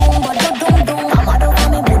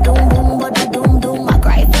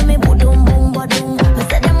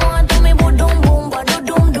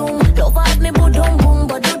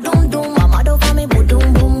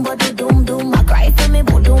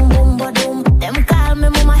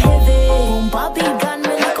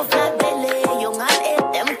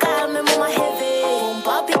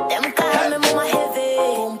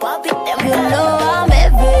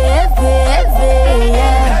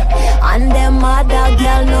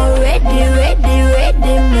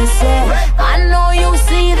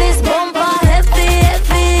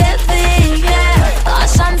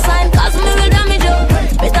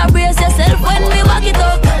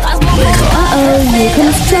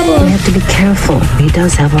careful. He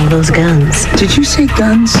does have all those guns. Did you say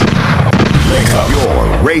guns? Wake up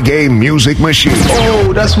your reggae music machine.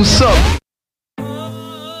 Oh, that's what's up.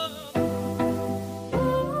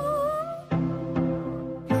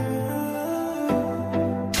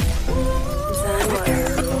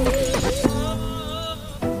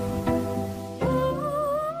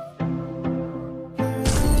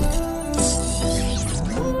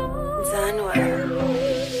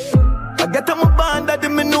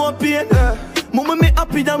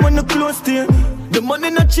 The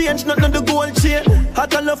money not change, nothing the gold chain.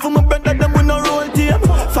 Hot and love for my brother, them we no roll team.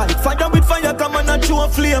 Fight fire with fire, come on and show a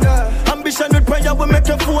flame. Ambition with prayer, we make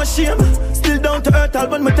you for shame. Still down to earth, I'll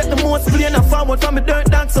when me take the most plane. I forward from me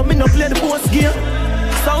dirt dance, so me no play the post game.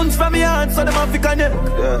 Sounds from me heart, so them have to connect.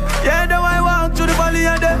 Yeah, though I walk through the valley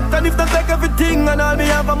of death. And if they take everything and all me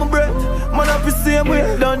have on my breath, man up the same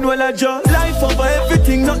way, done well I just. Life over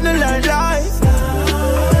everything, nothing like life.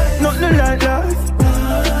 Nothing like life.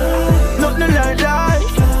 Nothing like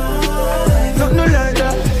life. Nothing like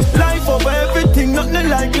that. Life over everything, nothing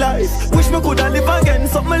like life. Wish me coulda live again,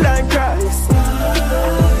 something like Christ.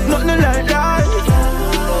 Nothing like life.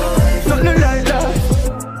 Nothing like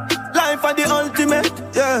life. Life are the ultimate,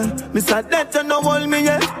 yeah. Me sad that you no hold me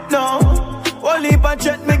yet, no. Only if I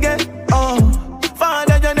check me get, oh.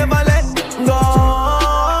 Father, you never let go.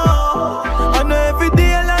 I know every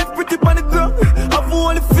day life pretty on the ground. I've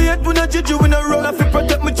only faith when I judge you in a road. I feel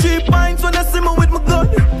protect my cheap minds when I see me with my gun.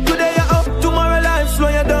 Today you're up, tomorrow life slow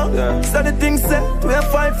you down. Yeah. So the things set, we are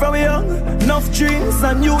fight from young. Enough dreams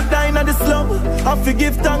and you dying at the slum. I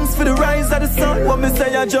forgive thanks for the rise of the sun. What me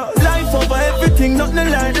say I just life over everything, nothing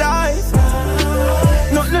like life.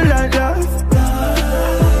 Nothing like life.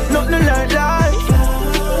 Nothing like life.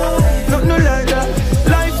 Nothing like that.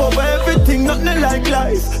 Life over everything, nothing like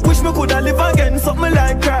life. Wish me coulda live again, something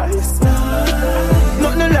like Christ.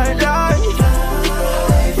 Nothing like life.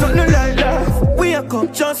 Nothing like life. We are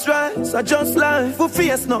come just right, so just life. We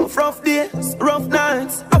face no rough days, rough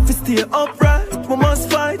nights. I fi stay upright, we must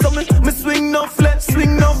fight. So me swing no left,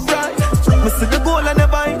 swing no right. Me see the goal and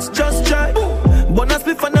never hit, just try. But I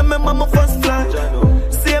split and I remember my first flight.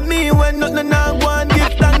 See me when nothing I want.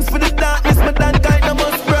 Give thanks for the darkness, but that kind of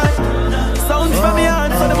must bright. Sounds from me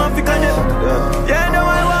heart, so them have to connect. Yeah, now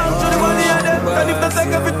I walk through the valley of death. And if they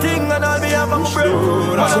take everything and all me have on my breath,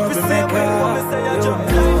 man, I fi say what me say I just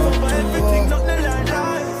life over everything, nothing like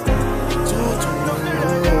life. Nothing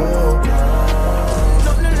like life.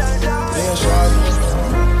 Nothing like life.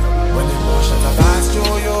 When emotions are passed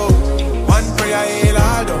through you, one prayer heal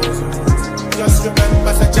all those wounds. Just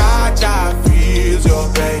remember, say Jah feels your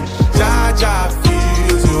pain. Jah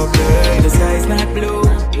feels your pain. The sky's not blue,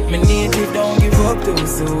 my native don't give up too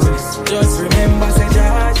soon. Just remember, say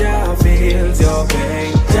Jah feels your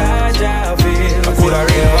pain. Jah feels. I put a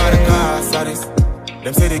ring on the cost of this.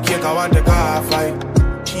 Them say the cake I want the car fight.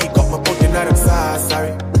 Cheek up my putting at them sauce,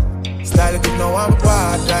 sorry. Style it, now I'm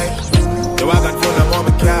part-time. The wagon full of mom, I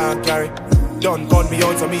can't carry. Don't gun me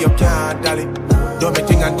out so me you can't dally. Do me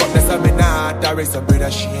thing and cut this and me not there is some bit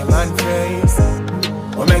of shame and praise.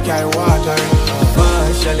 What make I water it?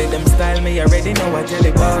 Partially them style me already know I tell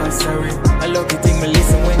the boss sorry. I love the thing me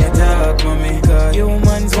listen when you talk, mommy. Cause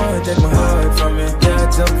humans won't take my heart from me.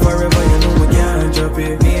 That's up forever, you know we can't drop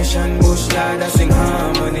it. Nation bush lad, I sing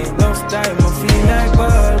harmony. Enough time I feel like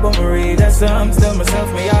ball, but me read a psalms. Tell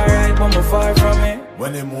myself me alright, but me far from it.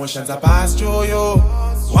 When emotions are passed through you,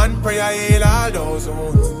 one prayer heal all those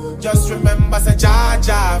wounds. Just remember, say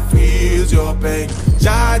Jah feels your pain.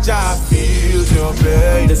 Jah feels your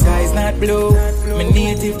pain. The sky's not blue, my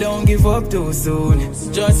native don't give up too soon.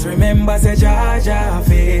 Just remember, say Jah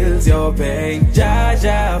feels your pain.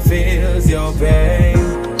 Jah feels your pain.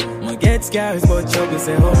 I get scars, but trouble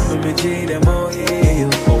say humble me G, them all heal.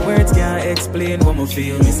 But words can't explain what I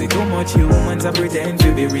feel. Me say too much humans I pretend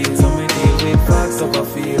to be real. So me deal with facts of a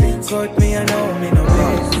feeling. Cut me and know me no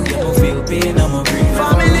pain. Don't feel pain, I'm a breathe.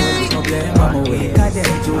 Family, no blame, I'm a weak. I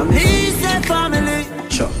say family.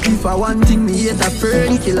 Sure. If I want thing, me hate a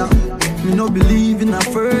fern killer. Me no believe in a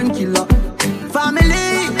fern killer.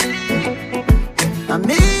 Family, and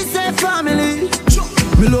me say family.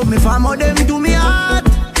 Me love me family, them to me heart.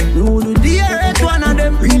 No, the dearest one of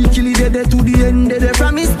them. Real killie dead to the end, dead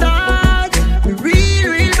from me start. Me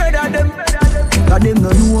real better them. Cause them no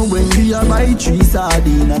know when we are buy 3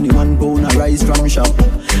 sardines and the 1 pound of rice from shop.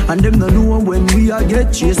 And them no know when we are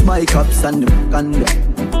get chased by cops and them can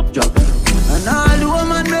drop. And all the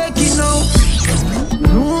woman make it now.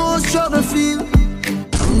 No struggle feel.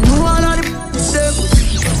 No all of them.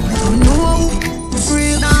 No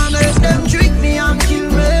real. Now make them trick me and kill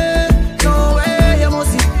me. No way you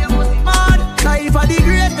must see. Mad life are the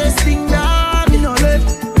greatest thing that.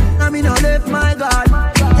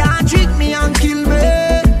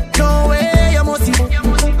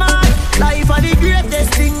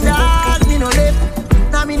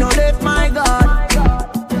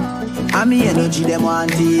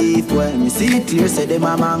 want teeth. When me see it clear, say them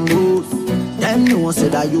a mongoose. Them know say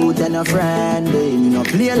that you and a friend. They me no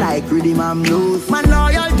play like rhythm and blues. Man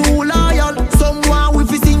loyal, too loyal. Someone with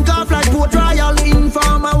his sink off like poor trial.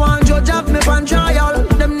 Informer one judge have me pan trial.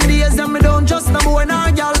 Them days them me don't trust no boy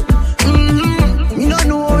nor girl. Me no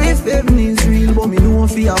know if heaven is real, but me know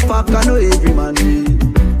for a fact I know every man real.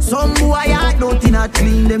 Some boy I don't not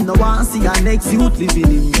clean. Them no want see a next youth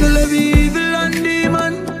living in. They live evil and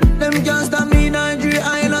demon. Them can't stop me in Nigeria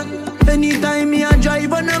Island. Anytime me a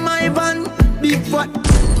drive on my van, big fat,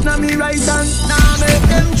 now me right hand. Now make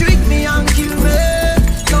them trick me and kill me.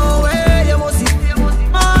 No way, you must see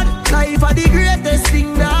mad. Life are the greatest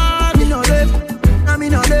thing that me no left. Now me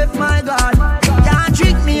no left, my God. Can't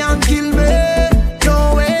trick me and kill me.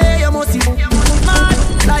 No way, you must see mad.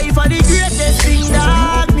 Life are the greatest thing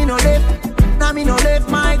that me no left. Now me no left,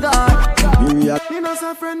 my God. Me no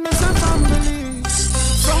say friend, me say family.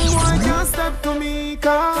 Someone can't step to me,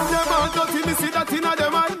 cause them all dirty, me see that inna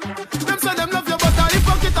them eye. Them say them love you, but I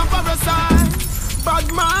hypocrite and parasite. Bad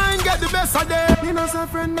mind get the best of them. Me no say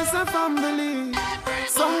friend, me say family.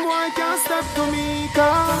 Someone can't step to me,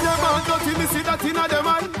 cause them all dirty, me see that inna them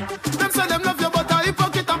eye. Them say them love you, but I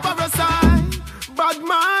hypocrite and parasite. Bad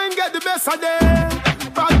mind get the best of them.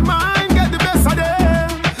 Bad mind get the best of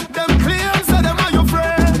them. Them claims say them are your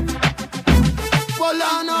friend. Well,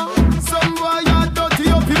 I know some boy are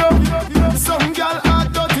dirty up, you know. Some girl are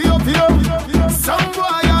dirty up, you know. Some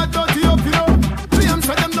boy are dirty up, you know. Claims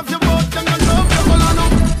say them love you, but them don't love you. Well, I know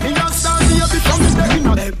me just start me up from the day, you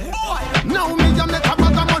know them. Now me a make a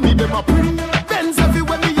bag of money, them a pre. Benz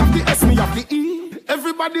everywhere, me have the S, me have the E.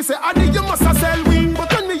 Everybody say, Adi, you must a sell weed.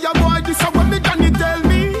 But when me a boy, this is what me can you tell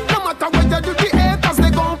me. No matter what you do, the haters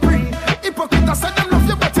they gon' free. Hypocrite say them love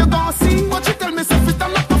you, but you gon' see. What you tell me, say fit a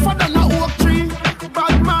lot tougher than a oak tree.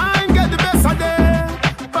 Bad mind get the best of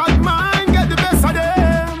them. Bad mind get the best of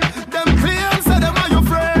them. Them claims say them are your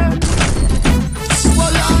friend.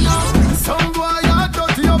 Well, I know some boy are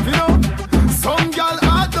dirty up, you know. Some girl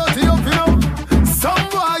are dirty up, you know. Some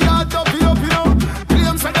boy are dirty up, you know.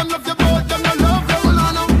 Claims say them love you, but them no love you. Well,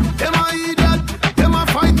 I know them a idiot. Them a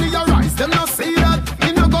fight me a rise. Them no see that.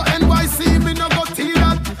 Me no go NYC, me no go T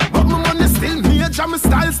that. But my money still major, my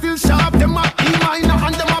style still sharp. Them a E minor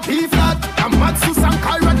and them a P flat. I'm Matsus and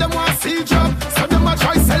Kyra, them want C job. So them a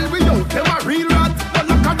try sell we out, them a real rat. But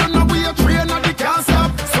look at them now we a train and they can't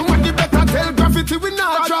stop. Somebody better tell graffiti we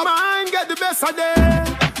not drop. Bad mind get the best of them.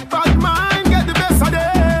 Bad mind get the best of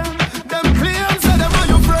them. Them claims say them are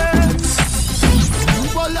your friends.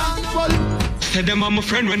 Say them are my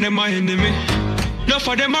friend when them are enemy. No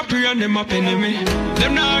for them a pray and them a penny me.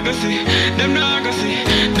 Them nah go see, them nah go see,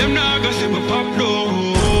 them nah go see my pop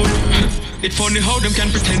down. It's funny how them can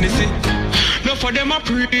pretend to see. No for them a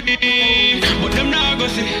pray, but them nah go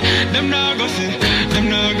see, them nah go see, them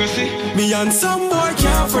nah go see. Me and some boy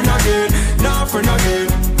can't friend again, not friend again.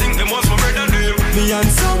 Think them was my brother them. Me and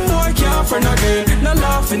some boy can't friend again, not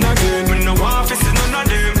laughing again. When no one face is none of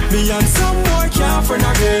them. Me and some boy can't friend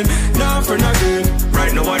again, not friend again.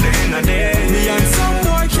 Right now at the end of the day. Me and some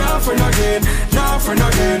boy can't friend again, not friend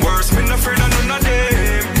again. Worse, me no afraid of none of them.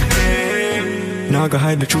 Now go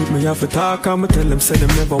hide the truth, me have to talk. I'ma tell them, say them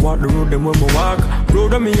never walk the road, them when me walk.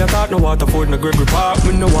 Road on me, I thought no Waterford, no Gregory Park.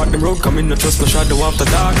 Me no walk them road, come in, no trust, no shadow after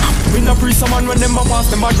dark. Me no pre someone when them a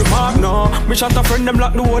pass, them a remark, no. Me shot a friend, them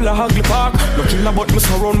lock the whole of Hagley Park. No killer, but me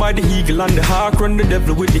surround by the eagle and the hawk. Run the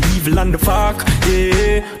devil with the evil and the fuck,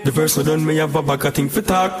 yeah. The verse no done, me have a bag of thing for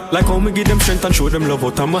talk. Like how me give them strength and show them love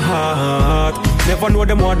out of my heart. Never know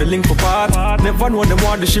them want the link for part. Never know them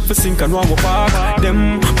want the ship for sink and want to park.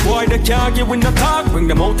 Them boy, they can't get with the talk. Bring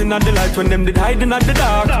them out in the light when them did hiding at the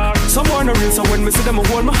dark. Someone a real, so when me see them I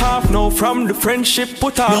hold my half now from the friendship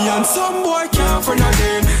put out. Me and some boy can't friend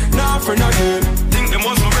again, not friend again. Think them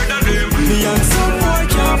was my brother them. Me and some boy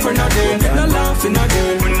can't friend again, not laughing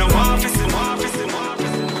again. When no one face is, one face is, one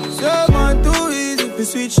face is. So man too easy to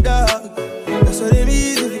switch dog. That's what them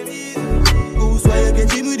easy. Goose why you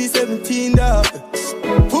get in with the 17 dog.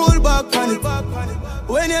 Pull back on it.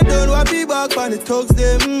 When you done, what be back on the thugs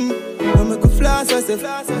them. I make a flash, I say.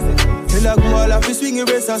 Tell a go all off the swing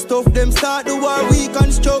race and stuff them. Start the war, we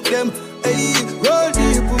construct them. Hey, roll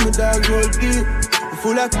deep, put me dog, roll deep.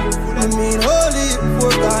 Full of, I mean, holy.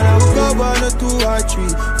 4 can I will go on a 2 or 3.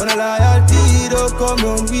 When a loyalty don't come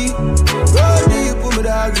on me. Roll deep, put me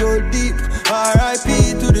dog, roll deep.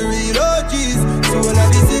 R.I.P. to the real OGs. So when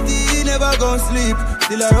I the city, never gon' sleep.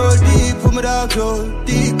 Still I roll deep, put me dog, roll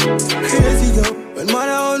deep. Crazy yo. When man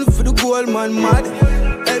I on for the gold, man mad.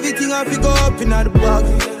 Everything I pick up in the bag.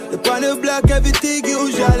 The on the block, everything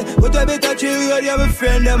usual. But I better chill with you, my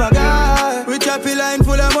friend, them a guy. Rich happy line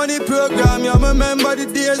full of money program. You remember the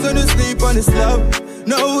days when you sleep on the slab.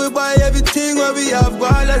 Now we buy everything where we have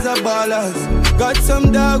ballers and ballers. Got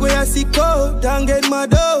some dog where I see cold, don't get my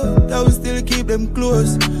dough. That will still keep them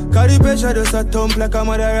close. Cause the pressure does a thump like a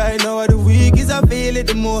mother right now. The weak is I feel it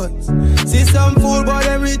the most. See some fool but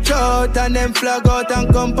them reach out and them flag out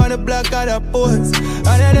and come on the block of the post. And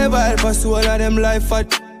they never help a soul of them life for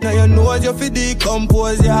now you know you fi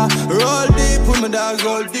decompose, yeah. Roll deep with my dogs,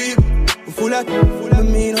 roll deep. Full of I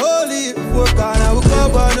mean holy. Work on and we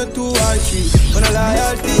go on a 2 or 3. When a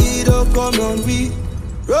loyalty don't come on we.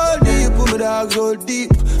 Roll deep with my dogs, roll deep.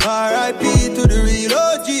 R.I.P. to the real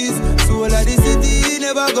OGs. Soul of the city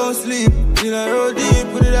never gon' sleep. Still I roll deep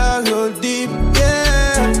with the dogs, roll deep,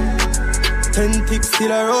 yeah. 10 ticks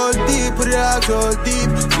still I roll deep with the dogs, roll deep,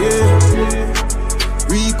 yeah.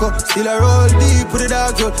 Rico still I roll deep with the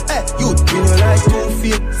dogs, roll. Hey, you know like 2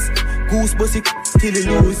 feet. Goose pussy till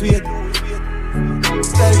you lose weight.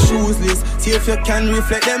 Like shoesless, see if you can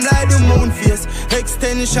reflect them like the moon face.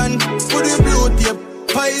 Extension for the blue tape.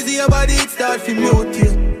 Pies your body, it start to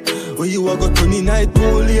mutate. When you a go 29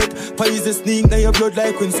 too late. Pies the sneak, now your blood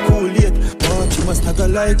like when school late. But you must stagger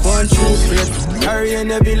like one true plate. Carrying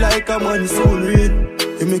heavy like a man soon read.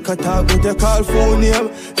 You make a talk with your call phone name.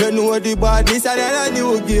 You know the badness and then a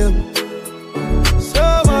new game.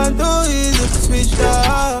 So man, too easy to switch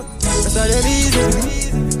up. That's how they easy.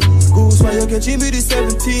 Goose why you catching me the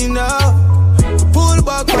 17 now. Pull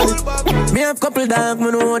back. Me have couple dog,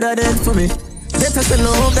 me know that end for me. Better say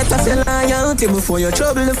love, better say loyalty. Before you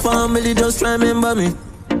trouble the family, just remember me.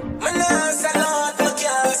 I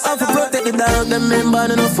have to protect the dog, them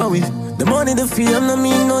member enough for we. The money, the fame, no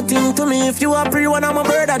mean nothing to me. If you are free, one of my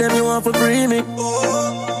brother, then you want to free me.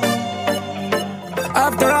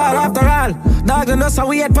 After all, dog and us a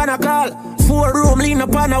wait pan a call. 4 room lean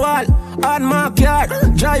up on a wall. On my car,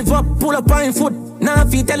 drive up, pull up on foot. Now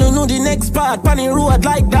if you tell you know the next part, pan the road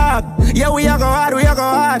like that. Yeah, we a go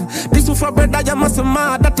hard. This is for bread that you must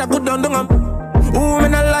mad. That a good down. Who me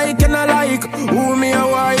not like and I like. Who me a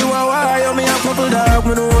why, you a why. You me a couple dog,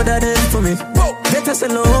 me know that end for me. Better say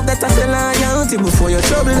love, better say loyalty. Before you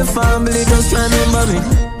trouble the family, just remember me.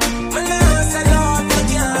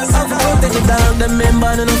 I'm protect the dog, them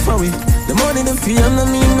member enough for we. The money, the fame, no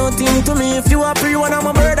mean nothing to me. If you are free, one of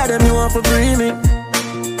my brother, then you want to free me.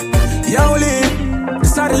 Yo, Lee,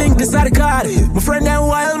 this are the link, this are the card. My friend them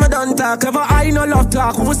while me done talk. Ever I no love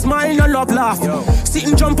talk, who smile no love laugh. Sit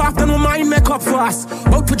and jump after no mind make up fast.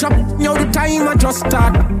 Out to drop, now the time I just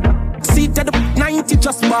start. Seat at the 90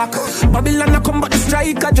 just back. Babylon I come but the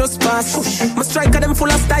striker just pass. My striker them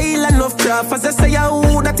full of style and love craft. As I say,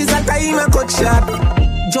 oh, that is a time I cut shot.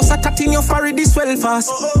 Just a cut in your forehead, this well fast.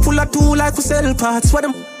 Full of tool like for sell parts. Where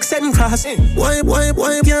them send cross. Why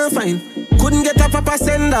can't find? Couldn't get a proper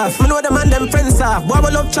send off. We know the man them friends off. Boy we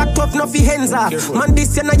love chat tough, no fi hands off. Man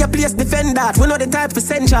this you know your place defend that. We know the type for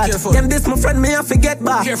send shot. Them this my friend me have to get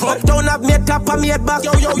back. Uptown have me a top and me a back. Me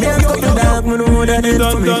a couple dog, me know that it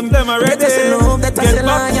for me. Better say love, better say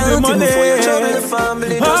loyalty. Before you trouble the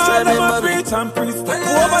family, just remember me.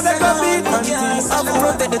 Over the beat and tease. I've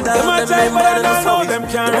protect the dog, them member enough for me.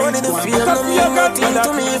 The money, the fame, no mean nothing to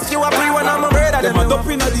me. If you are free, one of my brother, them a dump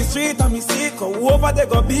in the street and me sick. Over they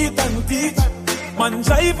go beat and teach. Man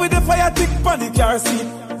drive with the fire tick on the car seat.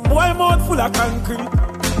 Boy mouth full of concrete.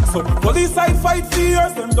 So police I fight for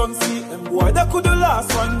years, them don't see. Them boy that could the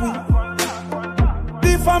last 1 week.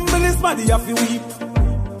 The family's mad, they have to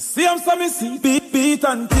weep. See them so me see. Beat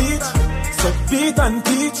and teach. So beat and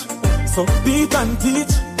teach. So beat and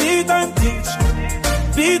teach. Beat and teach.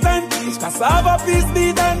 Beat and teach. Cassava piece,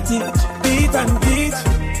 beat and teach. Beat and teach.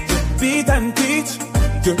 Beat and teach.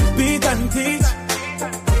 Beat and teach.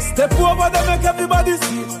 Step over them, make everybody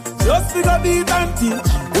see. Just figure beat and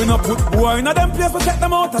teach. We no put boy in a them place, we take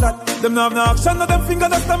them out of that. Them no have no action, no them finger,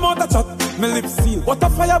 just them out of chat. Me lips seal, what a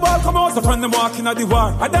fireball come out, so from them walking at the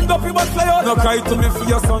war. And them dopey but fly out. No cry to me for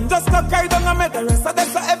your son, just no cry down and make the rest. So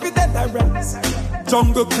that's every day the rest.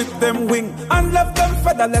 Jungle clip them wing and left them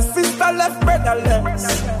featherless. Sister left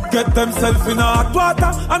brotherless. Get themself in a hot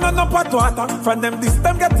water and an up hot water. From them this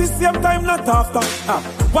them get the same time not after.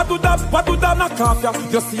 What do that knock off ya?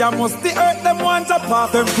 You see I must the earth them want to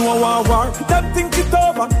pass. Them do a war. Them think it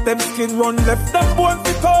over. Them skin run left, them bone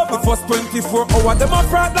fit over. The first 24 hours them a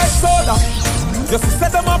fraud like soda. You see say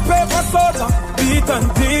them a pay for soda. Beat and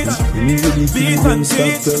teach. Beat and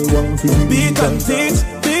teach. Beat and teach.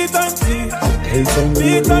 Beat and teach.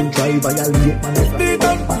 Beat and teach.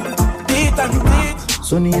 Beat and teach.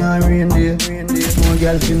 sunny and rain day. More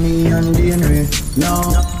girl for me and DNA. No,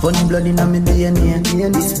 funny blood in my DNA.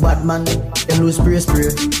 This bad man, they lose spray.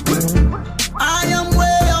 I am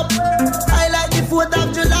way up. I like the 4th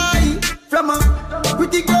of July. From a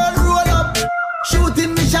pretty girl roll up,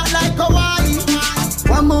 shooting me shot like Hawaii.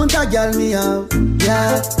 One month a girl me have,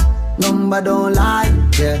 yeah. Number don't lie,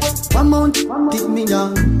 yeah. One month kick me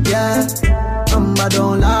down, yeah. Number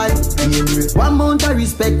don't lie, yeah. One month I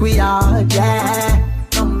respect we are, yeah.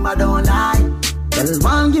 Number don't lie. Girl,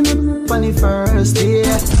 one give me funny first,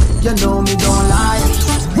 yeah. You know me don't lie.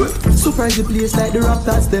 Surprise the place like the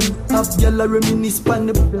Raptors them. Have y'all a reminisce pan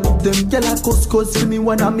the them. Y'all a cuss for me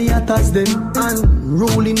one of me attacks them. And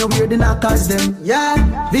rolling over the knockers them. Yeah,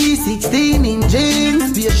 V16 in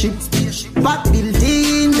jeans, spaceship, back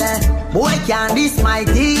building there. Boy can't diss my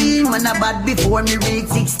team. Man a bad before me reach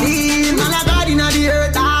 16. Man a god inna the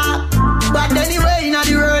earth but anyway inna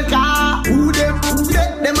the world car. Who them a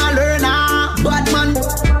learner. Bad man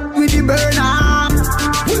with the burner.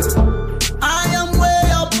 I am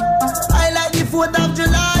way up. I like the 4th of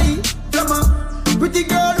July. From a pretty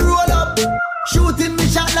girl roll up, shooting me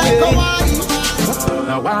shot like Hawaii.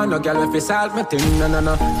 I want no girl if it's solve my thing, no.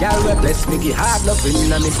 Girl we bless me, give hard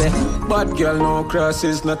loving, and me say, but girl no cross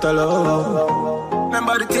is not allowed.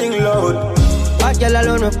 Remember the thing loud. Hot girl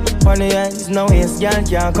alone up on the ends, no waist, girl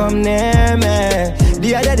can't come near me.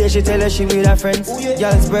 The other day she tell her she with her friends.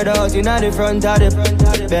 Girl spread out in the front of the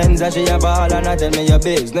Benz and she a ball and I tell me your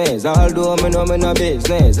business. Although me know me no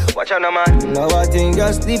business. Watch out no man, now I think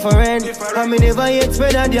just different. I me never yet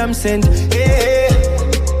spread a damn cent. Hey,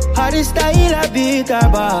 how the style a beat her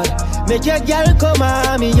bad. Make your girl come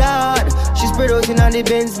on me yard. She spread out in the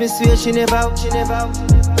Benz, me swear she never out.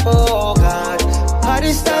 Oh God. How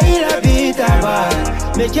the style a beat her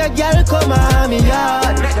bad. Make your girl come on me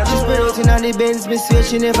yard. She spread out in the Benz, me swear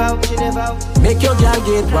she never out. Make your girl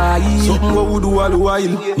get wild. Something what we do all the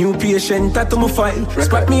while. New patient tattoo my file.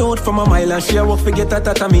 Spot me out from a mile and she a walk forget that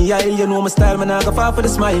at me aisle. You know my style, man I go far for the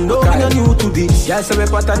smile. No, I'm not new to this. Y'all say we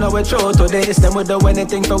what I know we throw to this. Them we do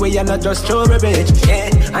anything for we and not just throw a bitch. Yeah.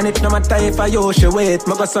 And it no matter if I yo she wait.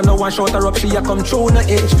 My son no one shot her up, she a come through no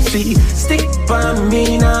edge. She stick by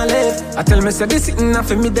me now left. I tell me say this sitting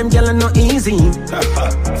for me them gyal no easy.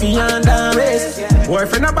 Beyond the rest.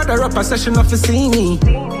 Boyfriend about the up a session of to see me.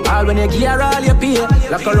 All when you gear all you pay.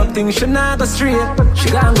 Like a rock thing she not go straight. She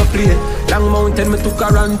gon' go play. Long mountain me took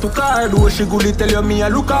her and took her. Do she good tell you me a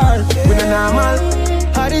look her. We no normal.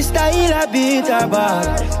 How the style a beat her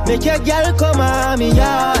bad. Make your girl come on me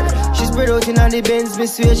yard. She spread out in the Benz, me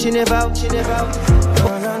swear she never out. I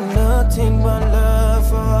got nothing but love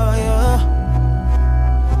for you.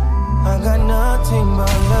 I got nothing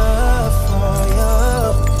but love for you.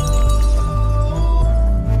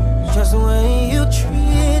 Just the way you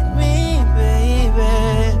treat me, baby.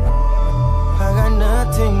 I got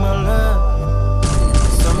nothing but love.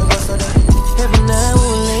 Some of us are there. Every night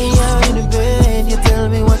we'll lay out in the bed. You tell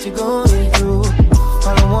me what you're going through.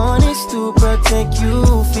 All I want is to protect you.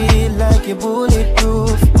 Feel like you're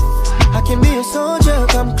bulletproof. I can be a soldier,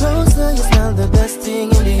 come closer. You smell the best thing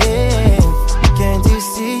in the air. Can't you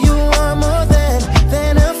see you are more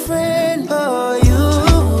than a friend? Oh, you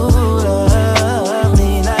love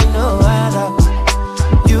me like no other.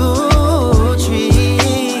 You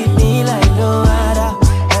treat me like no other.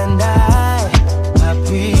 And I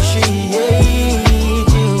appreciate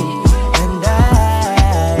you. And I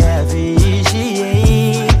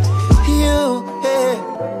appreciate you. Hey.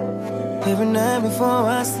 Every night before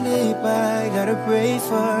I sleep, I gotta pray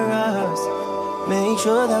for us. Make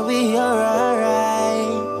sure that we are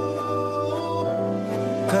alright.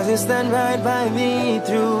 Cause you stand right by me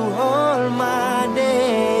through all my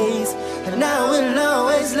days. And I will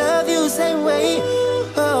always love you same way.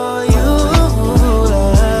 Oh, you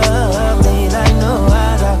love me like no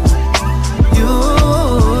other. You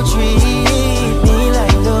treat me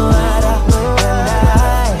like no other. And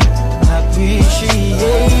I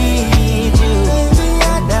appreciate you.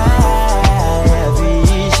 And I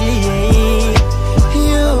appreciate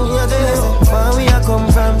you. Where we are come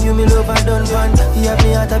from, you me love and done fun. You have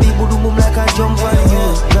me heart a beat, boom boom like a jump on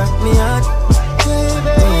you. Got me heart,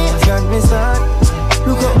 got me start.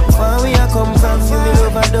 Look up, where we are come from, you me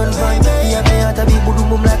love and done fun. You have me heart a beat, boom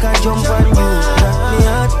boom like a jump on you. Got me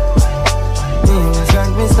heart, got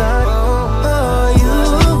me start. Oh, you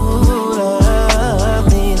love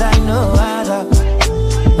me like no other.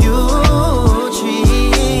 You treat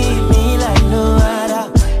me like no other.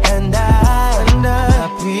 And I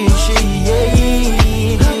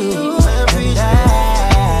appreciate you. And I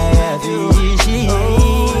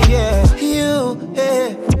appreciate you.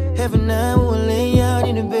 Hey. Every night we'll lay out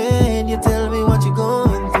in the bed. You tell me what you're going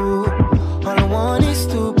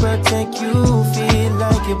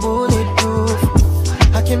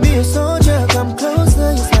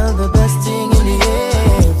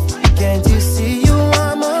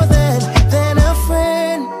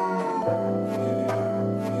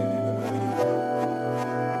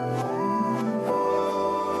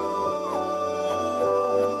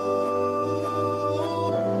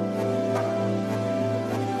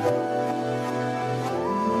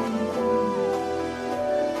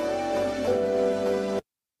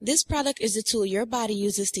This product is the tool your body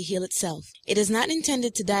uses to heal itself. It is not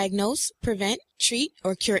intended to diagnose, prevent, treat,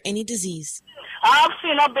 or cure any disease. I've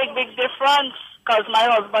seen a big difference because my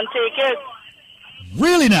husband take it.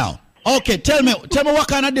 Really now? Okay, tell me what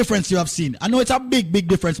kind of difference you have seen. I know it's a big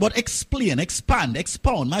difference, but explain, expand,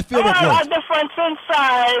 expound. My favorite word. A difference in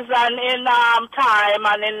size and in time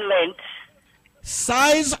and in length.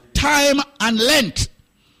 Size, time, and length.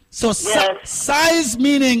 So yes. Size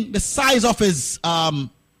meaning the size of his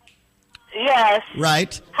yes.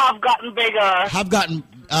 Right. Have gotten bigger.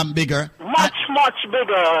 Bigger. Much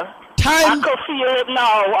bigger. Time. I could feel it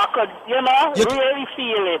now. I could, really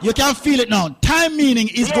feel it. You can feel it now. Time meaning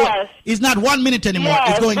is not 1 minute anymore. Yes,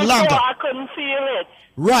 it's going longer. I couldn't feel it.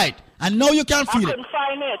 Right. And now you can feel it. I couldn't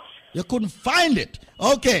find it. You couldn't find it.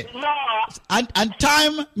 Okay. No. And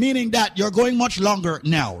time meaning that you're going much longer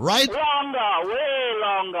now, right? Longer, way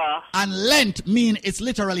longer. And length mean it's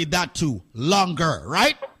literally that too. Longer,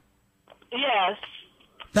 right? Yes.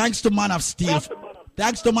 Thanks to Man of Steel.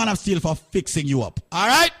 Thanks to Man of Steel for fixing you up. All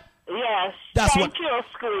right? Yes. That's Thank you,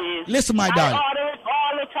 Squeeze. Listen, my darling. I order it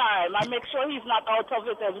all the time. I make sure he's not out of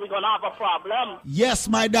it as we're going to have a problem. Yes,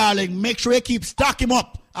 my darling. Make sure you keep stock him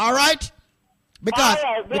up. All right? Because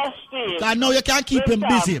all right, I know you can't keep him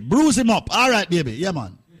busy. Bruise him up. All right, baby. Yeah,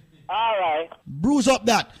 man. All right. Bruise up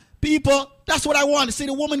that. People, that's what I want to see.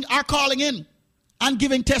 The women are calling in and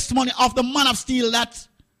giving testimony of the Man of Steel that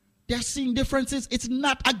they're seeing differences. It's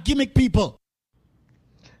not a gimmick, people.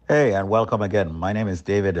 Hey, and welcome again. My name is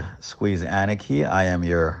David Squeeze Anarchy. I am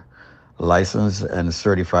your licensed and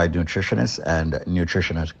certified nutritionist and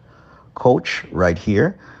nutritionist coach right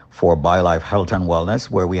here for BioLife Health and Wellness,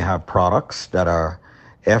 where we have products that are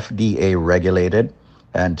FDA regulated.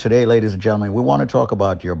 And today, ladies and gentlemen, we want to talk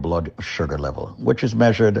about your blood sugar level, which is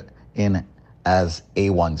measured in as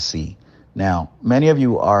A1C. Now, many of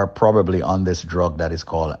you are probably on this drug that is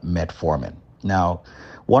called metformin. Now,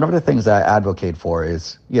 one of the things I advocate for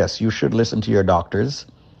is, yes, you should listen to your doctors,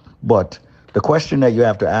 but the question that you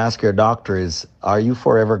have to ask your doctor is, are you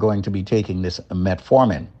forever going to be taking this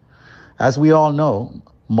metformin? As we all know,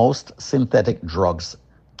 most synthetic drugs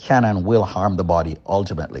can and will harm the body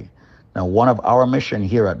ultimately. Now, one of our mission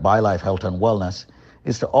here at BioLife Health and Wellness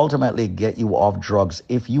is to ultimately get you off drugs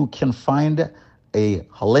if you can find a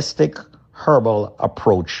holistic herbal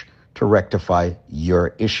approach to rectify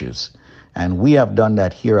your issues. And we have done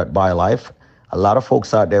that here at BioLife. A lot of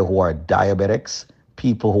folks out there who are diabetics,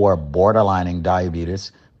 people who are borderlining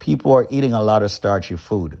diabetes, people who are eating a lot of starchy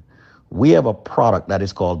food. We have a product that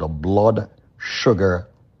is called the blood sugar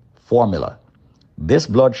formula. This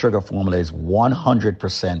blood sugar formula is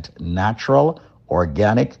 100% natural,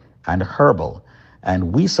 organic, and herbal.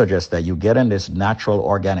 And we suggest that you get in this natural,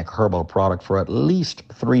 organic, herbal product for at least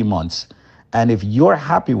 3 months. And if you're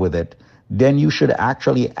happy with it, then you should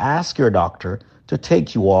actually ask your doctor to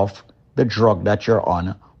take you off the drug that you're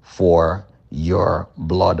on for your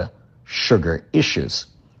blood sugar issues.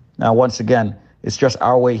 Now, once again, it's just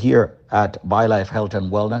our way here at BioLife Health and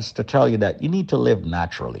Wellness to tell you that you need to live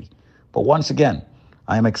naturally. But once again,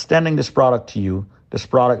 I am extending this product to you. This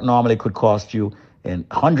product normally could cost you in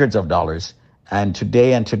hundreds of dollars. And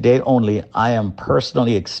today only, I am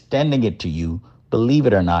personally extending it to you, believe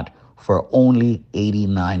it or not, for only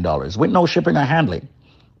 $89 with no shipping or handling.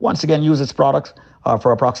 Once again, use this product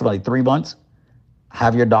for approximately 3 months.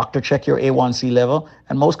 Have your doctor check your A1C level.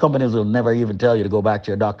 And most companies will never even tell you to go back to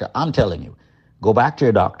your doctor. I'm telling you, go back to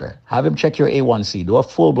your doctor. Have him check your A1C. Do a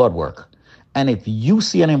full blood work. And if you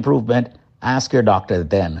see an improvement, ask your doctor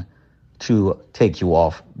then to take you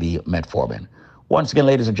off the metformin. Once again,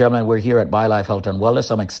 ladies and gentlemen, we're here at BioLife Health and Wellness.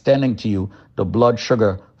 I'm extending to you the blood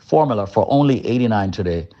sugar formula for only $89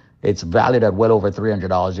 today. It's valued at well over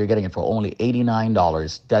 $300. You're getting it for only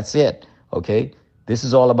 $89. That's it, okay? This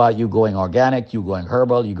is all about you going organic, you going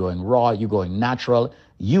herbal, you going raw, you going natural,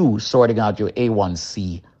 you sorting out your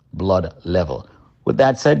A1C blood level. With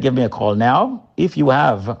that said, give me a call now. If you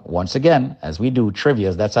have, once again, as we do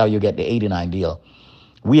trivias, that's how you get the 89 deal.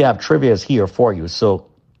 We have trivias here for you. So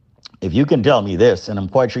if you can tell me this, and I'm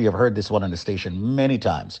quite sure you've heard this one on the station many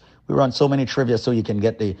times, we run so many trivia so you can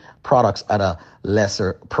get the products at a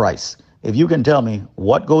lesser price. If you can tell me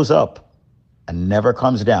what goes up and never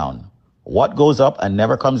comes down, what goes up and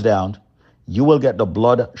never comes down, you will get the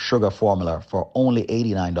blood sugar formula for only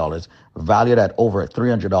 $89, valued at over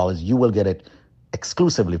 $300. You will get it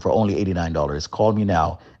exclusively for only $89. Call me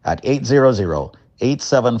now at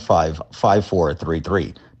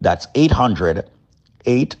 800-875-5433. That's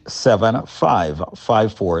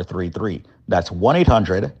 800-875-5433. That's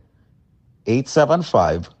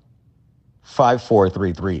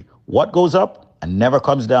 1-800-875-5433. What goes up and never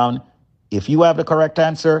comes down, If you have the correct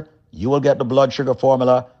answer, you will get the blood sugar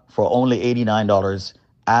formula for only $89.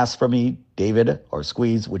 Ask for me, David or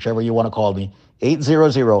Squeeze, whichever you want to call me,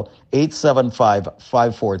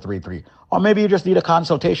 800-875-5433. Or maybe you just need a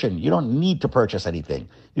consultation. You don't need to purchase anything.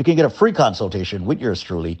 You can get a free consultation with yours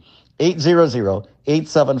truly,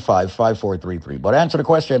 800-875-5433. But answer the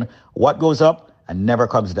question, what goes up and never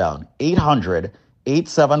comes down?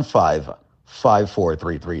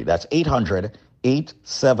 800-875-5433. That's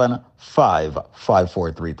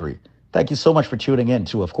 800-875-5433. Thank you so much for tuning in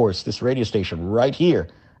to, of course, this radio station right here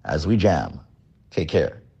as we jam. Take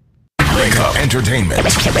care. Wake up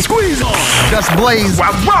entertainment. Squeeze on. Just blaze.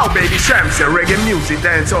 Wow, wow, baby Sham. Say reggae music,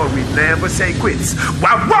 dance all. We never say quits.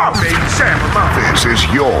 Wow, wow, baby Sham. This is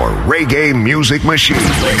your reggae music machine.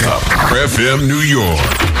 Wake up. FM New York.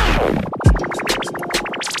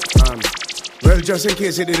 Well, just in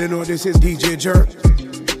case you didn't know, this is DJ Jerk.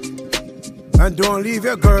 And don't leave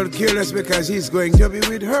your girl careless because he's going to be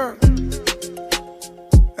with her.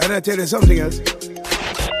 And I tell you something else.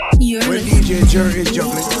 When DJ Jerk is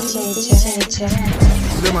juggling,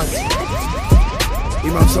 he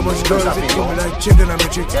have so much girls that come like chicken and a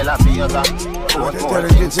chicken. I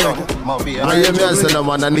am here saying I'm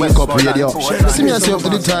on a Nicco radio. See me yourself to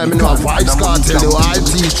the time, you know, Vibes Cartel, you are a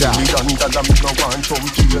teacher.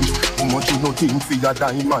 How much you know think for your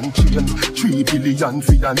diamond chain? 3 billion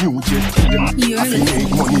for your new jet plane. I fi make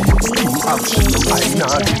money but still action. I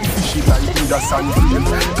not fishy like with a sand plane.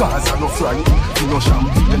 Gaza no fry, you no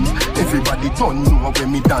champagne. Everybody don't know when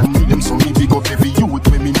me done with them, so me big up every youth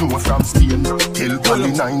when me know from Spain. Tell Cali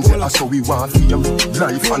 9 tell us how we want fame.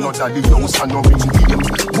 Life another the house and no ring game.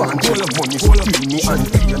 One check money so kill me and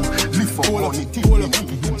pain. Lift up money till me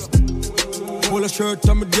need him. Pull a shirt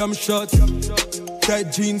and my damn shorts.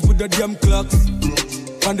 Tight jeans with the damn clocks.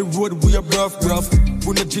 On the road we a rough.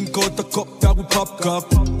 When I drink out the cup that we pop cup.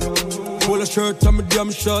 Pull a shirt and my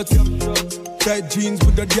damn shorts. Tight jeans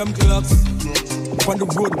with the damn clocks. On the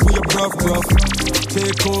road we a rough.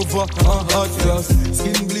 Take over, hot glass.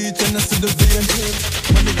 Skin bleach and I see the vein.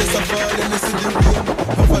 When it gets a ball and I see the rain.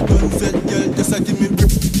 Have a done set, girl, just a give me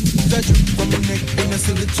grip. That drip from my neck when I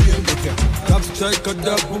see the chain. Top strike a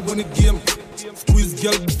dog, we win the game. Squeeze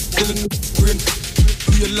girl, killing the brain.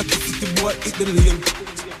 Feel like a city boy, hit the lane.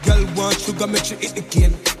 Girl want sugar, make sure hit the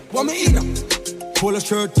cane. Want me in her? Pull a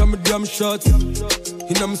shirt and my damn shorts.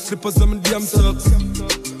 In my slippers and my damn socks.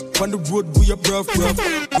 On the road we a rough. When I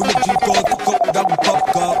drink out the cup that we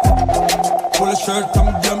pop cup. Pull a shirt and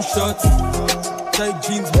my damn shorts. Tight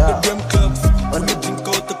jeans with the damn clubs. When I drink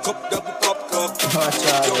out the cup that we pop cup.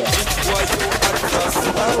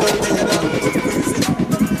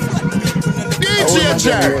 DJ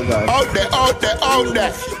Jerk, out there.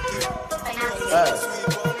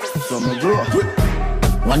 So me grow.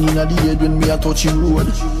 One in the head when me a touching road.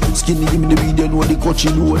 Skinny give me the video, know the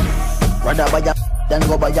coaching load. Rather buy a than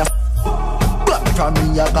go buy a. Black from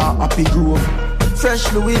me I got happy grove.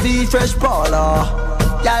 Fresh Louis V, fresh Paula.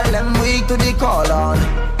 Y'all them weak to the call on.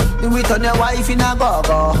 Do it on your wife in a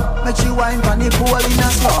go-go. Make you wine from the pool in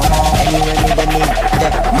a slow-mo. Anyway me the me,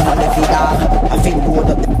 you know left it hard. I feel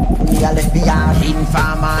good up, me a left me hard.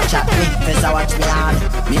 Informer chat me, first I watch me hard.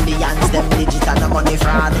 Millions them digit and the money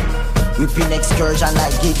fraud. We pin excursion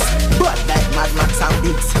like gigs, but like Mad Max and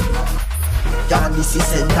Biggs. John this is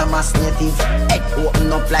St. Thomas native. Head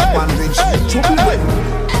open up like one bridge.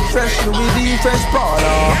 Fresh Louis V, fresh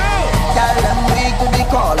Polo. Tell them weak to the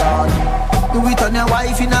call on. Do it on your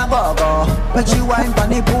wife in a go-go. Make you wine from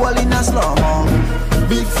the pool in a slow-mo.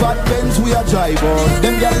 Big fat Benz we a drive out.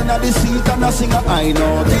 Them gyal inna the seat and a sing a high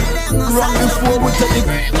note. Run before we take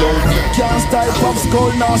it down. Can't style pop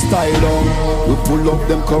skull now style down. We pull up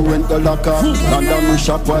them current the locker. And then we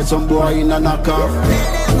shop while some boy in a knocker.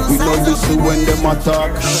 We know you see when them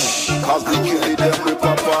attack. Cause we kill it them we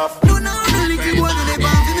pop off.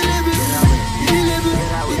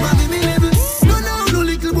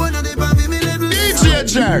 DJ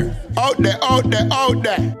Jerk, out there.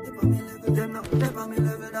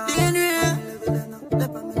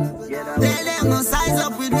 Tell them no size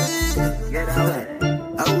up with me.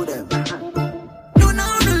 How them?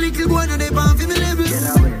 No, the little boy no they pan for me level.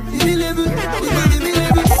 Me level, they pan for me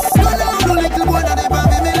level. No, the little boy no they pan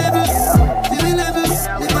for me level. Me level,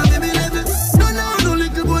 they pan for me level. No, the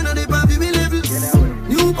little boy no they pan for me level.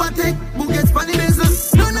 New Patek, Buggets pan the bezel.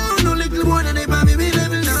 No, little boy no they pan for me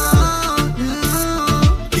level. No.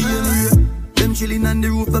 Them chilling on the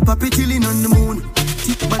roof, the puppy chilling on the moon.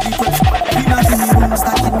 Thick body press.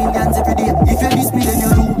 Stacking millions every day. If you diss me, then you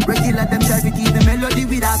do. Regular them try to keep the melody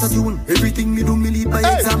without a tune. Everything me do, me lead by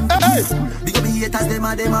example. Because me haters, them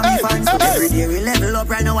are me fans. Every day we level up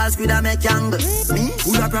right now, I'll squid and make angle. Me,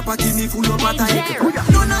 full of proper me full of what I like.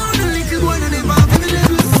 No, no, the little boy, no, they want me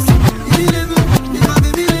level. Me level, they want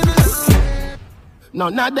me level.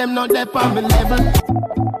 None of them not there on me level.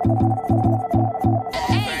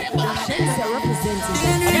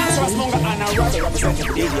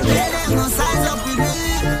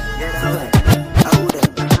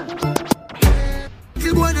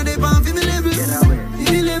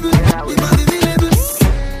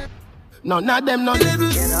 None of them not level.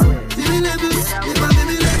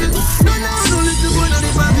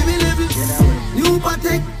 New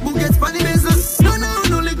Patek, Bugatti, Spanish Mason.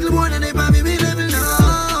 No, little boy, they want me level.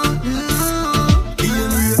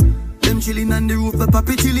 Them chilling on the roof, the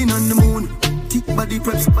puppy chilling on the moon. Thick body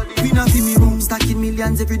preps, we not in me room. Stacking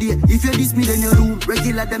millions every day. If you diss me, then you do.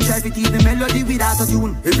 Regular them try to keep the melody without a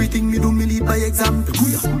tune. Everything me do, me lead by example.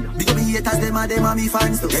 Big up me haters, them are me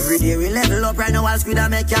fans. Every day we level up right now, I'll squid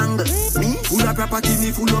and make angle. Me, full of property,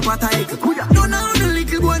 me full of what I like. No, the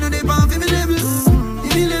little boy, no, they want me level.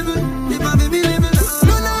 Me level, they want me level.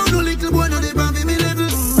 No, little boy, no, they want me level.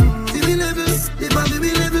 Me level, they want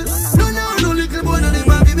me level. No, little boy, no, they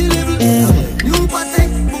want me level. New Patek,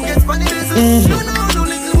 Bugatti, Spanish Mason. No,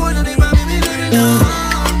 little boy, no, they want me level.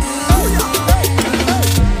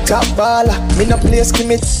 Top baller, me no play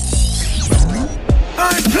skimmit. I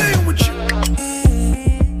ain't playing with you.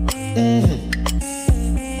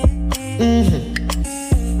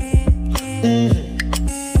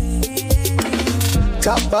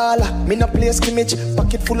 Top baller, me no play skimmage.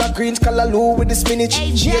 Pocket full of greens, callaloo with the spinach.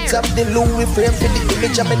 Shades of the Louis frame for the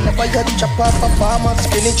image. I me never yet chop off a farm of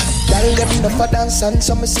spinach. Girl, them never dance and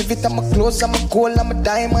so me civic. I'm a clothes, I'm a gold, I'm a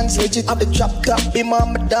diamonds legit. I'm the drop top, be my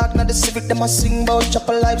dark, not the civic. Them a sing about chop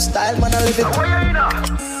a lifestyle, man, I live it.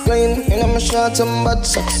 Playing in my shorts and butt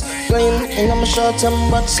socks. Playing in my shorts and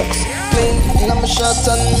butt socks. Playing in my shorts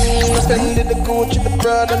and offended the Gucci, the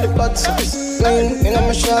Prada, and the butt socks. Playing in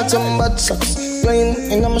my shorts and butt socks.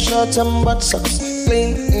 Playing in my shorts and butt socks.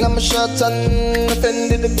 Playing in my shorts and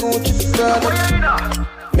offended the Gucci, the Prada.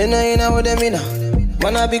 Me nah inna with them inna.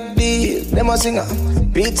 Man a big deal, them a singer.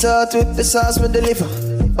 Pizza Hut with the sauce we deliver.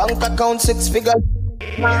 Bank account 6 figure.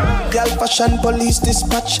 Girl fashion police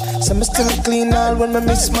dispatch. So me still clean all when me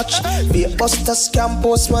mismatch. Be a buster scam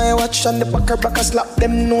post my watch. And the backer slap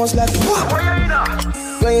them nose like what?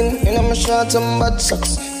 Playing in my shorts and butt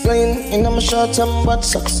socks. Playing in my shorts and butt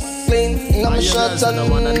socks. Playing in my shorts and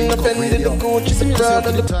offended the Gucci, the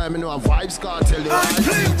Prada, the time. You know, vibes can't tell you.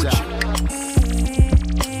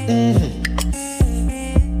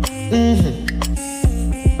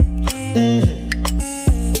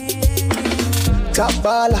 Top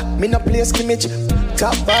baller, me no play skimmage.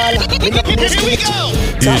 Top baller, me no play skimmage.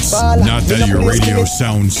 It's not that your radio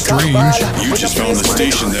sounds strange. You just found the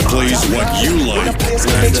station that plays what you like.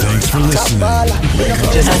 Thanks for listening.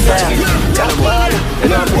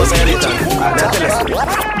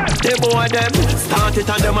 They boy them start it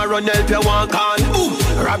and them a run help you walk on.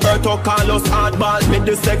 Roberto Carlos hardball. Make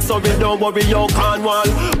the sex so we don't worry you can't wall.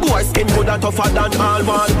 Boy skin good and tougher than all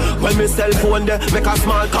wall. When me cell phone they make a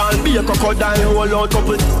small call. Be a crocodile roll out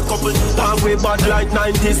couple Talk way bad like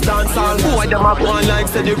 90s dance all. Boy them a one like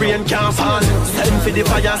say the rain can't fall. Send for the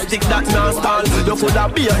fire stick that non stall. You coulda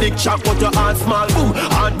be a big chap but your heart small. Boom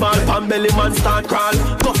hardball pan belly man start crawl.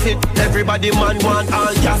 Cuff it everybody man want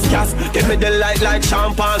all gas. Give me the light like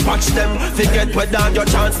champagne. Watch them, forget where down your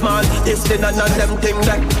chance, man. This thing and them thing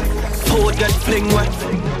that food get fling wet.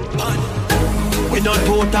 We not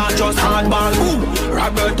total, just hardball.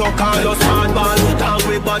 Roberto Carlos hardball. Down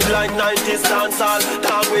we bad like 90s dancehall.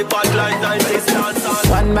 Down we bad like 90s dancehall.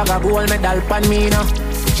 One bag of gold medal pan me now.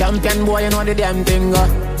 Champion boy, you know the damn thing.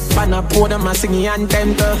 Pan a podium and sing your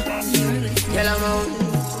anthem. Yellow moon.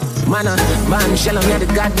 Man, shell on me the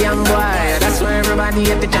goddamn boy. That's why everybody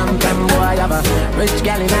at the champion boy. Have a rich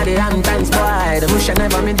gal in the Hamptons boy. The bush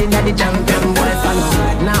never made in the champion boy.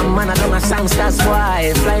 Now man, I don't a songsters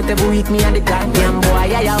boy. Flight every week me at the goddamn boy.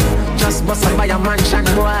 Yeah. Just bust up by a mansion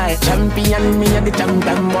boy. Champion me at the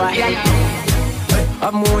champion boy. Yeah.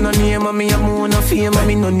 I'm more no name and me, I'm more no fame and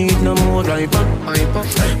me no need no more drive up.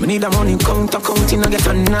 Me need a money counting and get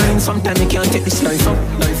a 9. Sometimes me can't take this life up.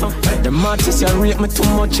 The artists you rate me too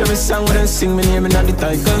much. Every song when they sing me name in the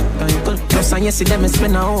title. Plus and you see them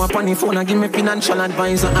spend an hour upon the phone and give me financial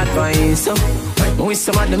advice. We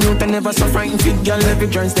some of them youth never so frightened. Fit girl every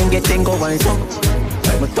joints then get go wife up.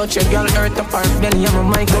 Me touch a girl earth apart, belly and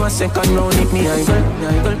my mic go a second round if me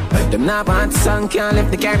idle. Them not bad song can't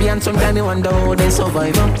lift the Caribbean. Sometimes me wonder how they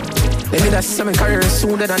survive. Maybe that's my career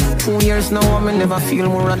sooner than 2 years now. I never feel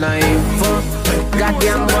more alive.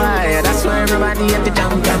 Goddamn boy, that's why everybody at the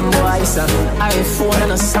jam boy. So iPhone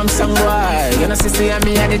and a Samsung boy. You know, see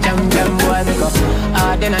me at the jam boy. Because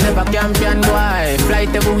then I never champion boy.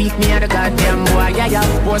 Flight every week, me at the goddamn boy.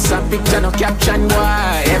 Yeah, post a picture, no caption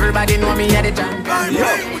boy. Everybody know me at the jam boy.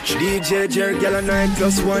 DJ Jerry, girl a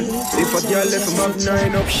 9+1. If a girl left him have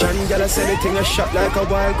 9 option, girl I say the thing a shot like a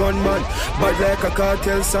wild gunman. But like a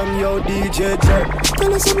cartel song, yo DJ Jerry.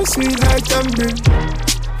 Tell us something sweet like tambourine.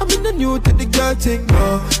 I'm in the new to the girl thing,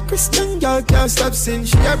 Christian girl can't stop sin.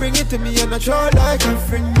 She a bring it to me and I try like a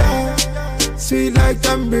friend, Sweet like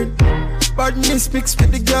tambourine. Badness mixed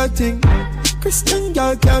with the girl thing. Christian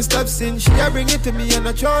girl can't stop sin. She a bring it to me and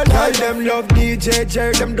I try like them love DJ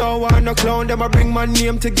Jerry. Them don't want no clown. Them a bring my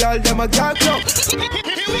name to girl. Them a girl clown.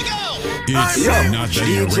 It's not that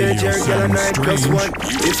your radio sounds strange.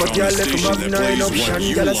 If a girl left him have 9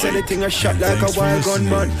 option, girl I say the thing a shot like a wild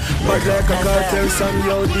gunman. But like a cartel song,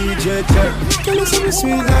 yo DJ Jerry. Girl I say me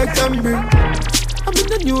sweet like tambourine. I'm in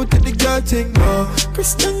the new to the girl thing,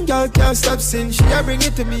 Christian girl can't stop sin. She a bring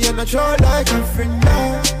it to me and I try like a friend,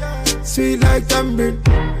 Sweet like tambourine.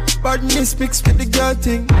 Badness mixed with the girl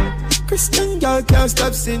thing. Christian girl can't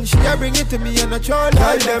stop sin. She a bring it to me and I try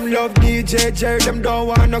like them love DJ Jerry. Them don't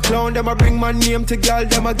want no clown. Them a bring my name to girl.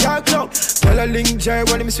 Them a girl clown. Tell a link Jerry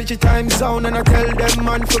when them switch the time zone. And I tell them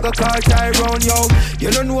man for the car Tyrone, yo.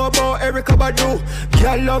 You don't know about Erica Badu.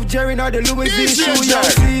 Girl love Jerry now the Louis V shoe. Yo,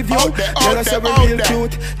 Steve, yo. Tell us we real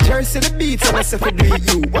cute. Jerry see the beats and I say for do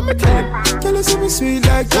you. What me tell him? Tell us we sweet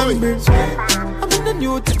like tambourine. I'm in the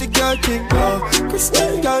new to the girl thing,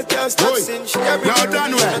 Christian girl can't stop sin. She a bring it to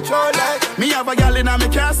me and I try like. Me have a girl in a me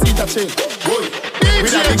can't see that shit.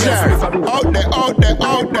 With a big Jerry.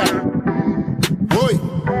 Out there. Boy.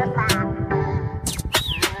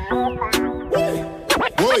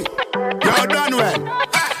 You're done well.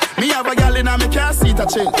 Me have a girl in a me can't see that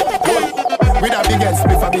shit. With a big ass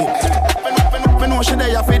spliff a bit. Me know she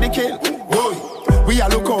there for the kill. We a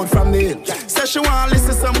look out from the hill. Say she want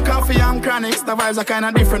listen some coffee and chronics. The vibes are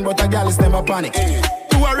kinda different, but a girl is never panic.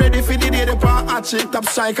 You are ready for the day, the pan hatch it. Top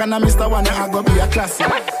strike and I Mr. One, I go be a classic.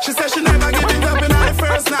 She said she never give it up in the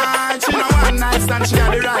first night. She know one night stand, she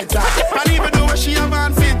had the right time. And even though she have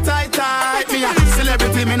on fit tight. Me a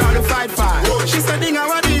celebrity, me know the fight. She said, Dinga,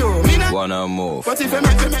 what do you? Me not wanna move. But if you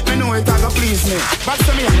make me know it, I go please me. But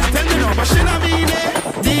to me, I tell me no, but she not be there.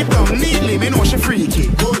 Deep down, neatly, me know she freaky.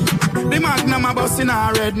 The magnum a bust in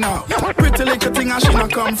her head now. Pretty little thing and she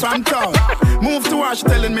not come from town. Move to her, she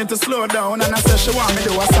telling me to slow down. And I say she want me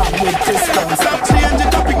do a song with Chris Brown. Stop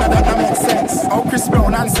changing topic, now that makes sense. How Chris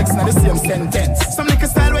Brown and sex now the same sentence. Some little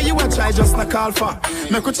style where you a try just not call for.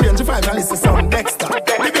 Make her change the vibe and listen some Dexter.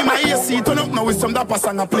 Maybe my AC turn up now with some dapper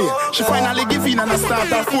song I play. She finally give in and I start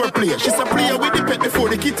her foreplay. She say play with the pet before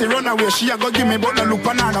the kitty run away. She a go give me but no look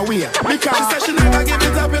banana way. Because she said she never give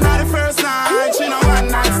it up in the first night. She know one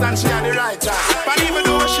night stand she had the right time. But even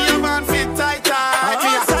though she have on fit tight. Me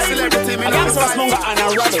a celebrity, me know the fight. Pull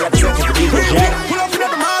up in the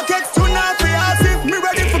market tonight for us if me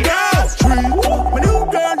ready for girls. My new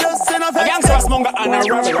girl just send a vex. Gangsta Smonga and a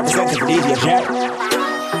Robbie representing for DJ Jack.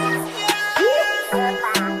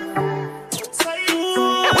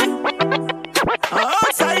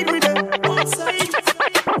 Outside with them, outside.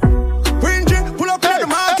 Pull up in the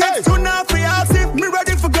market tonight for us if me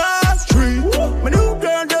ready for girls. My new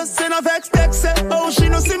girl just send a vex. Oh, she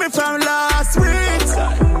no see me from last week.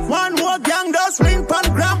 One more gang does link on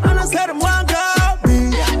gram and I said them one go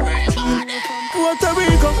be Puerto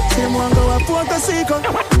Rico, same one go a Puerto Rico.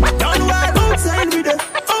 Down right outside with it,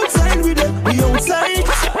 we outside.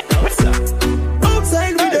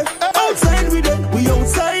 Outside with it, we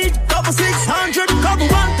outside. Couple 600, couple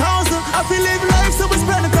 1,000. I feel live life so we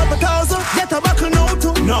spend a couple thousand. Get a back now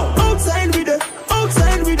too. No. Outside with it,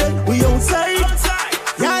 we outside.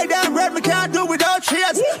 Yeah, damn red, we can't do without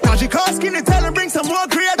shades. Now she call skinny, tell her bring some more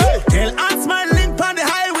grades. Tell Aunt Smile link on the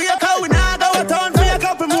highway. I call we now go a town for a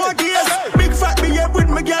couple more days. Big fat me up with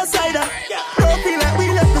my girl cider. Don't feel like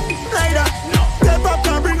we left the rider. Tell Pop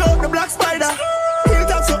can bring out the black spider. He'll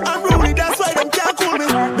talk so unruly, that's why them can't cool me.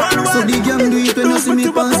 So the gang do it when you see me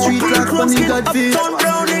on street like for me God feet.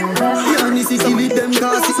 Yeah, and this is with them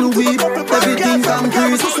cause it's no weed. Everything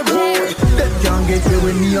concrete. Them can't get away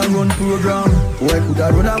when me a run program. Boy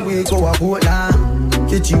coulda run away go a Portland.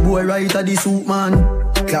 Catchy boy right at the soup man.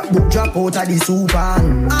 Clap book drop out at the soup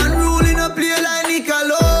man. Unruly no play like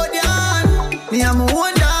Nickelodeon. Me a my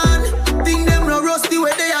own dan. Think them no rusty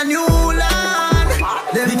where they a new land.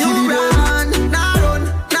 Them new man. Nah run.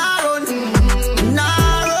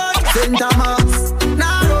 Center Max.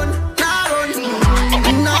 Nah run.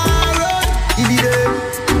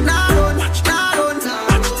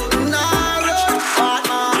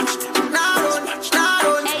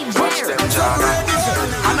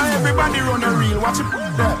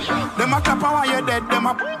 Them a clap and while you're dead, them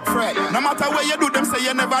a fret. No matter where you do, them say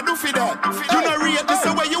you never do for that. You know rate this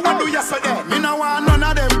the way you want do yesterday. Me no want none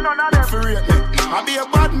of them for rate me. I be a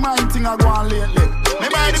bad mind thing I go on lately.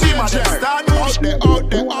 Me by the beam of them start out there.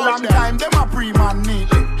 Long time them a pre-man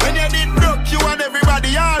neatly. When you did broke, you and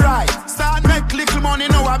everybody alright. Start make little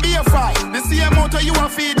money, now I be a fight. The same motor you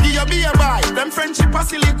a feed, give you be a buy. Them friendship a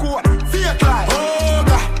silicone, fake life. Oh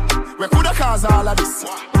God, we coulda cause all of this.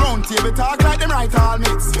 Round table talk like them right all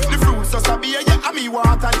mates. The fruits just a beer, yeah, and me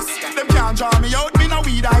water this. Them can't draw me out, me no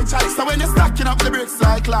weed I chalice. So when you stacking up the bricks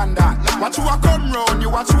like London, watch you a come round, you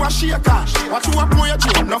watch you a shake on. Watch you a pour your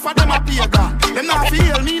chin, enough of them a pagan. Them not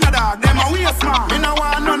feel me no dog, them a waste man. Me no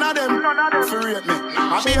want none of them for rate me.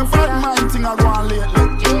 I be a bad mind thing I go on lately.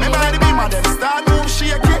 Me by the beam of them start move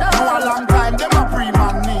shake it. Now a long time them a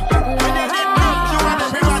pre-man need. When you did broke, you and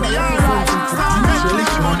everybody alright. Start make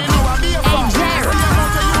little money, now I be a fan.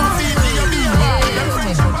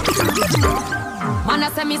 Man, I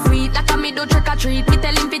say me sweet, like a me do trick or treat. Me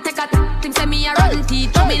tell him fi take a thing, say me a rotten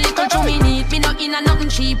teeth. Show me little, show me neat. Me no in a nothing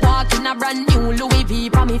cheap. Walk in a brand new Louis V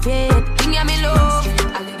for me feet. Thing ya me love,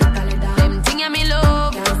 them thing ya me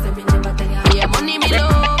love. Yeah, money me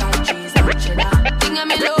love, thing ya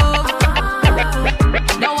me love.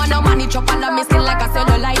 No one no money chop and me still like a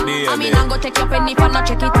cellulite. I mean I go take your penny for not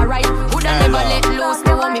check it alright. Woulda never let loose,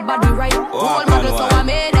 me want me body right. Whole model so I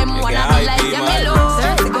made them wanna be like yeah me love.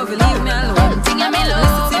 Seriously go believe me alone. Thing ya me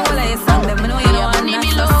love. Simple as song them, me know you want money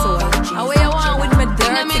me love. How you want with me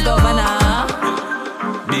dirty governor?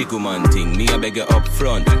 Big woman thing, me a beg you up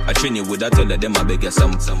front. I train you with a tell them I beg you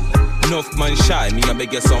some. Enough man shy, me a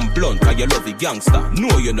beg you some blunt. Cause you love the gangster,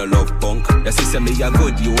 no you no love punk. The system me a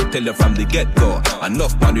good, you tell you from the get-go.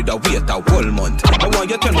 Enough man with a wait a whole month. I want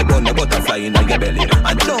you tell me about the butterfly in your belly.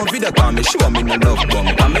 And don't video call me, show me no love bum.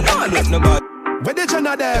 And me not love nobody. Where the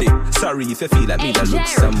Jenna there? Sorry if you feel like me that look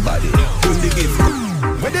somebody. Who's the gift?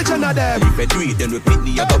 Where the Jenna there? If you do it, then repeat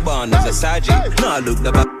me, I go born as a sergeant. Now look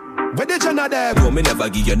the back. Where the Jenna there? No, me never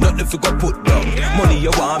give you nothing if you go put down. Money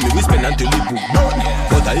you want me, we spend until we put down.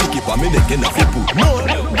 But I keep on me neck if you put down.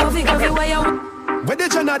 Go where you. Where the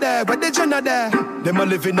Jenna there? Where the Jenna there? Them a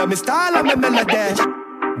living on me style and me melody.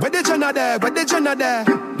 Where the Jenna there? Where the Jenna there?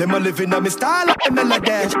 Them a living on me style and me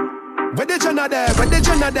melody. Where the Jenna there? Where the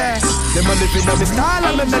Jenna there? Them a living on me style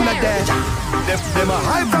and me melody. Them a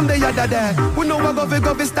high from the yada there. We know what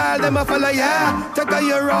go style, them a follow, yeah. Take a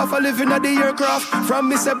year off, a living at the aircraft.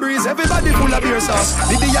 From Mr. Breeze, everybody full of beer sauce.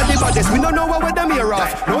 The baddest, we don't know what them here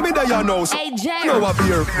off. No me that you know, so know a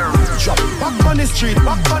beer. Drop back on the street,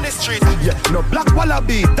 yeah, no black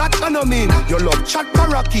wallaby, that I no mean. You love chat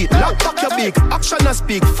parakeet, lock back your beak. Action and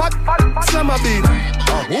speak, fat slam a beat.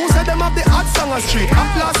 Who said them have the hot song on street?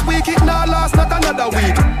 Up last week, it now last, not another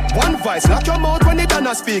week. One voice, lock your mouth when it done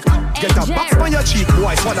a speak. Get a box on your cheek,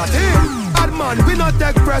 boy, what a thing. Bad man, we not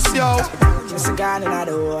take press, yo. Just a gun in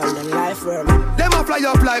the world and life world. Them a fly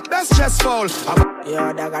up like best chest fall.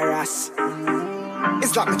 Yo, dog a ras.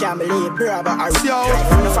 It's like me can't believe, bro, but I yo.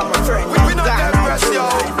 From my friend, we not take press, yo.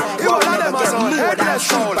 You all of them are so headless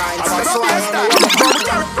soul.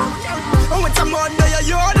 I went to mud by your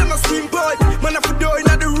yard and a steam pipe. Man, I for doing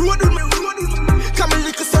at the road with me. Come and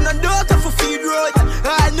lick a son and daughter for feed right.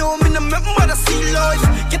 I know me no make mother see life.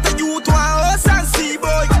 Get a youth to a house and see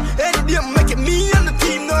boy. Any day making me and the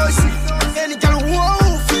team noise. Any girl who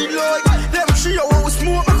won't feel like them she always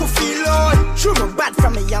smoke make her feel like. True me bad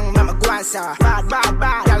from a young mama go answer. Bad.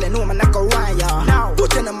 Girl, you know man I go run ya. Now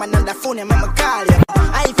put in a man on the phone and mama call ya.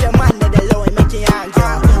 I if your man that allow him make you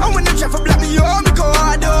answer. And when the trap for black me on me go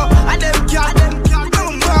harder. And them cat, I'm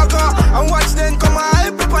burger. And watch them come and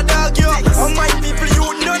hype up a dog yo. And my people you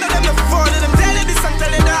none of them have fun. Them tell you this and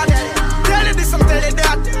tell you that. Tell you this and tell you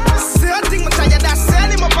that. Say a thing but tell you that. Sell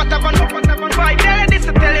him up at a van. Tell you this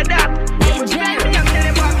and tell you that.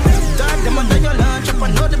 Them under your lunch up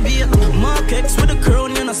another beat. Mark X with a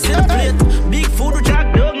crown and a silk plate. Big food with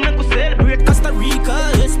Jack Dog make we celebrate. Costa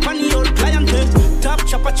Rica, Espanol clientele.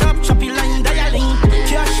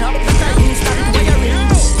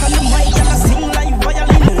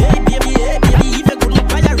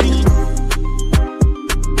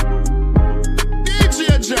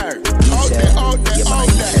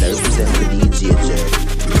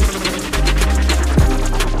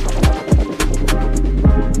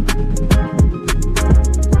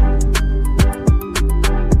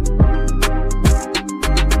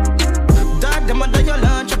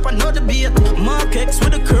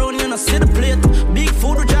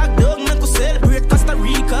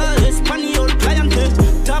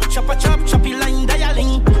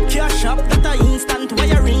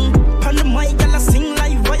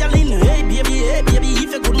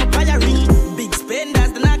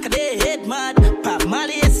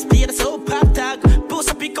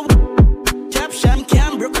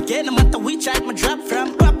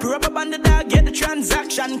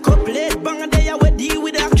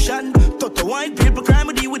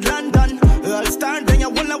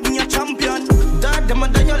 All of we a champion. Dad, them a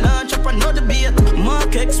done your lunch up another beat.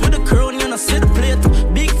 Mark X with a crown, you know, sit plate.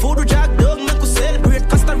 Big food with Jack Dog, make us celebrate.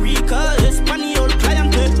 Costa Rica, Espanol,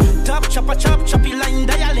 client. Top chopper, choppy line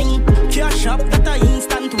dialing. Cash up, that a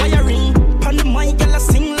instant wiring. Pan the mic, girl, I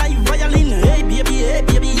sing like violin. Hey baby,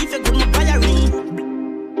 if you good, my buy a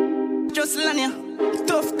ring. Just land ya.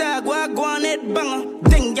 Tough dog, go on head banger.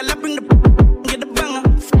 Then girl, I bring the get the banger.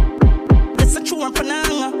 That's a true one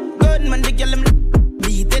pananga. Good man, the girl,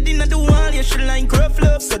 beat it in the wall, you should like rough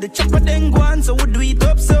love. So the chopper then go on, so we do it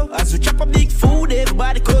up so. As we chop a big food,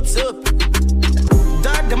 everybody cups up.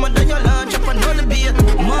 Dad, them a done your lunch up another beat.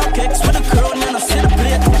 Mark X with a crown, and I see the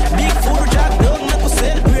plate. Big food, Jack Dog, make us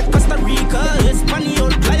celebrate. Costa Rica,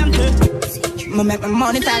 Espanol, client. Me make my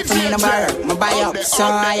money talk for me no borrow. Me buy up, so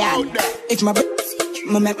I am. If my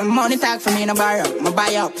me make my money talk for me no borrow. Me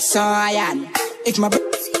buy up, so I am. If my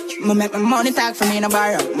me make my money talk for me no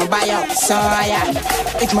borrow. Me buy up, so I am.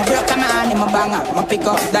 If my broke a man in my banger, me pick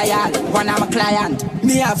up dial. One of my client.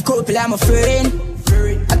 Me have couple, I'm a friend.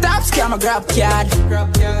 A top scam, a grab card.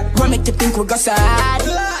 Go make you think we go sad.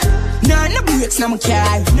 No breaks, no my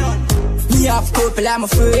car. Me have couple, I'm a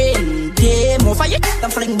friend. Yeah, move for you,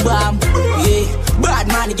 I'm fling bomb. Yeah, bad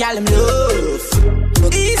man, the gal, I'm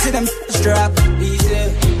love. Easy, them strap.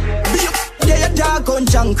 Easy. Yeah, your dog on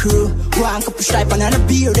junk crew. One couple stripe and a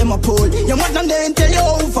beer, them a pull. You want them there and tell you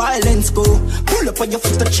how violence go. Pull up on your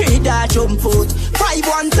foot to trade that jump out. 5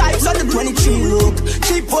 1 times on the 23 look.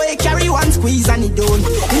 Cheap boy carry one squeeze and it done.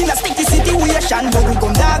 In a sticky situation, but we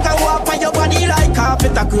come dog and walk on your body like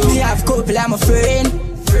carpet a crew. Me have couple, I'm a friend.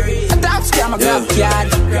 A top scam, a grab card.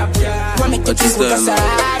 Wanna make you think we go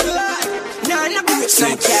sad. No breaks,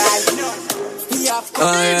 no card.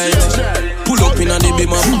 Pull up in a the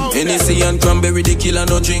beam up. NSC and cranberry, the killer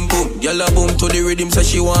no drink boom. Gyal a boom to the rhythm, say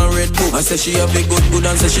she want red boom. I say she have a good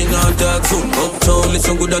and say she not talk soon. Uptown,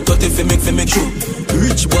 listen good at 30 fi make shoot.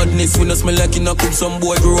 Rich badness, we no smell like in a coop. Some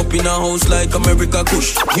boy grew up in a house like America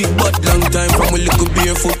Kush. We bad long time from we little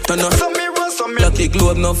barefoot and a lucky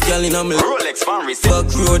globe, enough gyal in a mill. Rolex fan receipt.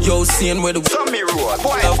 Back road, yo, seeing where the Tommy road.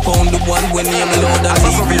 I found the one when name loud and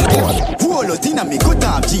evil. Roll out in a me good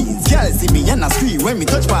top jeans. Gyal see me and a scream when me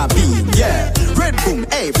touch my bean. Yeah, red boom,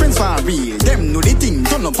 hey, friends for real. Them know the thing,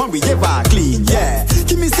 turn up and we ever clean. Yeah,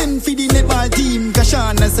 give me send for the netball team.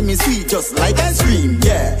 Kashana say me sweet just like ice cream.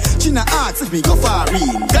 Yeah, China asks if me go far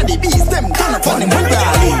in. Got the beast, them turn up on them with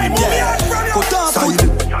darling. Yeah, go talk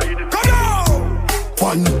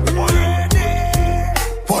one.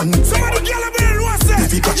 Somebody get a bell, what's that?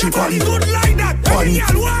 If you catch it one, good like that. One.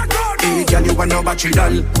 Girl, walk out. Hey, girl, you want no battery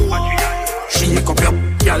doll. Shake up your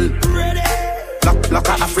girl. Lock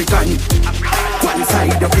a African. One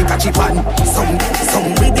side, you pick a chip on. Some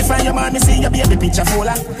with the from your man, me see your baby picture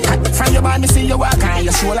fuller. From your man, me see you walk on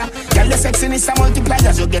your shoulder. Girl, your sexiness a multiply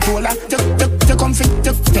as you get older. You come fit,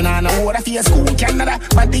 you know no water for your school, Canada.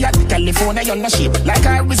 Body at California, you're no shape. Like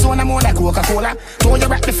Arizona, more like Coca-Cola. Throw you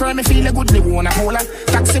back the firm, me feel a good, they wanna hold her.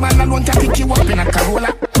 Taxi man alone can pick you up in a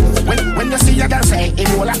Corolla. When you see your girl say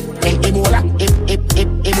Ebola,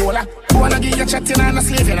 Ebola. Wanna give you chatting and a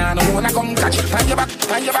slaving and I wanna come catch. Find your back,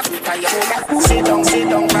 find your back. Sit down,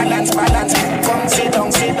 balance. Come sit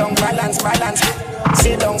down, balance.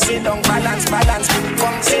 Sit down, balance.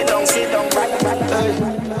 Come sit down,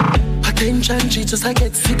 balance. Attention, she just I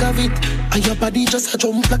get sick of it. And your body just a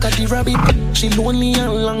jump like a rabbit. She lonely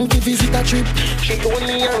and long to visit a trip.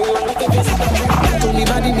 Tell me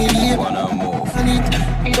body me leave.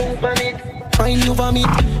 Don't panic. Find you vomit.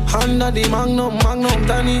 Under the magnum,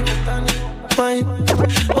 Danny. Fine.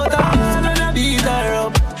 But I wanna beat her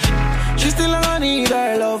up. She still gonna need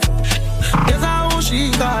her love. Guess how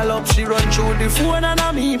she call up. She run through the phone and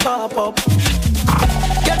a me pop up.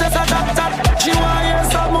 Get us a tap. She want hear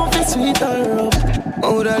some of it sweet her up. I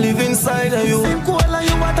woulda live inside of you. Same cool like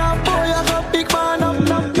you what a boy. I got big man up.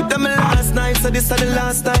 Give them last night, so this is the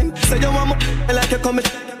last time. Say you want me like you come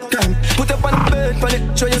time. Put up on the bed, pan it,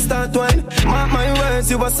 show you start wine. Mark my words,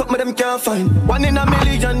 you are something them can't find. 1 in a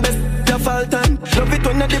million, best your fall time. Love it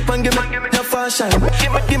when you dip and give me your fast shine.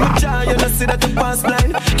 Give me joy, you know see that you pass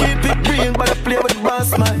line. Keep it real, but I play with the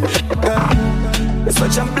boss man. Girl, it's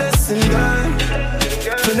such a blessing, girl.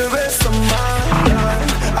 For the rest of my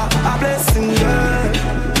life, a blessing, girl.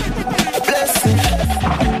 A blessing.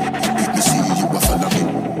 Let me see you a follow me.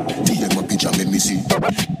 DM a picture, let me see.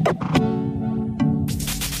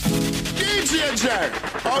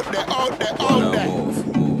 Out there.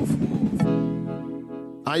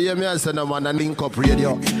 I hear me as a man and link up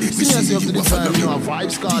radio. See yourself to the time, you have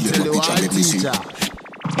vibes, can't tell you I'm teacher.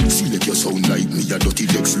 See like you sound like me, a dirty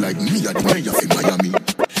legs like me, a the mayor in Miami.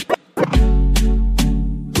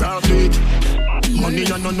 Grab it.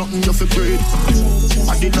 money and no nothing you fi breed.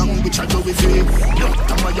 I the language I do with it. Black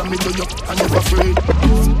to Miami, New York, I never afraid.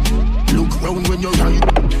 Look round when you ride.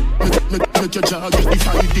 Make your jaw get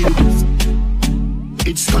divided.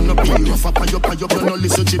 It's gonna be rough up and you no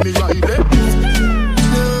listen to me right there.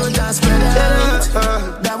 No, just spread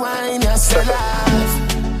out. That wine you sell off.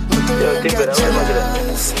 Look at you get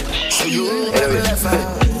jealous. So you never left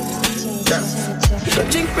out.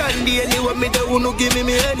 Drink brandy anyway, me the one who give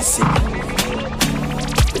me anything.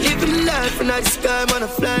 Living life and I sky, man, I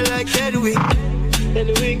fly like Edwin.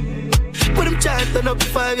 Put them chant on up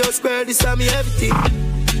 5 years square, this time me everything.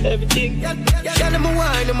 Yeah, them a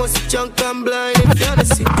wine, them must junk and blind in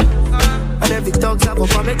fantasy. And every dog's have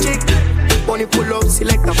up on my chick. Money pull up,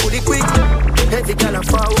 select and put it quick. Every girl a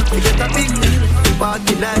forward to get a big.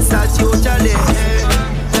 Party nice as usually.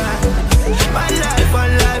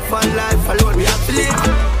 One life alone we have to live.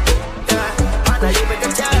 Yeah, and you make a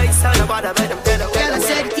choice, and about to make them tell them. Girl, I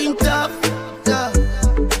said think tough.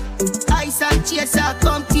 Ice and chaser,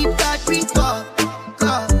 come keep that drink up.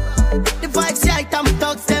 The vibes right, I'm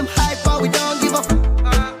thugs, them hype, but we don't give up.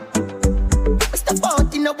 We step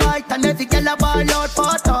out in the white, and every girl a ball out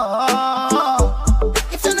for talk.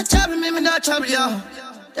 If you're not trouble me, me not trouble you.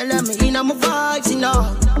 Tell them me in my vibes, you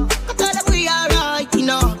know. I tell them we alright, you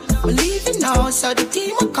know. I'm leaving now, so the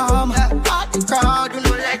team will come. Part the crowd, do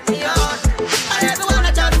not let me out. And everyone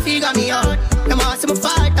I try to figure me out. Them all see me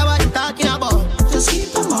fight, that's what I'm talking about. Just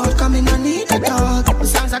keep them all coming, I need to talk. The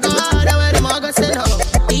songs I go hard, I wear them all go send up.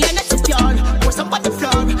 The energy pure, what's up on the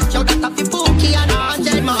floor? Yo, that coffee bookie and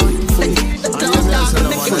 100 more. Let's keep the club down,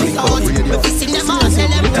 make it out. If you see them all, tell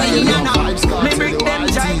them clean and out. Me bring them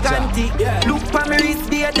gigantic. Look for me wrist,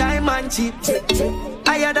 be a diamond chip.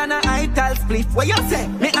 Higher than a ital split. What you say?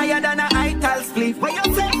 Me higher than a ital split. What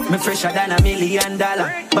you say? Me fresher than $1 million.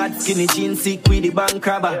 Bad skinny jeans sick with the bank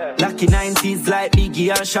crabber. Lucky 90s like Biggie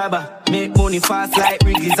and Shabba. Make money fast like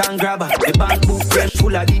Wrigley's and Grabber. The bank book fresh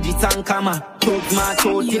full of digits and comma. Talk my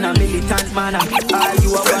throat in a militant manner. All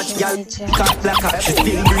you a watch, y'all cut blacker. She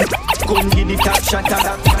still green. Come give the top shot at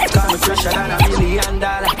that. Call me fresher than $1 million.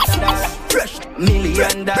 Fresh $1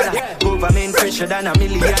 million. Government fresher than $1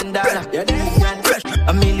 million. Fresh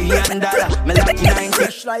 $1 million. Me lucky 90.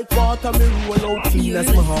 Fresh like water, me roll out clean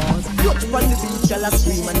as my heart. Touch on the beach, y'all a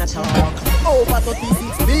scream and a talk. Over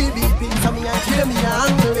 36 baby things, and me and kill me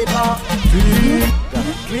and me with her.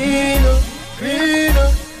 Clean up.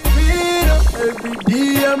 Every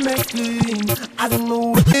day I make clean. I don't know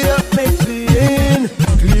what day I make clean.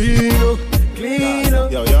 Clean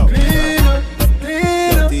up. Yo. Clean up.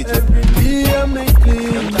 Every day I make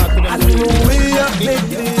clean. I don't know where I make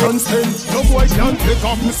clean. Consent, no boy can't take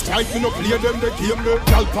off me strike. Me no play them, they game there.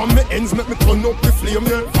 Y'all from me ends make me turn up the flame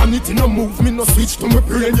there. Vanity no move, me no switch to me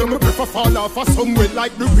brain. Yeah, me prefer fall off a somewhere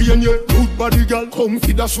like the rain. Yeah, good body girl, come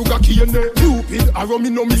feed a sugar cane. Yeah, Cupid arrow me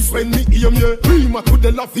no miss when me aim. Yeah, Prima to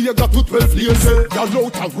the La Vega to 12 lanes. Yeah, y'all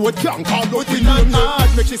out of road can't call out the name.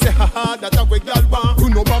 Yeah, make she say ha ha that a way girl want. Who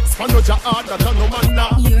no box for no jar that a no man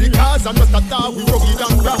now. Because I'm not a dog, we rugged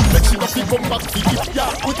and rough. Make she no fi come back to it.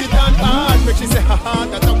 Yeah, put it on hard. Make she say ha ha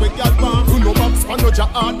that a way girl want. Who no box for no jar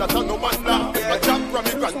that a no man now. A jack from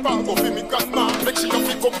me grandpa go fi me grandma. Make she no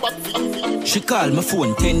fi come back to it. She call my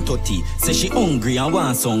phone 10:30. Say she hungry and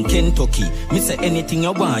want some Kentucky. Me say anything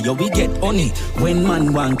you want, you we get honey. When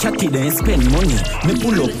man want catty, then spend money. Me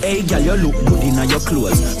pull up, hey girl, you look good in your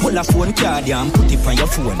clothes. Pull a phone card and put it on your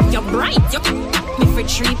phone. You're bright, me for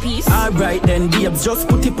 3 piece. Alright then, babes, just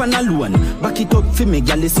put it on a loan. Back it up for me,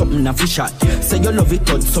 girl, it's something a fish shot. Say you love it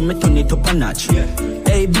out, so me turn it up a notch.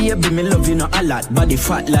 Hey baby, me love you not a lot. Body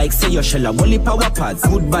fat like say you shell a wally power pads.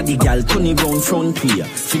 Good body girl, turn it round front way.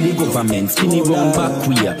 Feel the government, spin it round back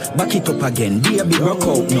way. Back it up again, baby, rock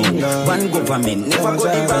out now. One government, never go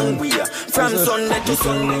the wrong way. From Sunday to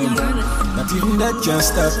Sunday. Not even that can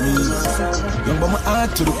stop me. Young but my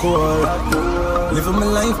heart to the core. Living my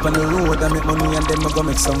life on the road, I make money and then I go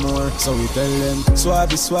make some more. So we tell them,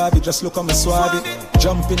 Swabby, just look on me Swabby.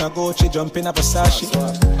 Jump in a Gucci, jump in a Versace.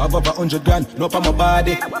 Above 100 grand, no for my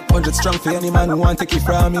body. 100 strong for any man who want to take it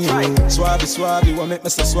from me. Swabby, what make me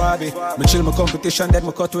so Swabby? Me chill my competition, then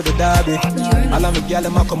me cut with the derby. All of me gal,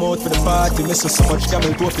 them a come out for the party. Me so much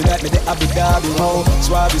camel toe for that, me the Abu Dhabi. Oh,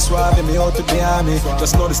 Swabby, me out to the army.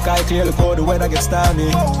 Just know the sky clear, look how the weather gets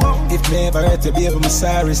stormy. If me ever hurt you, baby, me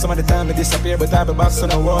sorry. Some of the time I disappear, but I be back, so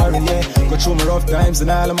don't worry, yeah. Go through my rough times and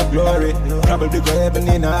all of my glory. Probably go heaven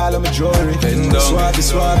in all of my jewelry.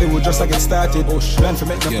 Swabby, we just like get started. Plan for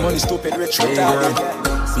make enough money, stupid, rich, retarded.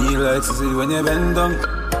 Feel like to see when you bend down.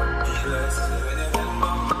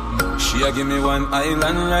 She a give me one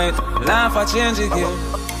island right. Laugh a change again.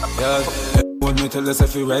 Yeah, want me tell us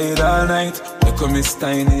if you ride all night. Come Miss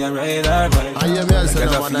Tiny and ride her vibe. I hear me I say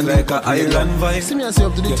no one feel like a island vibe. See me I say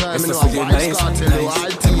up to the time, you know I'm nice cartel, I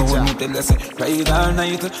teach ya. Ride all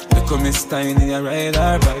night. Come Miss Tiny and ride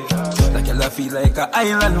her vibe. Like I feel like a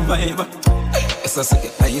island vibe. It's a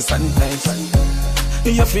second nice and nice.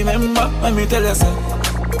 You remember when me tell you so?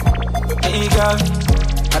 Hey girl,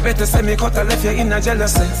 I better say me cut and left you in a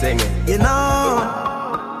jealousy. Sing it. You know,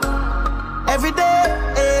 every day,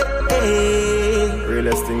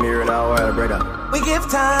 realest thing here in our world, brother. we give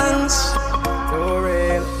thanks. For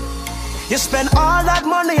real. You spend all that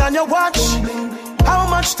money on your watch. How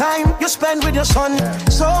much time you spend with your son?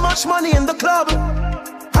 So much money in the club.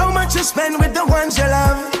 How much you spend with the ones you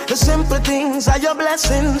love? The simple things are your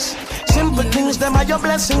blessings. Simple things, them are your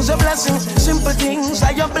blessings, a blessing. Simple things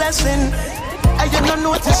are your blessing. I you don't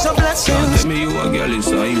notice a blessing. Tell me you a girl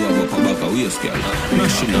inside, you have a come back a waist girl.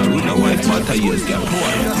 National, we no wife matter years girl.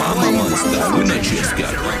 Mama man style, we no chase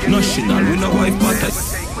girl. National, we no wife matter.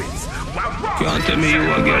 Can't tell me you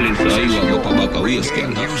a girl inside, you have a come back a waist girl.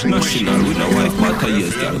 National, we no wife matter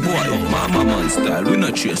years girl. Boy, mama man style, we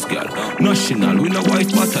no chase girl. National, we no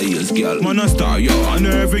wife matter years girl. Man a star, yo, and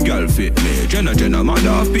every girl fit me. Jenna, mother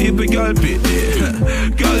of people, girl fit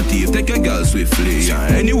me. Girl thief, take a girl swiftly.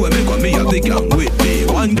 Anyway, me got me have the gang with me.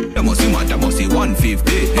 One, I must see mad, I must see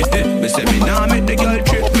 150. Me say me nah make the girl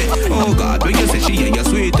trip me. Oh God, when you say she ain't your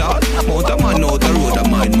sweetheart, mount a man out the road, a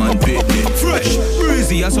man fit me. Fresh,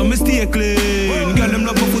 breezy, and so me stay clean. Girl, them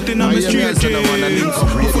love a foot in on me straight jeans.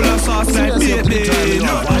 Full of sauce like bacon.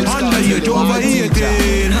 Under you, over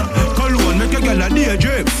 18. Cologne, make a girl a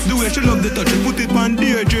daydream. The way she love the touch, she put it on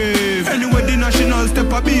daydream. Anyway, the national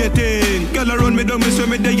step a baiting. Girl around me, don't miss when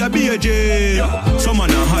me day a BJ. Some man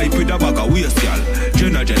a hype with a bag of waist, girl.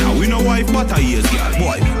 Jenna, we no wife, but a years, girl.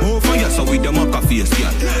 Boy, oh for yes, so we them a face,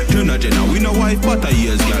 girl. Jenna, we no wife, but a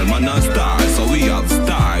years, girl. Man a star, so we have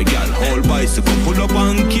star, girl. Whole bicycle pull up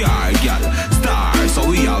on car, girl. Star, so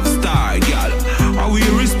we have star, girl. And we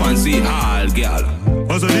responsive, all, girl.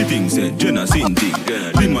 As the thing said, Jenna sing thing.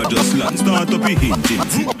 Lima just land, start up a hinting.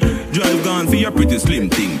 Drive gone for your pretty slim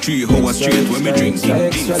thing. 3 hours straight when me drinking.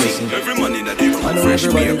 Every man in a day, fresh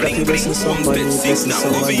beer, bling bling. Homestead 6 now,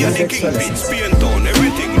 over here the kingpin. Spain town,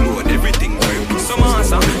 everything load, everything real. Some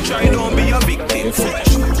answer, try don't be a victim.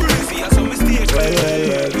 Fresh, crazy as a mistake.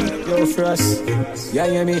 Well, yo, Frost, yeah,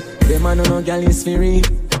 hear me? The man no girl is free.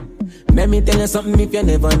 Let me tell you something, if you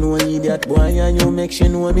never know an idiot boy and you make she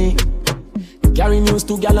know me. Carry news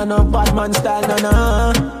to gal and a bad man style,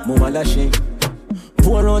 na. Mama lashy.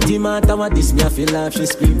 Pour out the matter what this me I feel like. She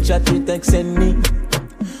scream, chat, we text, send me.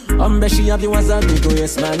 She have you as a big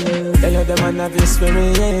yes man. Tell you the man have his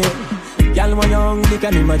spirit, yeah. Gal when young, they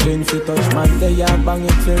can imagine if you touch man, they are bang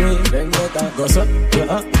it for it. Then go so,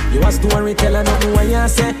 you a storyteller, nothing what you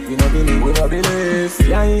say. We no believe, we no believe.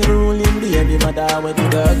 Yeah, you ruling baby mother, when the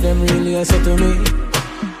dog them really say to me.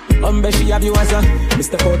 She have you as a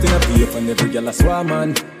Mr. Out in a beef and every girl a swarm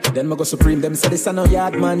man. Then me go supreme, them say this a no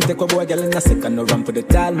yard man. Take a boy girl in a second, no run for the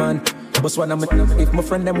tall man. But one of me, if my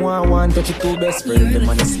friend them want one, touch it two best friend, them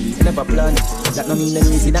on the sleep, never plan. That no mean them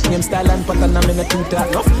easy, that name style and pattern, I'm in a two talk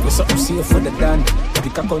enough. You something safe for the done.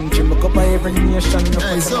 Pick a country, me cover every nation.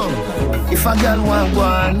 Hey, so, if a girl want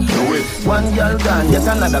one, do it. One girl gone, get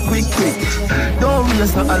another quick. Don't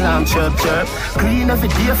raise no alarm, chirp. Clean every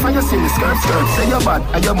day for your silly skirt. Say you're bad,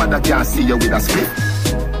 and your mother can't see you with a split.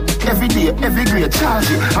 Every day, every grade, charge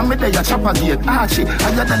it. I'm a day a chopper gate, archie.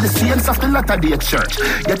 Higher than the saints of the latter day church.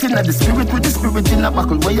 Get in the spirit with the spirit in a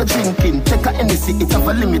buckle where you're drinking. Take a Hennessy, it have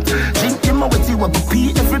a limit. Drink him with you, I go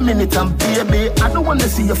pee every minute. And baby, I don't wanna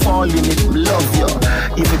see you fall in it. Love you.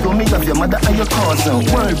 If you don't make of your mother and your cousin,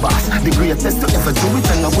 world boss, the greatest to ever do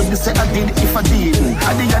it. And I wouldn't say I did if I didn't.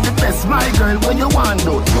 I did the best, my girl, when you want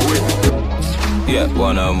to do it. Yeah,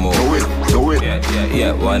 wanna more. Do it.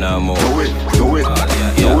 Yeah, wanna more. Do it.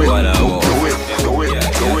 Yeah, wanna more.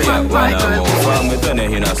 Yeah, wanna more. From me turn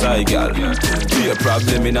in a side, girl. Be a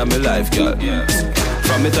problem in my life, girl.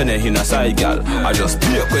 From me turn in a side, girl. I just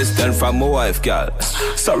be a question from my wife, girl.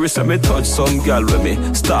 Sorry, so me touch some girl when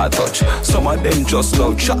me start touch. Some of them just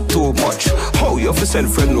love chat too much. How you fi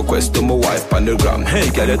send friend request to my wife on the gram? Hey,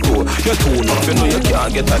 girl, you too enough, you know you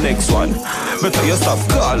can't get the next one. Better you stop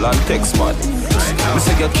call and text, man. Me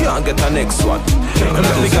say you can't get the next one. And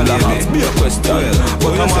then the girl have me a question,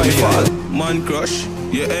 but I'm my fault. Man crush,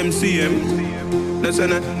 your MCM.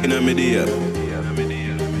 Listen, in a media.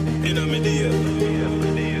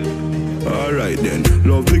 Alright. Alright then,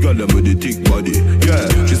 love bigger than with the thick body. Yeah,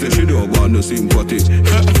 she say she don't want no sympathy.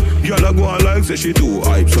 Girl I go on like say she too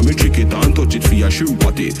hype, so me trick it and touch it for your shoe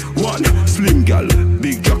party. One, slim gal,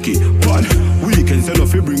 big jockey. One, weekends and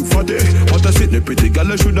if you bring fatty. But I sit the pretty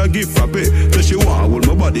gal I shoulda give frappe. Say she want hold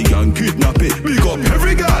my body and kidnap it. Big up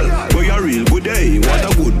every gal, boy a real good day. What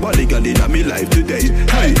a good body gal in me life today.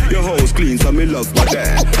 Hey, your house clean so me love my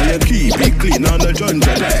day. And you keep it clean on the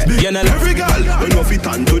jungle day. Big every gal, when you fit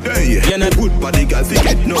on today. Good body gal fi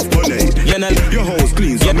get enough money. Your house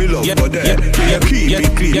clean so me love my day. You keep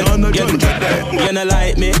it clean on the jungle day. You not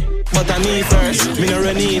like me, but I need first. Me no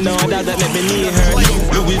running no that make me knee hurt.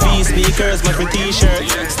 Louis V sneakers, match my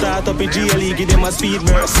t-shirt. Start up a GLE, give them a speed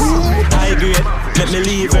burst. High grade, let me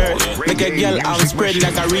leave her. Make a girl arm spread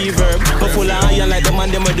like a reverb. But full of iron like the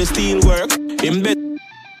man them with the steel work. In bed.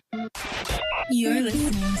 You're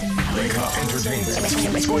listening to Nicco Entertainment.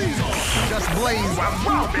 Just blaze.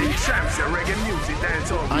 Big champs and reggae music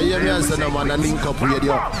dance on. I am here, son, man, and link up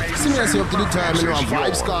radio. See me as you up to the time, you know,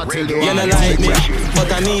 Vibes Cartel. You not like me, but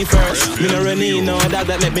I need first. Me no running no that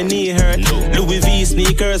make me knee hurt. Louis V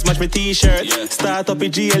sneakers, match my t-shirt. Start up a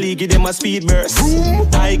GLE, give them a speed burst.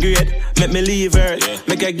 High grade, make me leave her.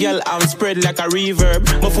 Make a girl arm spread like a reverb.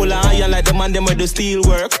 But full of iron like the man them with the steel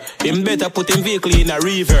work. Him better put him vehicle in a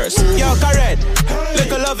reverse. Yo, correct.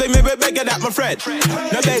 Little loving me, we beg that my friend.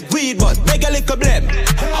 No beg weed, but beg a little blem.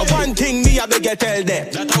 One thing me, I beg you tell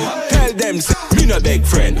them. Tell them, me no beg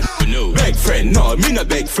friend. Beg friend, no, me no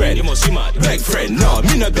beg friend. You must be mad. Beg friend, no,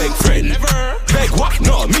 me no beg friend. Never. Beg what?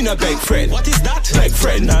 No, me no beg friend. What is that? Beg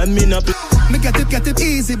friend, no, me no beg. Me get it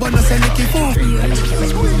easy, but no say Nicco fool.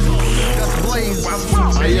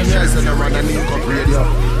 I am here, son, man, and link up radio.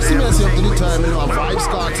 See me as you up to the time, you know, Vibes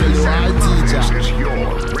Cartel, you are a teacher. This is your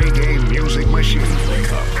reggae music machine.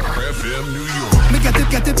 FM New York. Me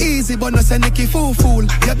get it easy, but no say Nicco fool.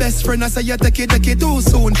 Your best friend I say you take it too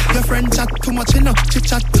soon. Your friend chat too much, you know. She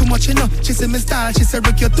chat too much, you know. She say me style, she say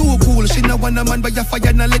Rick you too cool. She no want a man, but you fire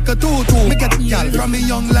and a liquor too. Me get y'all from me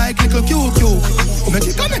young like little QQ. Make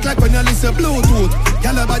it connect like when you listen Bluetooth.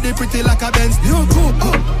 Y'all body pretty like a Benz new coupe.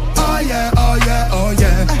 Oh yeah, oh yeah, oh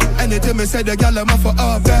yeah. Anything me say the y'all am for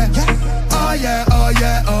up there. Oh yeah, oh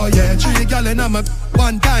yeah, oh yeah. 3 y'all and I'm a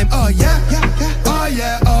one time. Oh yeah, oh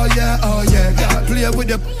yeah, oh yeah, oh yeah. Y'all play with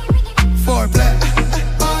the foreplay.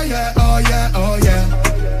 Oh yeah, oh yeah, oh yeah.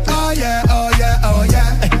 Oh yeah, oh yeah, oh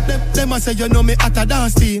yeah. Them say you know me at a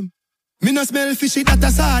dance team. Me no smell fishy that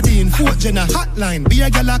a sardine. Fourth gen a hotline, be a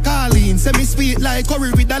gal a calling. Say me sweet like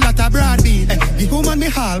curry with a lot of broad bean. The woman me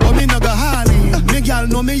haul, but me no go hauling. Me gal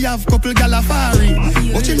know me have couple gal a fari.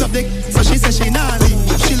 But she love the so she say she naughty.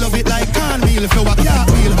 She love it like cornmeal, if you walk your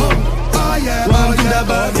wheel. Oh yeah, oh yeah,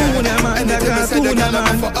 oh yeah. And then me say the gal a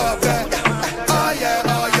for up there. Oh yeah,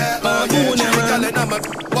 oh yeah, oh yeah. She gal and I'm a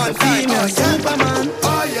one time. Oh yeah, Superman.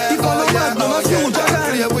 Oh yeah, oh yeah, oh yeah.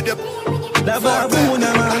 Play with the baboon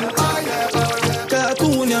man.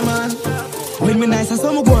 Man. When me nice as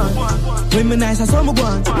some go on, when me nice as some go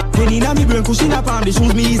on. Penny na me brain cushion up on the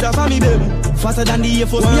shoes me ease off on me baby. Faster than the Air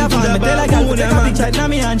Force me up on. Me tell a girl to take a picture na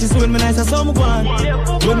me hand. She say when me nice as some go on,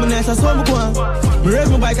 when me nice as some go on. Me raise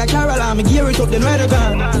my bike a Caroline, me gear it up then ride a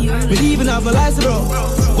gun. Me even have a license bro,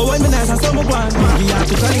 but when me nice as some go on, me have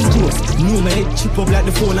to call him close. New me head chip up like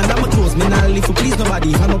the phone and I'm a close. Me not live for please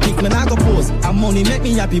nobody. If I no pick me not go pose. And money make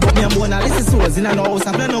me happy, but me am born a listen souls. In a house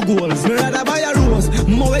I play no goals. Me rather buy a rose,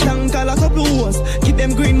 more wet and call a couple hoes. Keep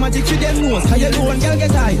them green magic to them nose. How you know one girl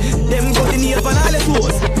get high? Them got the nail on all the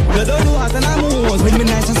toes. You don't know what and I'm hoes. When me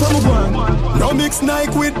nice and some one. No mix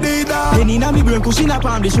Nike with Dida. Penny na me brain cushion up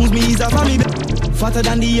on the shoes me ease off on me. Fatter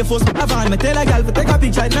than the Air Force van. Me tell a girl to take a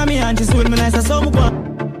picture na me hand. She say when me nice and some one.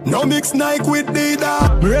 No mix Nike with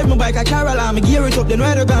Dida. Me ride my bike a Caroline. Me gear it up then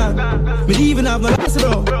ride a gun. Me even have no license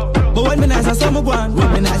bro, but when me nice and some one.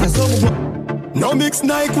 When me nice and some one. No mix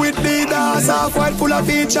Nike with Adidas, half white full of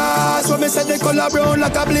features. When me say the color brown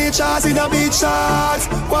like a bleachers in a beach shorts.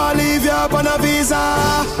 Wanna leave you up on a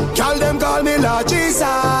visa. Call them call me Lord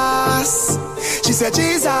Jesus. She said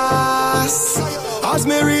Jesus. As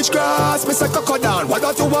me reach grass, me say cocoa down. What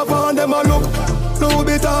got to have on them a look? Louis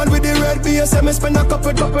Vuitton with the red base. Me spend a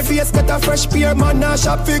couple face, get a fresh pair. Man now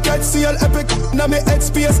shop fi get seal. Epic na me head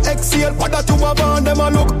space exhale. What got to have on them a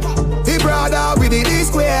look? He brother with the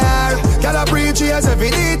D-square. Girl a preach yes every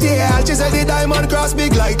detail. She said the diamond cross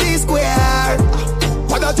big like D-square.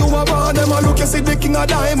 What that you want them a look, you see the king of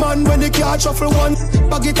diamond. When the car shuffle one,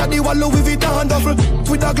 bag it at the wall Louis Vuitton duffel.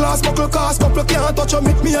 With a glass buckle cast, couple can't touch you.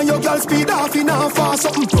 Meet me and your girl speed off in a fast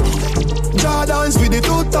something. Jordans with the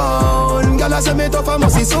two-tone. Girl I say me tough, I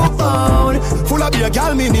must be so pound. Full of beer,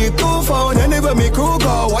 girl me need 2 phone. Anyway me crew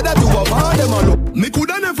go, what that you want them a look. Me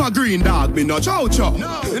coulda never never green dog, me no chow-chow.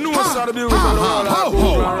 You know what's the beauty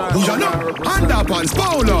of Who you know? Underpants,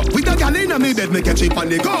 polo. With a gal in me bed, make a chip on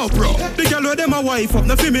the GoPro. The gal with them a wife up,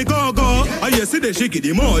 no fi me go-go. And you see the she give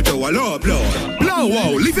the mojo a low blow. Blow,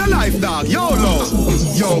 wow, live your life, dog, YOLO.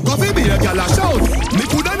 Yo, go fi be a gal a shout. Me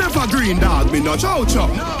coulda never green dog, me no chow-chow.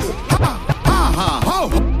 Ho.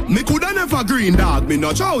 Me coulda never green dog, me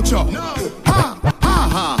no chow-chow.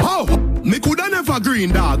 Ho. Me coulda never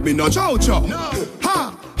green dog, me no chow-chow. Ho.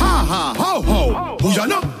 Who you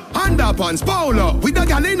know? Underpants, polo. With a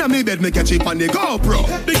gal in me bed, make a chip on the GoPro.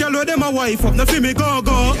 The gal with them a wife up, no fi me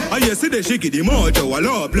go-go. And you see the she give the mojo a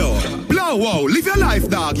low blow. Blow, wow, live your life,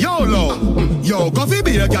 dog, YOLO. Yo, go fi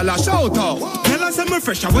be a gal a shout out. Tell us I'm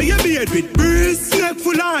fresh, how you beard with breeze. Neck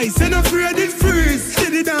full ice, and afraid it freeze.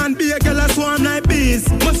 Steady down, be a gal a swarm like bees.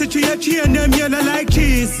 Must it a chain, them yellow like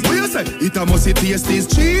cheese. What you say? It a must taste this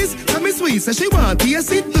cheese. Tell me sweet, say she want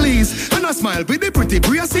taste it, please. And I smile with the pretty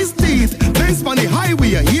braces teeth. Benz on the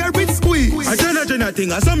highway, here with squeeze. I tell a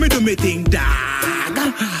thing, I saw me do me thing, dog.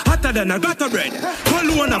 Hotter than a gutter bread.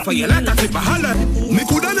 Hold one up for you like a clip of holler. Me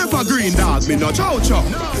coulda never green dog, me no chow-chow.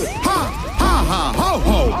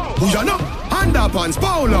 Ho. Who you know? Underpants,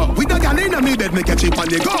 polo. With a gal in me bed, make a chip on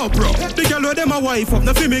the GoPro. The gal with them a wife up,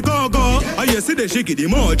 no fi me go-go. And you see the she give the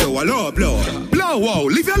mojo a low blow. Blow, wow,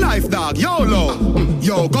 live your life, dog, YOLO.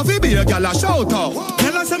 Yo, go fi be a gal a shout out.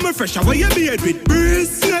 Tell us I'm fresh, how you beard with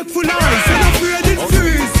breeze. Neck full of ice, and afraid it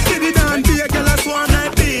freeze. Steady down, be a gal a swarm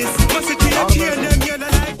like bees. Must it a chain, them yellow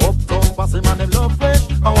like. Uptown pass him and them love it.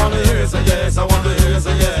 I wanna hear say yes, I wanna hear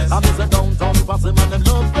say yes. I'm say downtown pass him and them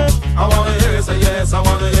love it. I wanna hear say yes, I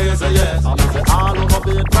wanna hear say yes. I'm say all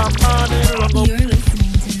over the top man in run up. You're listening to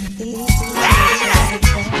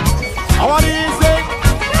I wanna hear say.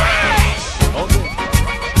 Okay,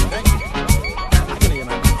 thank you. I can hear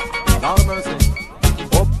man. Lord of mercy.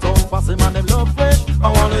 Uptown pass him and them love it. I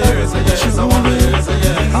wanna hear say yes, I wanna hear say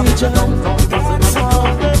yes. I'm say downtown pass him and them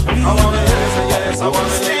love it. I wanna hear say yes, I wanna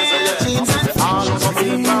hear say yes. All over the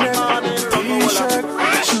top man in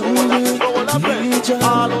run up.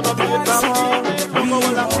 All on the beat,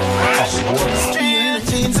 straight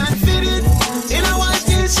jeans and fitted. In a white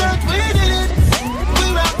t-shirt, we did it. We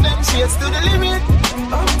rock them shades to the limit.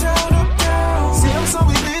 Up down. See them so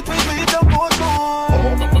we beat up both more.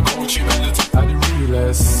 Oh, but my Gucci belt are the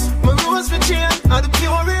realest. My rose for chain are the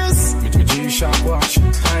purest. With my G-Shock watch,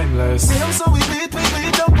 timeless. See them so we beat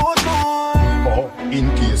up both more. Oh, in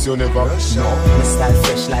case you never know. My style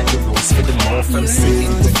fresh like the rose for the more. From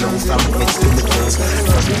singing to flow, from head to the toes.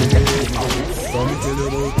 From me tell you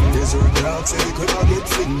about desert dog, say they coulda get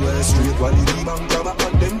finless. Straight quality bank grabber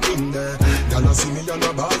and them thing there. Y'all see me on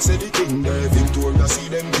a ball, say the king there. Victoria see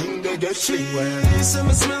them king, they get fling.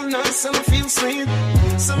 Some smell nice, some feel sweet.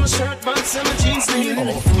 Some shirt box, some jeans neat.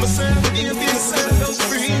 Myself, give yourself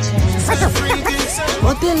free.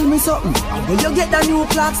 But tell me something, when you get the new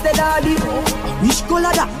clocks, the daddy? Which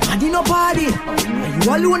color that? Daddy no party. And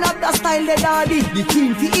you alone have the style, the daddy. The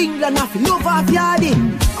queen for England, have love of yardy.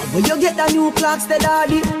 And when you get the new clocks, the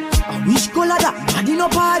daddy? Which color that? Daddy no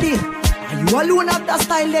party. And you alone have the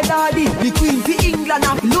style, the daddy. The queen for England,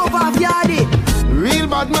 have love of yardy. Real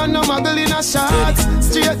bad man, no muggle in a shorts.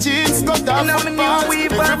 Straight jeans, cut off the parts.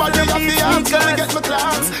 Everybody have the arms, let me get my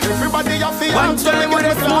clocks. Everybody have the arms, let me get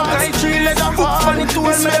my clocks. Leather hard,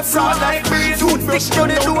 sweat fraud. Toothbrush, you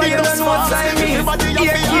the door, you don't know what I mean. Everybody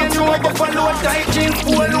have the arms, let me get my clocks. Tight jeans,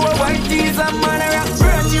 polo, white tees, and man, I rock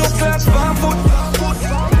brand new clocks, one foot.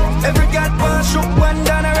 Every cat one shook, one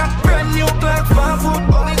down, I rock brand new clocks, one foot.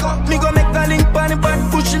 Me go make a link on the back,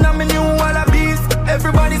 pushing on me new wallabies.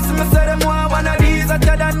 Everybody see me say them want one of these.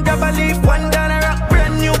 Hotter than grab a leaf, one down a rock.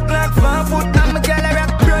 Brand new clock, 1 foot. I'm a gal a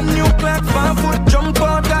rock. Brand new clock, 1 foot. Jump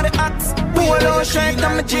out of the axe. Polo shirt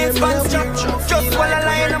and my jeans pants. Just while I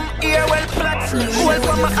line, I'm ear well flat. Hold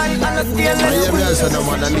from my eye and a stainless. I am the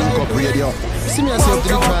one that Nicco radio. See me as you to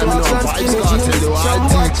the time, you know, vibes got to the wild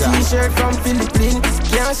teacher. T-shirt from Philippines.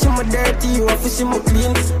 Can't see my dirty, you have to see my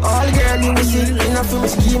clean. All girl you will see, enough for me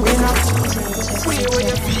scheme, enough. Where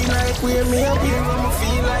you feel like we're me up here, when I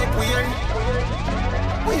feel like we're.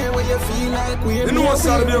 Where you feel like we're. You know what's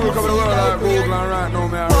all the people coming around like Oakland right now,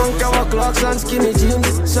 man. Punk our clocks and skinny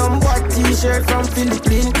jeans. Some white t-shirt from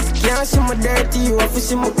Philippines. Can't see my dirty, you have to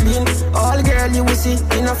see my clean. All girl you will see,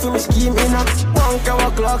 enough for me scheme, enough. Punk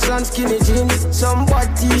our clocks and skinny jeans. Some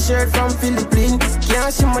bad t-shirt from Philippines.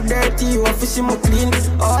 Can't see my dirty, you have to see my clean.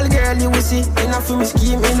 All girl you will see, enough for me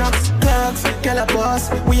scheme. Enough clocks, girl a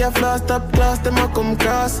boss. We have lost up class, them a come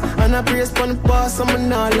cross. And I praise pon the pass, so me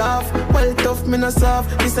not laugh. Well tough, me not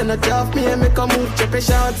soft. This ain't a job, me and make a move, check a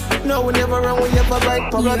shot. No, we never run, we ever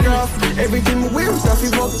write paragraph. Everything we wear, stuff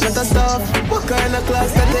you fuck, not a stuff. What kind of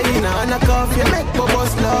class that they in and a cough? You make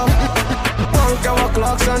bubbles laugh. Punk our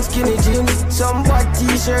clocks and skinny jeans. Some white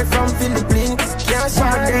t-shirt from Philippines. Can't see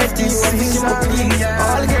my dirty, you have to see my clean.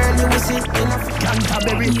 All girl you will see in a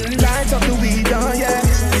Canterbury, light up the weed, oh yeah.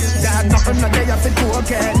 That nothing on there, I feel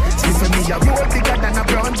cocaine. See for me, a road bigger than a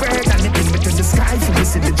brown bread. And it bring me to the sky for me,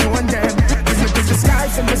 see the drone them. Bring me to the sky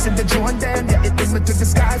for me, see the drone them. Yeah, it bring me to the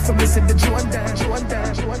sky for me, see the drone them.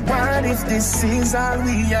 What if this is all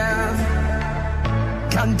we have?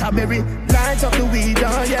 Canterbury, light up the weed,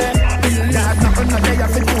 oh yeah. That nothing on there, I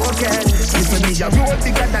feel cocaine. See for me, a road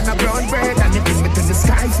bigger than a brown bread. And it bring me to the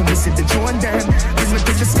sky for me, see the drone them. Bring me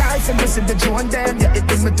to the sky for me, see the drone them. Yeah, it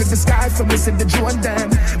bring me to the sky for me, see the drone them.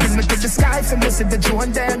 Bring me to the sky for me, see the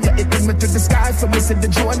drone them. Yeah, it bring me to the sky for me, see the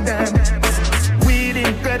drone them. Weed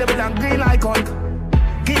incredible and green like Hulk.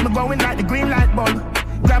 Keep me going like the green light bulb.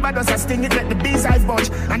 Grab a dust and sting it, let the bees eyes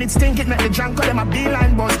budge. And it stink it, make the drunk call them a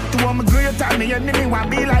beeline buzz. To all my great time, me enemy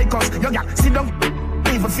want be like us. Yo, yeah, sit down,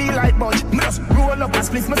 even feel like budge. Me just roll up and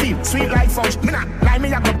split my feel, sweet like fudge. Me not lie,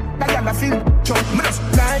 me a go, that y'all a feel chug. Me just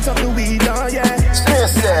light up the weed, oh yeah.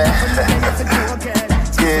 Space there.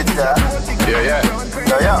 Yeah.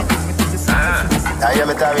 Yo. I hear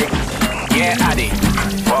me, Tariq. Yeah, Addy.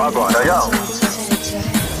 Oh, God. Yo.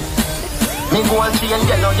 Me go and see and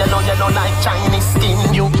yellow like Chinese skin.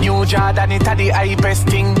 New Jordan, it a the hypest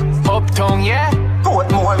thing. Uptown, yeah?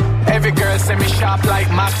 Portmore. Every girl say me sharp like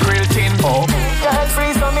mackerel tin. Oh. Girl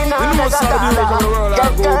free so me now make a dollar.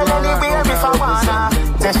 Get girl anywhere if I wanna.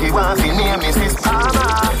 Say she want to me Mrs.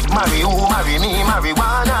 Palmer. Marry who, marry me,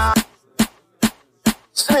 marijuana.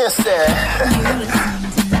 Space there.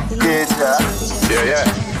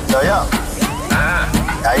 Yeah. Yo.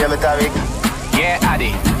 I hear me, Tariq. Yeah,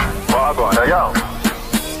 Addy. Oh, God. Yo.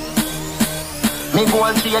 Me go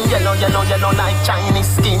and see and yellow like Chinese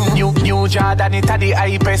skin. New Jordan, it a the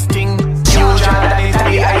hypest thing. New Jordan, it a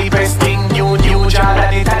the hypest thing. New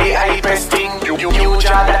Jordan, it a the hypest thing. New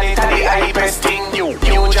Jordan, it a the hypest thing. New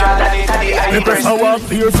Jordan, it a the hypest thing. Me prefer walk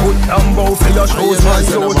barefoot and bow for your shoes, my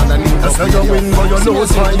youth. That's how you win, but you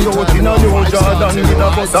lose, my youth. In a New Jordan with a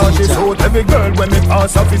Versace suit. Every girl when me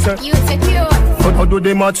pass up, is a you secure. But how do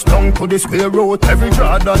they match down to the square road? Every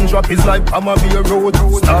Jordan drop is like Palmer Beer Road.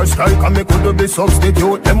 Star Strike and me could be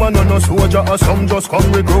substitute. Them a no soldier or some just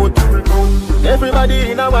come recruit.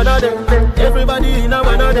 Everybody in a one of them. Everybody in a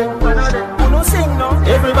one of them. Who no sing no?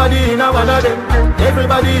 Everybody in a one of them.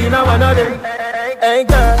 Everybody in a one of them. Hey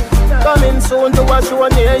girl, coming soon to a show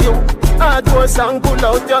near you. Hardcore song, pull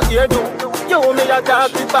out your ear do. You me a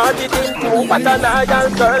talk the party thing too. What a loyal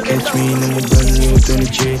girl. Catch me in my brand new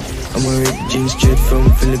 23. I'm a ripped jeans straight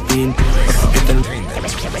from Philippines.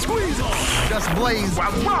 Just blaze.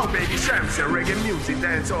 Wow, baby, Sam, say reggae music,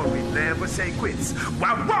 dance on me, never say quits.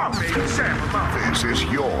 Wow, baby, Sam, this is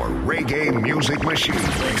your reggae music machine.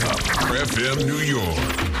 FM New York.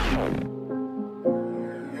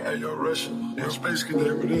 Yeah, you're Russian. You're Space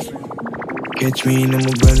Cadet with this one. Catch me in my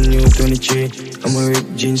brand new 23. I'm a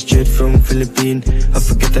ripped jeans straight from Philippines. I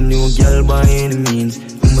forget a new girl by any means.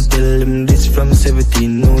 I'ma tell them this from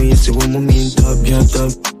 17. No, you see what I mean. Top, yeah,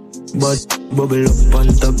 top. But bubble up on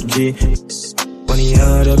top G. Funny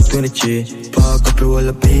hard up 23. Park up the wall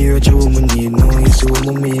up here, what you woman need. No, you see what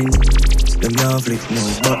I mean. Them now flick, no,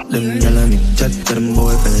 but them yellow me. Chat to them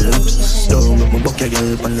boy for the laps. Don't make my bucket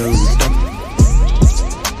girl on the rooftop.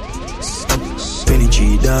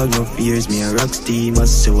 23 dog, no fears, me a rock steam. I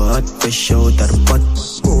so hot, fresh out of the pot.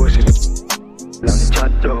 Long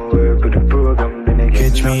chat, don't work with the program.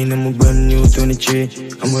 Catch me in my brand new 23.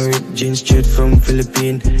 I'm a ripped jeans straight from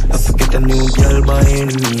Philippines. I forget a new girl by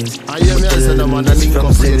any means. I hear me, I said I'm on the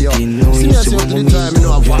Nicco radio. See me, I see what you time, you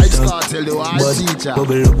know, a Vibes Cartel, the wild teacher.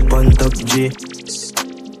 Bubble up on top G.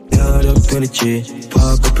 Yard up 23.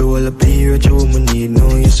 Park up the wall up here, what you woman need.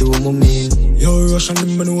 No, you see what I mean. Yo, Russian,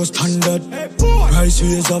 them no standard. Price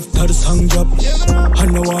ways after the song drop.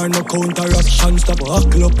 And no war, no counteraction. Stop,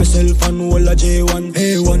 huckle up yourself and roll a J1.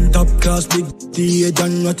 A1 top class, big D,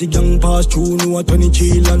 John, what the young pass through. No, a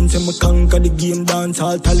 23 land. Say me conquer the game, dance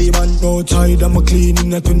all Taliban. No tide, I'm a clean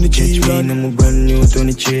in a 23 run. I'm a brand new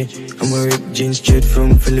 23. I'm a ripped jeans straight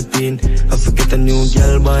from Philippines. I forget a new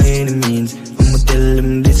girl by any means. I'ma tell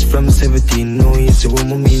them this from 17. No, you see what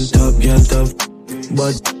I mean. Top, yeah, top.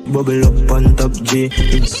 But bubble up on top G.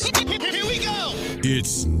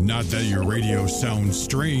 It's not that your radio sounds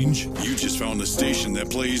strange. You just found a station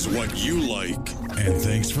that plays what you like. And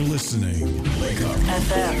thanks for listening. Wake up.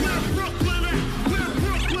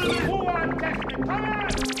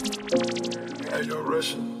 Hey, yo,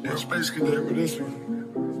 Russian. Yo, Space Cadet with this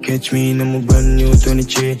one. Catch me in a brand new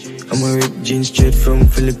 23. I'm a ripped jeans straight from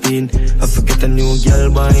Philippines. I forget a new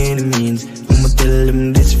girl by any means. I'ma tell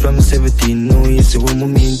them this from 17. No, you see what I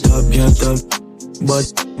mean. Top, yeah, top.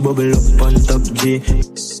 But bubble up on top G.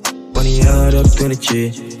 Funny hard up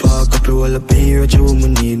 23. Park up your wall up here at your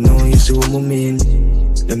woman need. No, you see what I mean.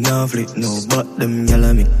 Them now flip no, but them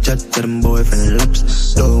gyal make chat to them boyfriend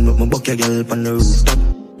laps. Don't make my buck your gyal on the rooftop.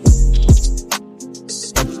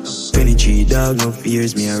 23 dog, no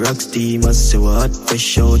fears, me a rock steam. I say what hot,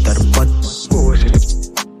 fresh out of the pot.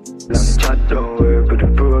 Long chat, don't work with the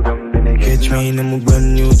program. Catch me in a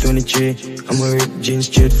brand new 23. I'm a ripped jeans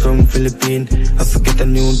straight from Philippines. I forget a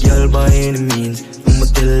new girl by any means. I'ma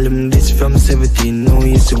tell them this from 17. No,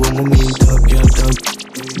 you see what I mean. Top, yeah, top.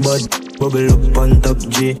 But bubble up on top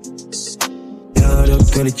G. Yard up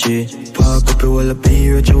 23. Park up your wall up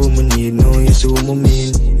here at your woman need. No, you see what I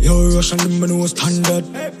mean. Yo, Russian, them no standard.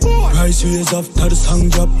 Price ways after the song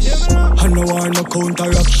drop. And no one no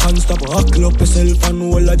counteraction. Stop huckle up yourself and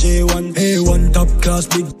roll a J1. A1 top class,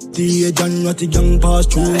 big D, John, what the young pass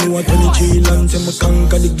through. No, 23 lands, and me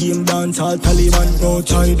conquer the game, dance all Taliban. No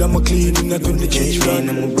child, I'm a cleaning at 23 run.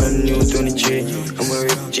 I'm a brand new 23. I'm a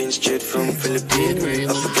ripped jeans straight from Philippines.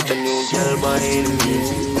 I forget a new girl by any means.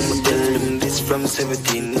 I'ma tell them this from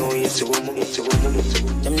 17. No, you see what I mean.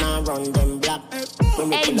 Them now run them black.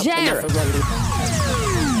 Hey, Jenner.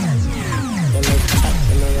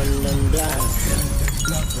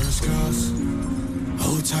 Black first class.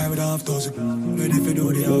 Outside with half dozen. Ready for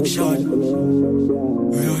do the action.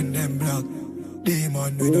 We run them black.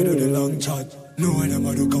 Demon, we don't do the long chat. No one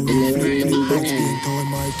ever do can we flip, back spin, turn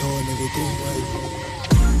my turn, everything right.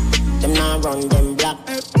 Them now run them black.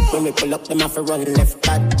 When we pull up, them have to run left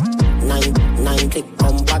back. 9 click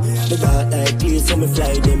come back. The dark like please, so me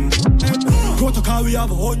fly them. Protocol we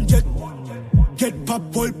have 100. Get pop,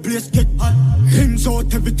 whole place get hot. Hands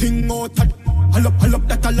out, everything out. Hull up,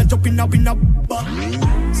 that all a jump in a bar.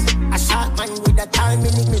 A shot man with a time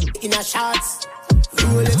in a shots.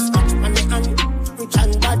 Rolex watch on the hand, rich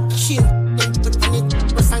and bad shit. Put on it,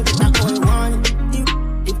 press and get a whole one.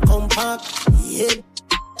 It come back, yeah.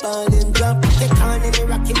 Ball and drop, take on in the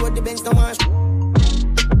rocky with the Benz no wash.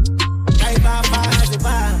 Drive off as the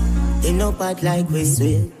bar. They no bad like we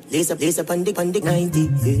swear. Lace up on the 90.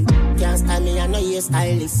 Yeah. Can't stand me, I know you're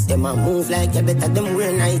stylist. Them a move like you better them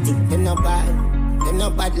wear 90. Them no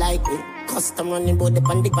bad like we. Custom running bout the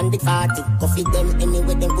pandic 40. Coffee them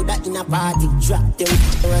anywhere them good at in a party. Drop them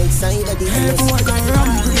right side of the hey, boy, got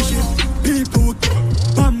ram shit. People,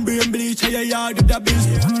 Bambi and bleach, yeah, yard with the biz.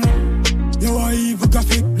 You are evil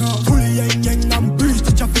graphic, no. Fully yang and breeze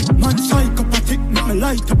the traffic. Man psychopathic, make me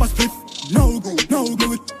light up a spliff. No go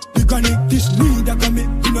with the granny. This need a commit,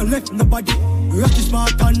 you no left nobody. Rocky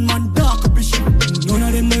smart and man dark up his shit. None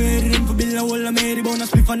of them ready them for bill a whole a mary bonus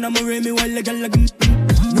spliff and I'm a me while the girl again.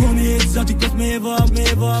 No me exotic, just me ever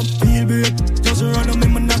feel brave. Just run on me,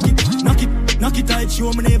 man knock it tight,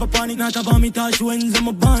 show me never panic. Not a vomit, I show ends, I'm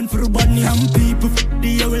a band for a bunny. I'm people,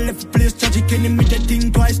 the will left place, tragic, and me that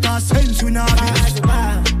thing twice, star sense, we not be.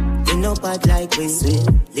 They no bad like we swear.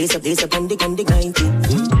 Lace up on the 90.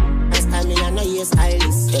 Last time me, I know you're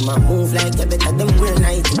stylist. Them a move like you better, them wear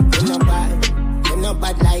 90. They no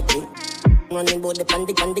bad like we. Running bout the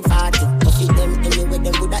pandic 40. Coffee them anywhere,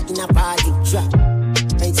 them good at in a party. Drop.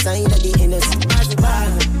 Right side of the innocent as the bar.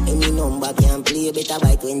 Any number can play better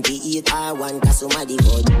by 28 R1 cause somebody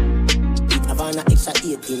got it have an extra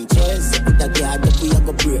 18 chairs. Put a guard up, we a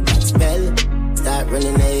go break that spell. Start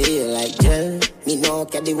running the hair like gel. Me no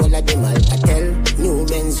care the whole of them Alcatel. New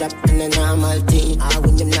Benz drop and a normal thing. I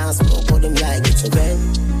when them now smoke, how them like it's a bell.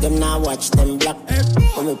 Them now watch them black.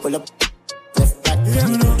 When we pull up left back.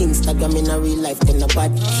 Instagram in a real life, then a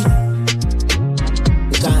bad.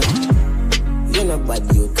 We can't. You know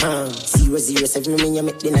bad, you can't. 007 when you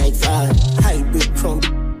make the night fall. Hybrid crump,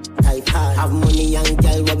 type hard. Have money and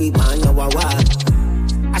girl, what we want, now a war.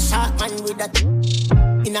 A shot man with that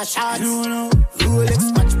in a shot. Rolex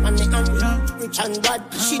watch on the hand, rich and bad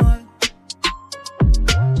shit.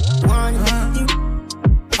 One,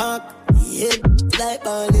 park, yeah, like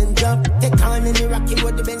ball and drop. Take on in the rocky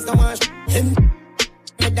with the Benz, no wash. Him,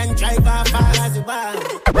 then drive off as a bar.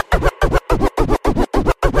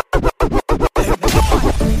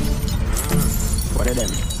 What are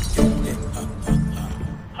them?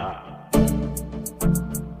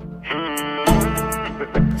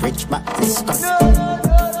 Rich back discuss.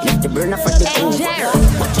 the burner for the cool.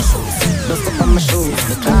 Watch your shoes, dust up on my shoes.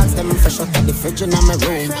 The clocks them fresh out of the fridge in my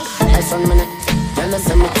room. I saw me, tell them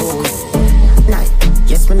send me cool. Night,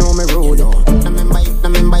 yes me know me rude.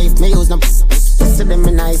 Remember if me use them. See them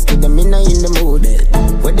in nice, get them in the mood.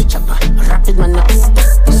 With the chopper, rapid man up.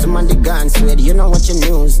 Some on the gun, swear you know what you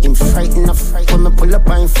news. Him frightened of fright when me pull up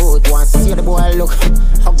on foot. Want see the boy look,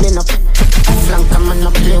 ugly enough. Flank a man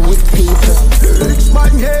up play with people. Rich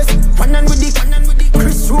madness, one with the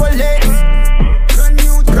Chris Rolex.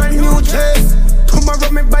 Brand new chase. Tomorrow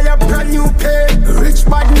me buy a brand new pair. Rich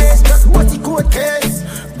madness, just what the court case.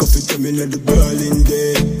 Go fit them in the Berlin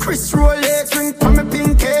day. Chris Rolex, ring from me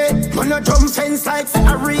pinky. Man a drum fence like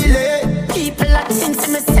a relay. People that think to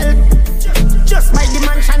myself, just by the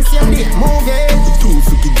mansion same day movie. The two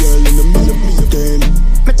freaky girl in the me of them.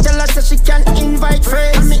 Me tell her so she can invite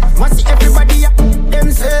friends. Me want see everybody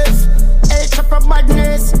themselves. Hey, chop of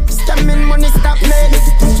badness, scamming money stop me. Let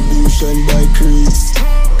the distribution by Chris.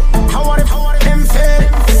 How are them fair?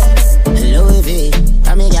 Louis V,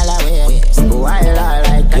 Tommy Galloway. While I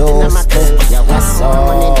like yo, yeah, what's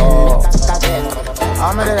up?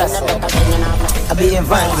 I'm gonna I be in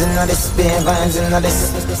vibes in this, be in vibes in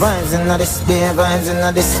this, vibes in this, be in vibes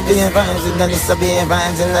in this, be in vibes in this, I be in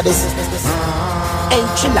vibes in this. Hey,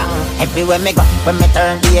 chilla, everywhere me go, when me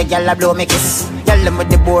turn the girl a blow me kiss. Girl them with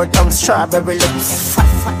the board tongue, strawberry lips.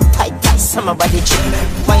 Fat, tight, somebody chick.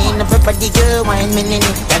 Wine everybody girl, wine me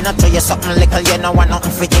nini. Can I tell you something little, you know want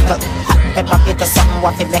nothing for tickle. Hot pepper, get something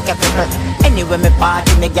what fi make a pickle. Anyway me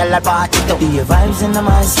party, me girl a party too. Be your vibes in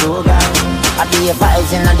my slogan. I be your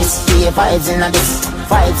vibes in this, be your vibes in this,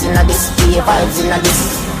 vibes in this, be your vibes in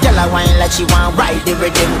this. Girl a wine like she want ride the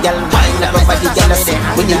rhythm. Girl wine everybody, girl a sing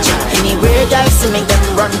with the chick. Anywhere girl see me, them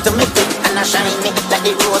run to me quick. And I shine me like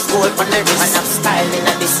the rose gold on the wrist. And I'm styling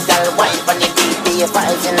at this girl wine on the beat. Be your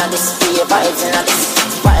vibes in this, be your vibes in this,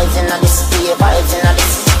 vibes in this, be your vibes in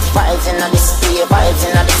this, vibes in this, be your vibes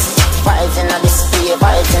in this, vibes in this, be your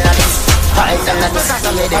vibes in this, vibes in this, be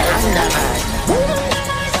your vibes in this.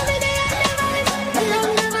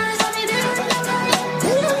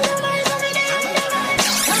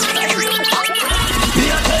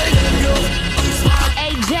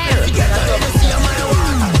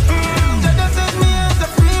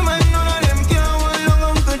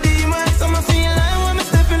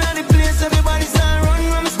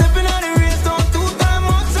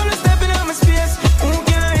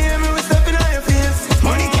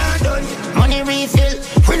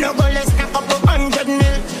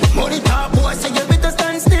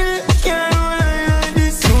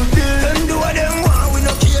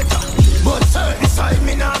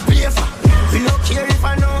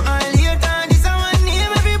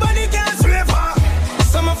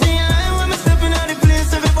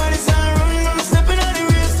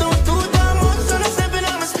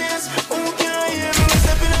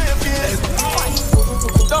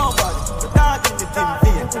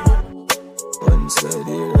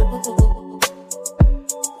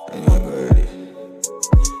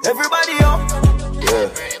 Everybody up, yeah,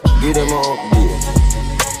 give them up, yeah.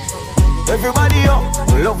 Everybody up,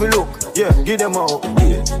 love you look, yeah, give them up,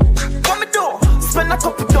 yeah. What me do? Spend a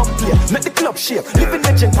couple dumb play, make the club shake. Living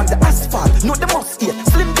legend on the asphalt, know the must eat.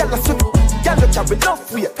 Slim gal a swim, gal a carry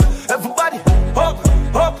enough weight. Everybody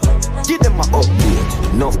up, give them a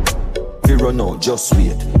update. No, we run out, just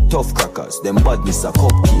wait. Tough crackers, them badness a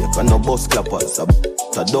cupcake. And no bus clappers, a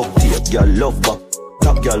duct tape. Girl love back,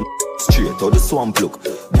 top girl straight. Or the swamp look,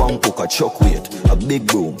 bump hook a chuck weight. A big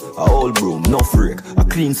broom, a old broom, no rake. A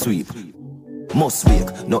clean sweep, must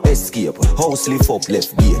wake, no escape. House lift up,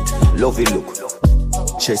 left gate. Lovey look,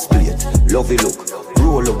 chest plate. Lovey look,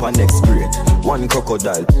 roll up a next grade. One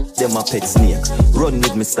crocodile, them a pet snake. Run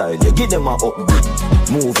with me style, yeah, give them a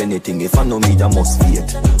upgrade. Move anything, if I know me, I must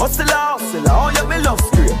wait. Hustler, oh yeah, me love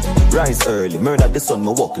straight. Rise early, murder the sun,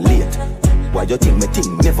 me walk late. Why you think me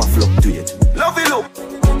thing never fluctuate? Lovey look,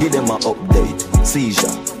 give them a update. Seizure,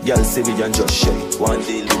 girl savage and just shy. One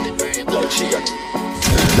day like she got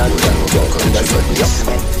not that's what we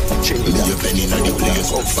up. Cherry your penny in the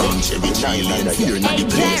place up from Cherry Island. Fear in the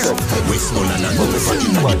place up. West Holland and North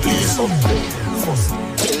in the place up.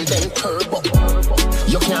 Kill them turbo.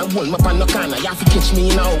 You can't hold me up on no corner. You have to catch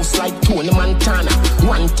me in a house like Tony Montana.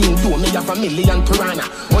 One thing do me have a million piranha.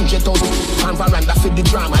 100,000 pound veranda for the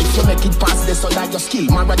drama. If you make it past this under your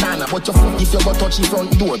skill, Maradona. But you if you go touch the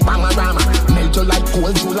front door, Bamarama. Melt you like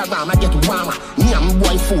cold Jularama, get warmer. Nyam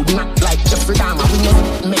boy food, not like Jeffrey Dahmer. We never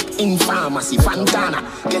make in pharmacy, Fantana.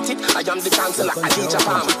 Get it? I am the chancellor, Adija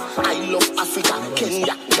Palmer. I love Africa,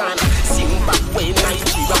 Kenya, Ghana, Zimbabwe,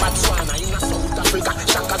 Nigeria, Botswana. In South Africa,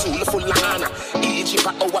 Shaka Zulu full of honor. Egypt,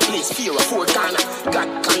 our place. face, fear of four corner.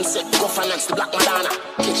 God concept, go finance the black Madonna.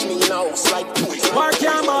 Catch me in a house like poison. Work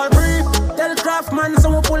your ball brief. Tell Craftman so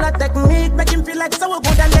we pull a technique. Make him feel like so we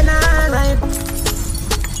good and then alright.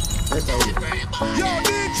 Yo,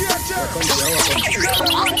 DJ Jeff.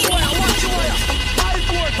 Watch wire.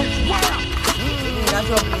 540, wire. That's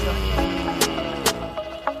what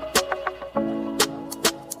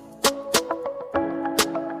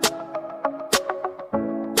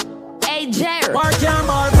work your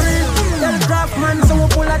ball free. Tell Craftman so we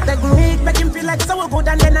pull a technique. Make him feel like so we good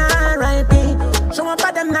and then R.I.P. Show up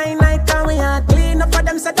at them 9-night can we are clean. Up for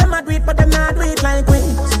them set them a do it but them not do it like we.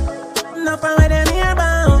 Enough for where them here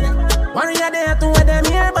bound. Warrior there to where them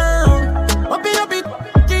here bound. Up it,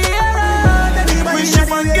 yeah. Wish you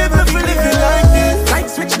forgive me for living like this. Like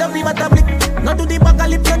switch the fever tablet. Not do the back a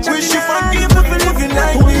lip touch. Wish you forgive me for living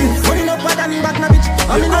like this. Running up for that back na bitch.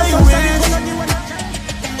 I mean I wish.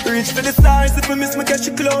 Reach for the stars if I miss me catch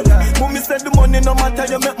a cloud. Mommy said the money no matter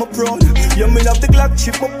you make me proud. You me have the Glock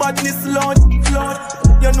chip my badness Lord.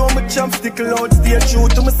 You know me champ stick loud. Stay true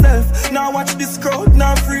to myself. Now watch this crowd.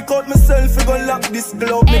 Now freak out myself. I gon' lock this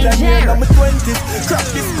globe. Me like me in my 20s. Crack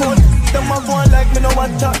this code. Them a go on like me no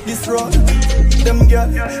want top this road. Them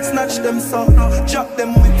girl, snatch them sound. Drop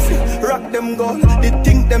them whips, rock them gun. They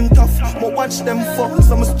think them tough, but watch them fall.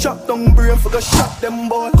 So must chop down brain for go shot them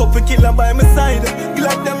ball. Couple killer by my side,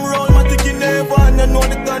 glad them roll. My ticket never and you know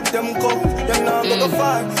the got them cold. You know go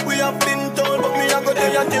far, we have been told, but me I go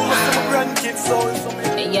there until my grandkids soul.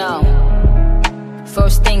 Hey yo,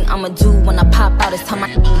 first thing I'ma do when I pop out is tell my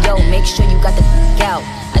yo, make sure you got the out.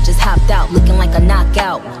 I just hopped out, looking like a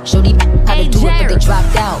knockout. Show these how to do it, but they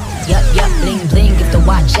dropped out. Yup, bling bling, give the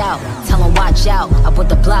watch out. Tell them watch out, I put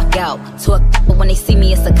the block out. To a but when they see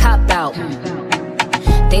me, it's a cop out.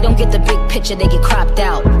 They don't get the big picture, they get cropped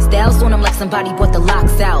out. Styles on them like somebody brought the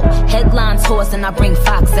locks out. Headlines horse and I bring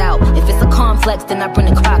Fox out. If it's a complex, then I bring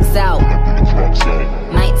the Crocs out.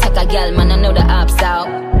 Might take a gal, man, I know the ops out.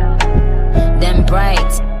 Them bright,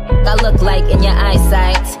 I look like in your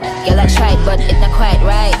eyesight. Girl, I tried, but it not quite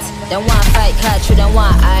right. Them want fight, catch you, them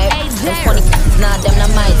want I. Them 20 nah, them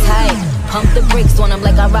not my type. Pump the brakes on them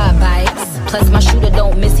like I ride bikes. Plus my shooter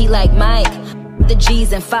don't miss, he like Mike. The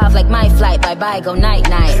G's and 5 like my flight. Bye bye, go night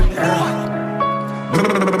night.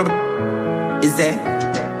 Is that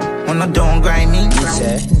when I don't grind me? Is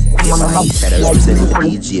that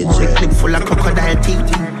DJ clip full of crocodile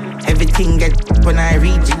teeth. Everything get when I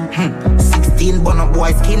reach it. 16 bun up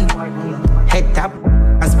boy skin. Head tap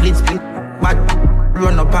and split. But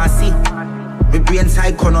run up and see. My brain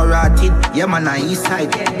side corner rotted. Yeah man, on east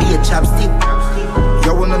side. Be a chapstick.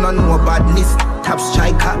 You wanna know badness. Top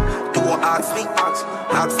striker. Don't ask me.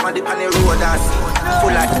 Ask for the panny road I see.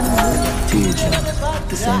 Full of TJ,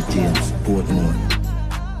 the St. James, Portmore.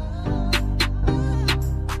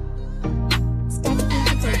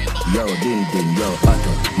 Yo, ding, yo,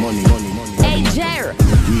 Otto. Money. Hey, Jer.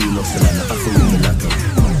 Real hustle and I feel win the lotto.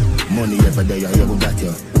 Money ever there, you go got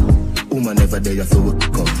you. Woman ever there, you feel we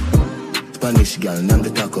come. Spanish girl, name the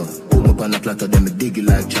taco. Put me up on a platter, then me dig it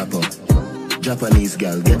like chopper. Japanese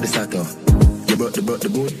girl, get the sato. You brought the boat,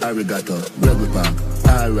 arigato. Rebel Park,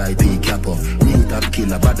 R.I.P. Capo. Real top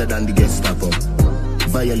killer, better than the Gestapo.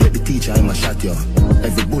 Violate the teacher, I'ma shot you.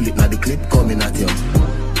 Every bullet now the clip coming at you.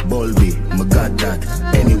 Bulby, my god that.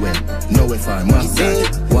 Anyway, nowhere far, my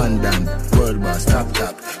that. One down, world boss, top.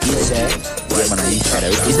 Is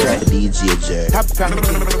that DJ Jer? Top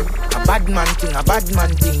ranking, a bad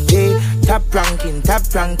man thing, yeah. Top ranking,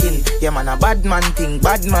 yeah man, a bad man thing,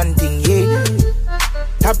 yeah.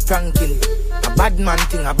 Top ranking, a bad man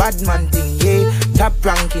thing, yeah. Top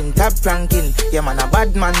ranking, yeah man, a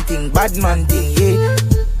bad man thing, yeah.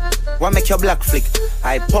 What make your black flick?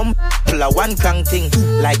 I pump pull a one crank thing.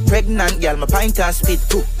 Like pregnant girl, my pint and spit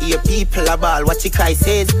too. Hear people a ball, what you cry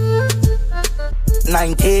says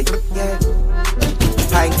 90, yeah.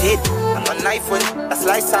 Pint it, I'm a knife when I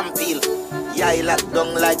slice and peel. Yeah, I lock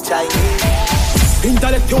down like Chinese.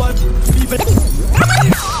 Intellectual people.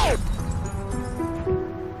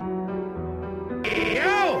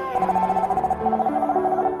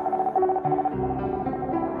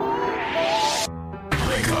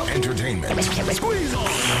 Entertainment. Squeeze on.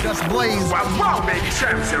 Just blaze. Wow, baby,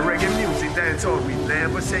 Sam said reggae music, that's all we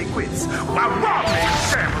never say quits. Wow, baby,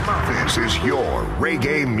 Sam, mama. This is your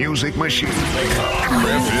reggae music machine.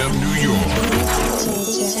 FM New York.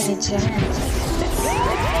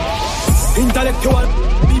 Intellectual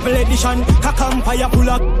people edition. Kampaya pull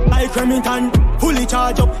up like Remington. Fully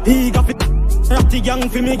charge up, he got it. Ratty gang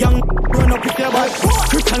for me gang. Run up with your bike.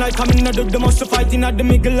 Kryptonite coming out the most fighting at the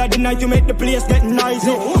middle of the night to make the place get nice.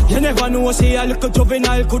 You never know, say a little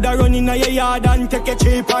juvenile coulda run in your yard and take a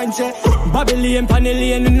cheap and say Babylon,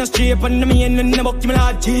 Panellian in the street and me in the book, my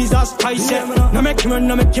Lord Jesus Christ. No make him run,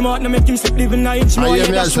 no make him out, no make him sleep living night. I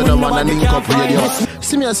hear me as the man and Nicco radio.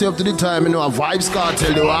 See me as up to the time, you know, a Vibes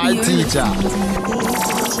Cartel, the wild teacher.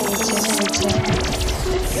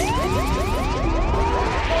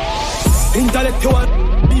 Intellectual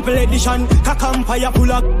people edition, Kakampire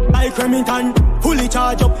full of like Remington. Fully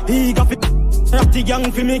charge up, he got it. Ratty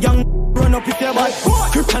gang for me gang. Run up with your bike.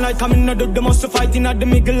 Kryptonite coming out the most fighting at the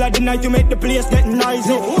middle of the night to make the place get nice.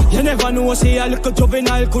 You never know, say a little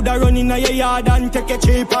juvenile coulda run in your yard and take a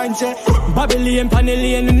cheap and say Babylon,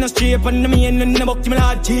 Panellian in the street and me in the book, my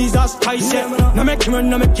Lord Jesus Christ. No make him run,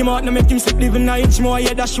 no make him out, no make him sleep living night more.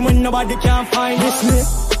 Yeah, that's when nobody can find this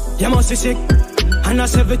me. You must be sick. And a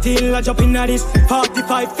 17, I jump in at this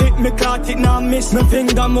 45 feet, me caught it, now miss. Me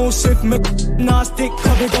finger move swift, me now stick.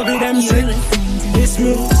 Cover them sick. This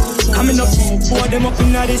me coming up, pour them up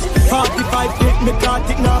in at this 45 feet, me caught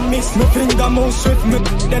it, now miss. Me finger move swift, me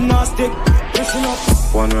them now stick. Listen up.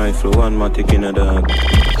 One rifle, one matic in a dog.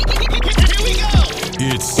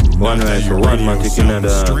 It's one rifle, one matic in a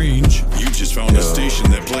dog. Strange. You just found a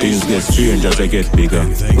station that plays. Things get strange as I get bigger.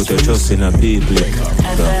 Put a trust in a people.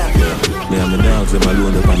 Me and my dogs, them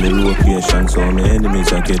alone up on the location. So my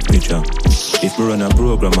enemies, I get picture. If me run a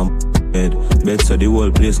program, I'm dead. Bet so the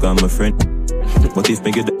whole place got my friend. But if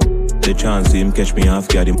me get the chance, him catch me off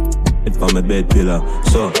guard, him for my bed pillar.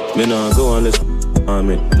 So, me nah go unless on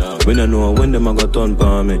me. We don't know when them a got turn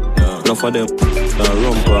for me. Enough for them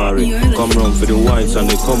run party. Come run for the whites and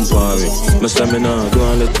they come party. Me say me nah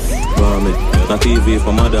go unless for me. Not TV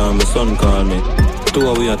for mother and my son call me. Two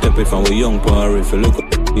of we are tepid from we young party. If you look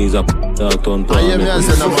up, he's up. I hear me as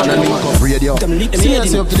the man and Nicco radio. See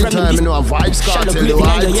us up to the time, you know, a Vibes Cartel, the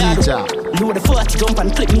wild teacher. Load the 40 jump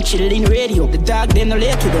and clip me chillin' radio. The dog them no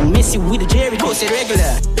late to them, messy with the Jerry. Go say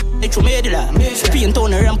regular, electromedular. Spin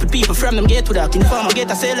town and ramp with people from them get to that. Inform and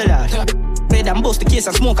get a cellular. Red and bust the case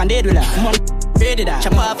and smoke and dead with that. Man, ready that.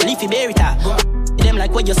 Chop off leafy berry top. Them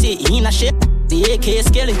like what you say, he in a shit. The AK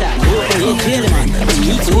skeleton, AK killing man.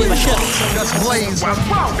 Need to wave a shot.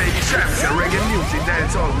 Wow, baby, champs and reggae music,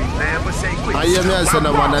 that's all we never say quick. I hear me as the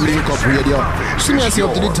man and Nicco radio. See me as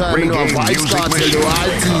up to the time, you know, a Vibes Cartel, the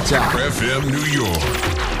wild teacher. FM New York.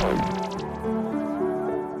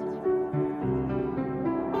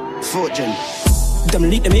 Fortune. Them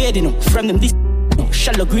lead them head, you know, from them this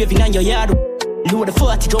shallow grave in your yard. Load the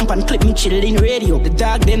 40 jump and clip me chillin' radio. The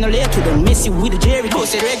dog them no late to them, messy with the Jerry. Go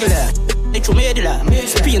say regular. Electromedular.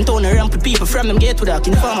 Spin town and ramp with people from them get to that.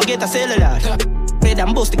 Inform and get a cellular. Red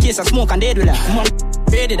and bust the case and smoke and dead with that. Man,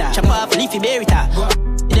 ready that. Chop off leafy berry top.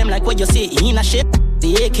 Them like what you say, he in a shit.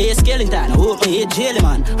 The AK skeleton. Hope my head jelly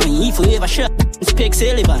man. I mean, he forever shot. Spec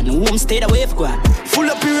Sullivan. Home stayed away for one. Full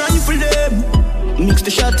up your rifle them. Mix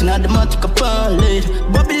the shot in the matic upon late.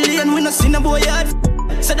 Babylon, we no seen a boy yet.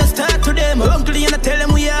 So the start to them. Uncle, and I tell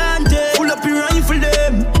them we aren't dead. Full up your rifle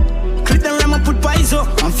them. Clip them ram and put pies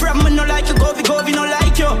up. I'm from me no like you, go we no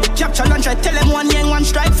like you. Capture lunch, I tell them one yang, one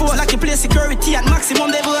strike for. Like you play security at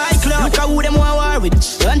maximum level high club. Look at who them want war with.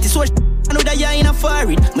 Anti-social, I know that you're in a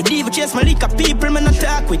fire it. My diva chase my liquor, people me not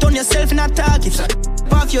talk with. On yourself in a target.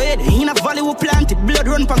 Off your head, in a valley we planted. Blood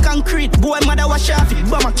run from concrete, boy mother was sharp it.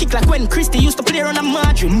 Bomber kick like when Christy used to play on a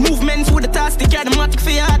margin. Movements with the task, they carry the matic for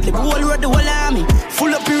your heart. Like whole road, the whole army.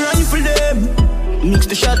 Full up your rifle them. Mix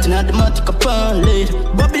the shot in the matic upon late.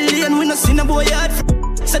 Babylon, we no seen a boy yet.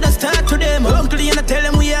 So the start to them. Uncle, and I tell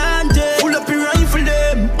them we aren't dead. Full up your rifle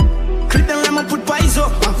them. Clip them ram and put pies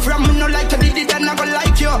up. I'm from me no like you did it and I go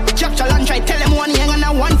like you. Capture lunch, I tell them one yang and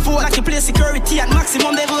I 1-4. Like you play security at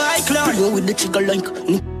maximum level high club. Go with the trigger like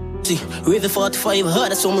Rave 45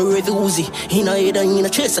 hard, so me Rave Uzi. In a head and in a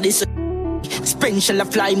chest, so this Spring shall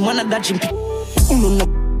fly, man a dodging pit. No,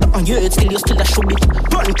 on your head still, you still a show it.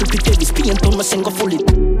 Burn to pit every spin, don't my single full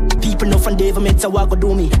it. People know from Dave, meds a walk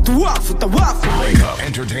do me. To walk, to walk. Wake up,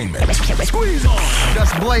 entertainment. Squeeze on.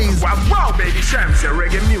 That's Blaze. Wow, baby, champs and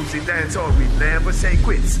reggae music, that's all we never say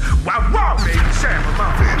quits. Wow, baby,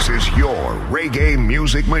 champ. This is your reggae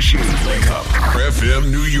music machine. Wake up,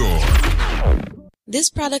 FM New York. This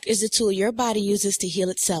product is a tool your body uses to heal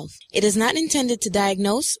itself. It is not intended to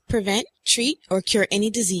diagnose, prevent, treat, or cure any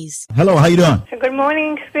disease. Hello, how you doing? Good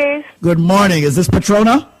morning, Space. Good morning. Is this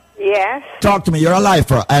Patrona? Yes. Talk to me. You're a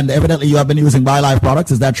lifer, and evidently you have been using BioLife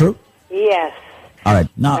products. Is that true? Yes. All right.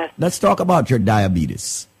 Now, let's talk about your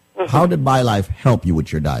diabetes. Mm-hmm. How did BioLife help you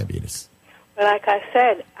with your diabetes? Well, like I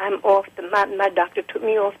said, I'm off. My doctor took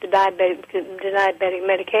me off the diabetic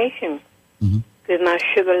medication. Mm-hmm. because my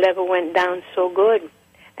sugar level went down so good.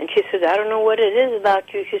 And she said, I don't know what it is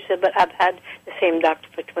about you. She said, but I've had the same doctor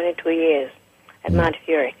for 22 years at Mount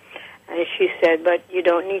Fury. And she said, but you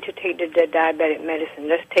don't need to take the diabetic medicine.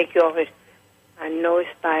 Let's take you off it. I know it's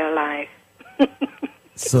BioLife.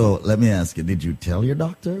 So let me ask you, did you tell your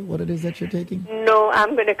doctor what it is that you're taking? No,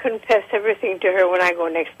 I'm going to confess everything to her when I go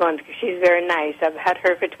next month because she's very nice. I've had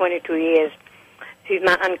her for 22 years. She's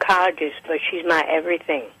my oncologist, but she's my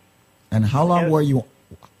everything. And how long were you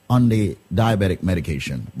on the diabetic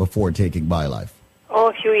medication before taking BioLife? Oh,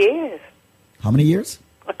 a few years. How many years?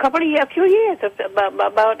 A few years.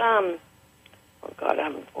 About oh God,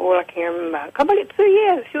 I'm old, I can't remember.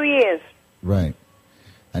 A few years. Right.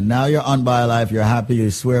 And now you're on BioLife, you're happy,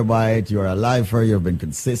 you swear by it, you're a lifer, you've been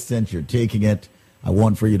consistent, you're taking it. I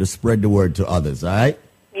want for you to spread the word to others, all right?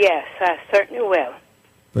 Yes, I certainly will.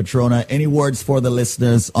 Patrona, any words for the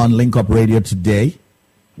listeners on Link Up Radio today?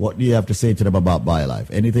 What do you have to say to them about BioLife?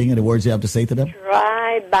 Any words you have to say to them?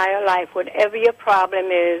 Try BioLife. Whatever your problem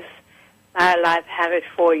is, BioLife have it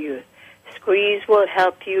for you. Squeeze will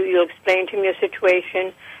help you. You'll explain to him your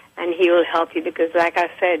situation, and he will help you because, like I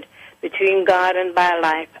said, between God and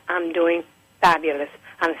BioLife, I'm doing fabulous.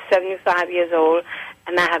 I'm 75 years old,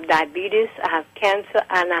 and I have diabetes, I have cancer,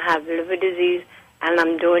 and I have liver disease, and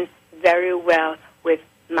I'm doing very well with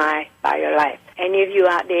my BioLife. Any of you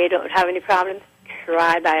out there don't have any problems,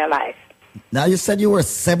 try BioLife. Now, you said you were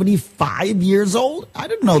 75 years old? I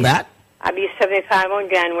didn't know that. I'll be 75 on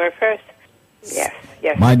January 1st.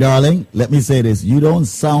 Yes. My darling, let me say this. You don't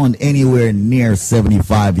sound anywhere near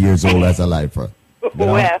 75 years old as a lifer. You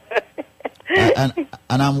know? Well. and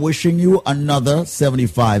I'm wishing you another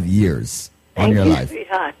 75 years on your life.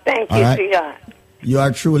 Sweetheart. Thank you, sweetheart. You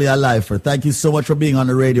are truly a lifer. Thank you so much for being on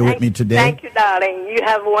the radio with me today. Thank you, darling. You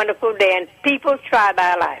have a wonderful day, and people try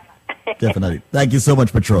BioLife. Definitely. Thank you so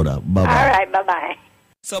much, Patrona. Bye-bye. All right, bye-bye.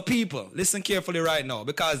 So people, listen carefully right now,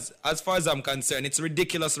 because as far as I'm concerned, it's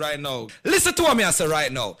ridiculous right now. Listen to what me I say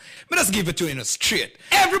right now. Me just give it to you straight.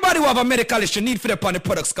 Everybody who have a medical issue need for the upon the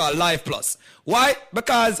products called Life Plus. Why?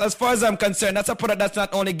 Because as far as I'm concerned, that's a product that's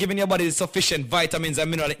not only giving your body the sufficient vitamins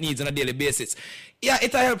and minerals it needs on a daily basis. Yeah,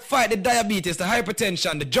 it'll help fight the diabetes, the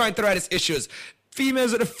hypertension, the joint arthritis issues,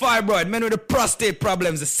 females with the fibroid, men with the prostate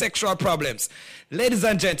problems, the sexual problems. Ladies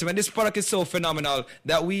and gentlemen, this product is so phenomenal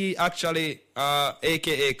that we actually,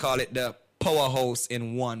 AKA call it the powerhouse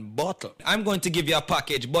in one bottle. I'm going to give you a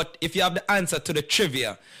package, but if you have the answer to the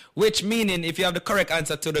trivia, which meaning if you have the correct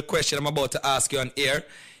answer to the question I'm about to ask you on air,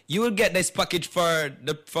 you will get this package for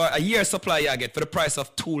a year supply you get for the price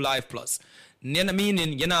of 2 Life Plus.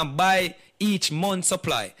 Meaning you're not buy each month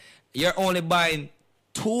supply. You're only buying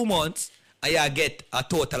 2 months and you get a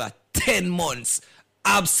total of 10 months.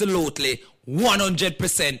 Absolutely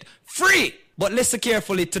 100% free. But listen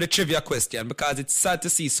carefully to the trivia question because it's sad to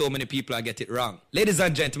see so many people get it wrong. Ladies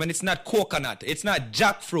and gentlemen, it's not coconut, it's not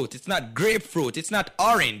jackfruit, it's not grapefruit, it's not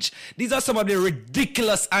orange. These are some of the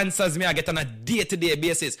ridiculous answers me I get on a day-to-day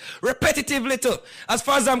basis. Repetitively too. As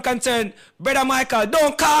far as I'm concerned, Brother Michael,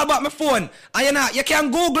 don't call back my phone. And you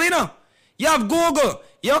can Google, you know. You have Google.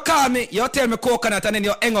 You call me, you tell me coconut, and then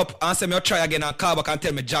you hang up and say me you try again and call back and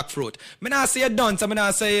tell me jackfruit. Me not say you're done, so me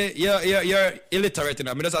not say you're illiterate, you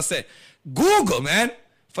know. Me just say, Google, man.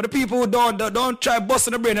 For the people who don't try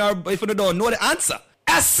busting the brain or if you don't know the answer.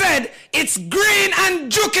 I said it's green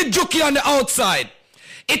and juky on the outside.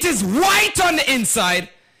 It is white on the inside.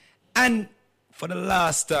 And for the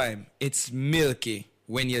last time, it's milky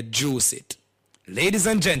when you juice it. Ladies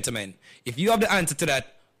and gentlemen, if you have the answer to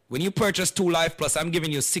that, when you purchase 2 Life Plus, I'm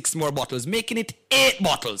giving you 6 more bottles, making it 8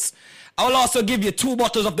 bottles. I will also give you 2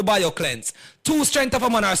 bottles of the BioCleanse, 2 Strength of a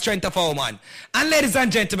Man or Strength of a Woman. And ladies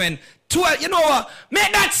and gentlemen, 12, you know what?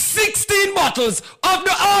 Make that 16 bottles of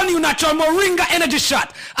the all-new natural Moringa Energy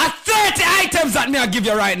Shot at 30 items that me I give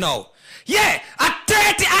you right now. Yeah, at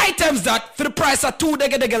 30 items that for the price of 2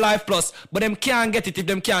 Dege Life Plus, but them can't get it if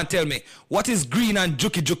them can't tell me what is green and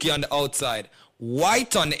juky on the outside,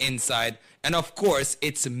 white on the inside, and of course,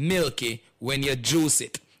 it's milky when you juice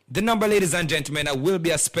it. The number, ladies and gentlemen, will be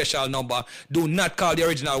a special number. Do not call the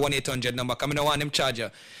original 1-800 number, because I don't want them charge you.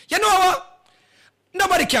 You know what?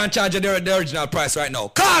 Nobody can charge you the original price right now.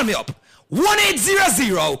 Call me up.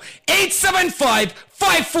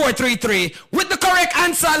 1-800-875-5433 with the correct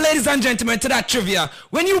answer, ladies and gentlemen, to that trivia.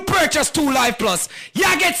 When you purchase 2 Life Plus, you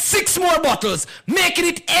get 6 more bottles, making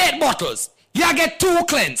it 8 bottles. You get 2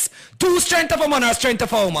 Cleanse, 2 Strength of a Man or Strength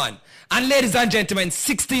of a Woman. And ladies and gentlemen,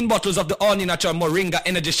 16 bottles of the all-new natural Moringa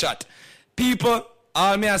Energy Shot. People,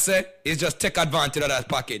 all me I say is just take advantage of that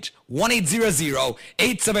package.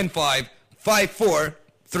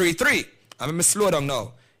 1-800-875-5433. I'm going to slow down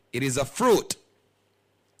now. It is a fruit.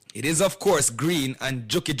 It is, of course, green and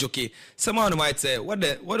juki. Someone might say, what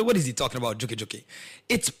is he talking about, juki?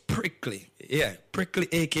 It's prickly. Yeah, prickly,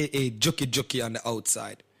 a.k.a. juki on the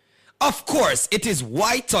outside. Of course, it is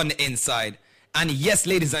white on the inside. And yes,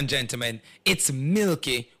 ladies and gentlemen, it's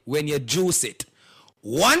milky when you juice it.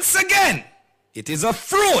 Once again, it is a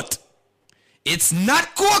fruit. It's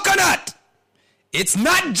not coconut. It's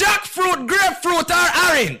not jackfruit, grapefruit, or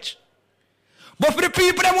orange. But for the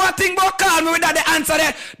people that want to think about call me without the answer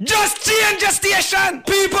there, just change your station.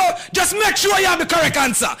 People, just make sure you have the correct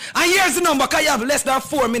answer. And here's the number, because you have less than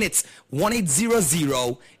 4 minutes.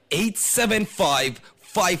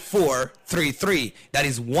 1-800-875-5433. That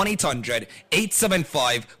is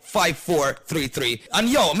 1-800-875-5433. And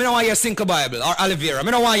yo, me don't want to hear Cinco Bible or aloe vera. Me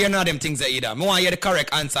don't want to hear none of them things either. Me want to hear the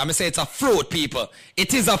correct answer. I say it's a fruit, people.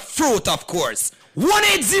 It is a fruit, of course.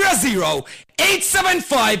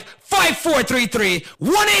 1-800-875-5433.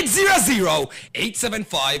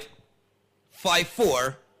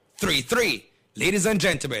 1-800-875-5433. Ladies and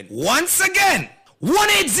gentlemen, once again,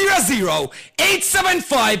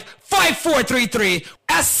 1-800-875-5433.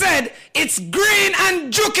 As said, it's green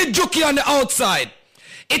and juki on the outside.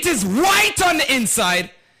 It is white on the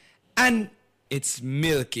inside. And it's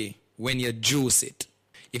milky when you juice it.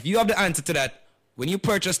 If you have the answer to that, when you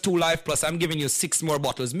purchase 2 Life Plus, I'm giving you 6 more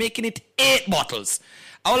bottles, making it 8 bottles.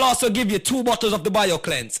 I will also give you 2 bottles of the Bio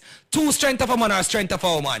Cleanse, 2 Strength of a Man or Strength of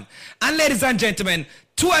a Woman. And ladies and gentlemen,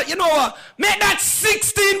 12, you know what? Make that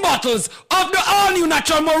 16 bottles of the all-new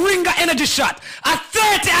natural Moringa Energy Shot at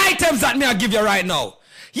 30 items that me I give you right now.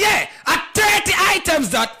 Yeah, at 30 items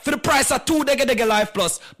that for the price of 2 Dege Life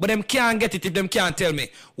Plus, but them can't get it if them can't tell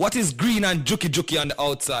me what is green and juki on the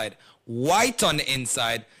outside, white on the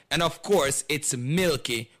inside, and of course, it's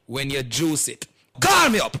milky when you juice it. Call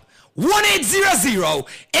me up.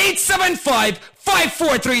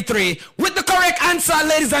 1-800-875-5433 with the correct answer,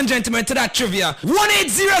 ladies and gentlemen, to that trivia.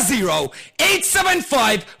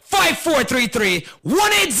 1-800-875-5433.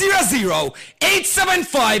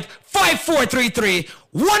 1-800-875-5433.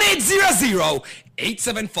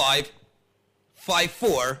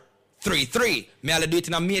 1-800-875-5433. May I do it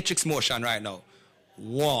in a matrix motion right now?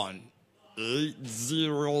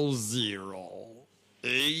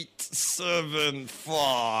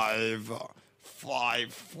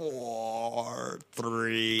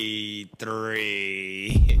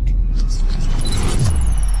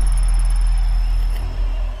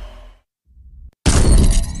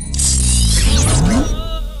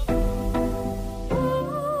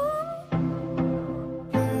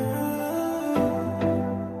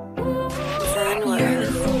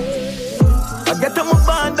 I get on my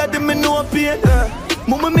band that them me no pain.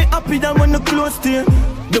 Mama me happy that when the close to you.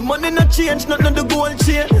 The money not change, not the gold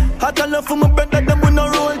chain. Hot and love for my brother, them we no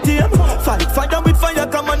roll team. Fight fire with fire,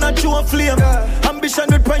 come on and show a flame. Ambition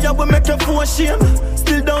with prayer, we make you for shame.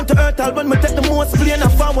 Still down to earth, I'll when me take the most plane. I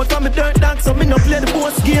forward from me dirt dance, so me no play the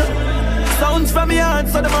boss game. Sounds from me heart,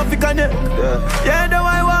 so them have to connect. Yeah, though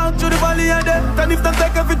I walk through the valley of death. And if them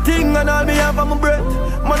take everything and all me have on my breath,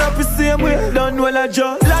 man up the same way, done well I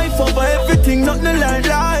just. Life over everything, nothing like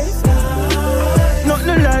life.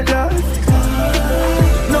 Nothing like life.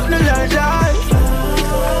 Nothing like life.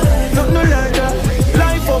 Nothing like life.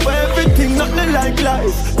 Life over everything, nothing like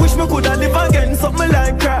life. Wish me could have live again, something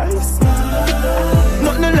like Christ.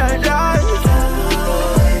 Nothing like life.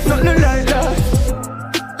 Nothing like life.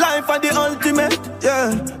 Life are the ultimate,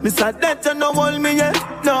 yeah. Me sad that you no hold me yet,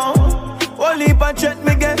 no. Only if I check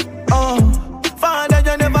me get, oh. Father,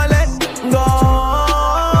 you never let go.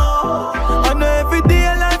 I know every day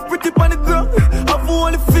life pretty on the ground. I've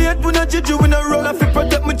only faith when I judge you in a roll. I feel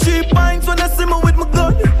protect my cheap minds when I see me with my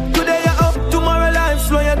gun. Today you're up, tomorrow life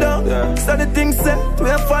slow you down. Yeah. So the things set, we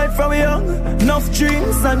a fight from young. Enough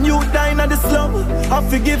dreams and you dying at the slum. I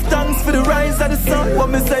forgive thanks for the rise of the sun. What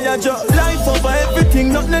me say I just life over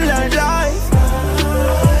everything, nothing like life.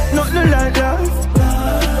 Nothing like life.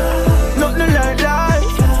 Nothing like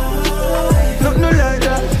life. Nothing like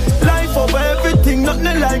life. Life over everything,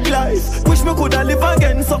 nothing like life. Wish me could have live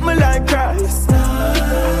again, something like Christ.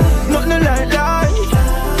 Nothing like life.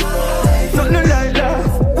 Nothing like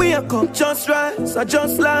life. We a come just rise, I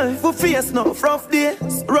just life. We face no rough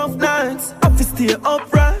days, rough nights. I feel stay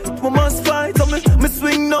upright, we must fight. So me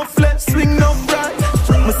swing no left, swing no right.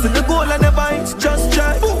 Me see the goal I never hit, just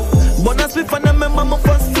try. But I slip and I remember my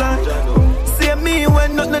first flight. See me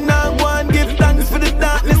when nothing I want. Give thanks for the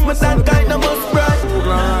darkness, but that kind of must bright.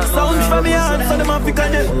 Sounds from me heart, so them have to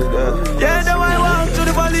connect. Yeah, though I walk through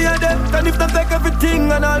the valley of death. And if they take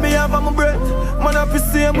everything and all me have on my breath, man up the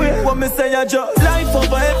same way. What me say I just life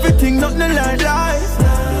over everything, nothing like life.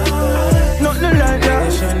 Nothing like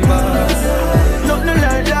life. Nothing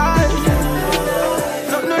like life.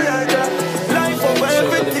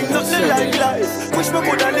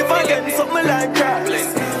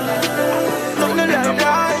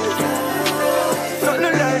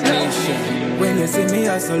 you see me,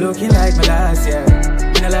 I so looking like my last, yeah.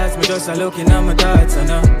 In the last, me just a looking at my thoughts, and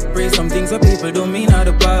pray some things that people don't mean out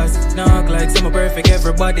the past. Now act like some perfect,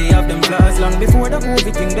 everybody have them flaws. Long before the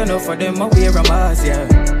COVID thing, done enough for them, I wear a mask, yeah.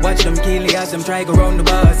 Watch them kill it as them try go round the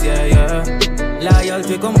bars, yeah, yeah.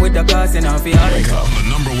 Loyalty come with the cost, and I feel Wake up, the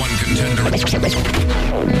number one contender. Wake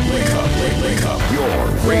up, your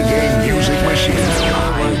reggae music machine.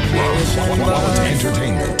 Quality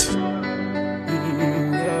entertainment.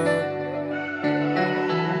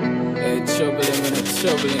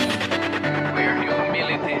 Troubling. Where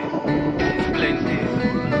humility is plenty,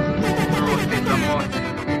 growth is a must.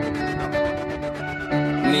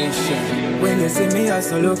 Nation. When you see me, I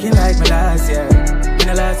so looking like my last, yeah. In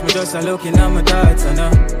the last, me just a looking at my thoughts, and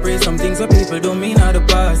pray some things that people don't mean out the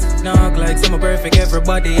past. Now act like some perfect,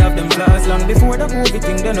 everybody have them flaws. Long before the COVID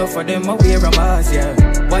thing, done enough for them, I wear a mask, yeah.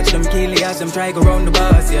 Watch them kill it as them try go round the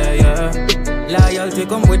bars, yeah, yeah. Loyalty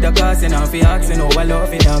come with the cost, and I feel asking how I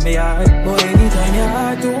love in my heart. But anytime your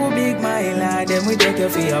heart too big, my lad, then we take you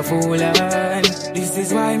for a fool, and this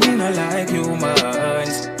is why me not like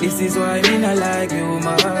humans. This is why me not like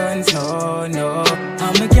humans, no.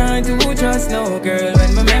 I can't do trust no girl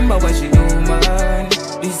when me remember what she do, man.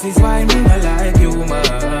 This is why me not like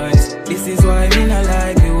humans. This is why me not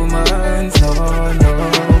like humans, no,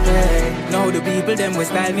 hey. Now the people them will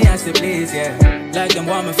style me as the place, yeah. Like them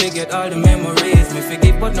want me forget all the memories. Me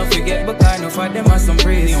forgive but not forget, but kind of for them are some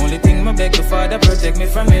praise. The only thing my beg the Father protect me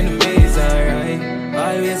from enemies, alright.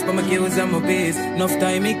 Always put my kills on my base. Enough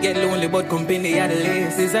time it get lonely, but company at the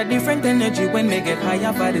least. There's a different energy when me get high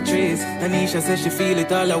up by the trees. Tanisha says she feel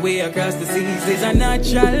it all the way across the seas. There's a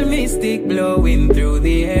natural mystic blowing through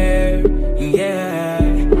the air, yeah.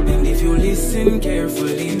 And if you listen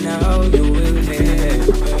carefully now, you will hear.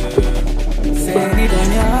 Say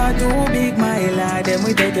anytime your heart too big, my lad, then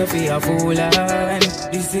we take you for a fool, and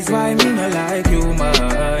this is why me not like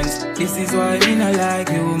humans. This is why me not like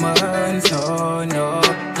humans, no.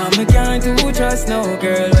 I can't do trust no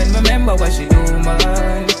girl when me remember what she do,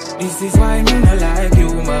 man. This is why me not like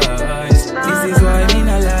humans. This is why me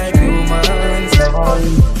not like humans,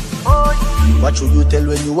 What should you tell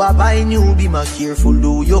when you are buying you? Be more careful,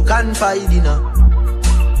 though you can't find dinner.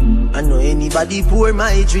 I know anybody pour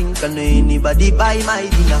my drink, I know anybody buy my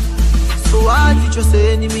dinner. So hard for just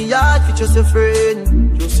an enemy, hard for just a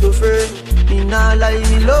friend. Just a friend. Me nah lie,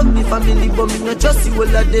 me love me family, but me not just see all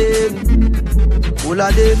of them. All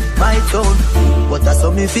of them, my town. But that's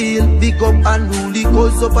how me feel. Big up and rule,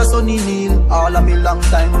 cause up a sunny kneel. All of me long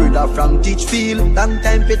time brother from Teachfield. Long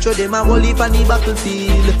time petro them a whole heap on the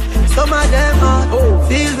battlefield. Some of them are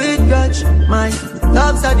filled with grudge. My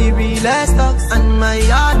dogs are the realest dogs, and my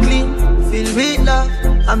heart clean, filled with love.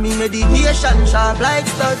 And me meditation sharp like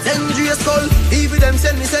studs. Dangerous skull, even them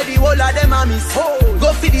send me say the whole of them a miss.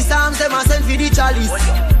 Go for the Psalms, them a send for the chalice.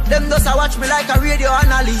 Them just a watch me like a radio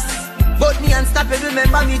analyst. But me unstoppable,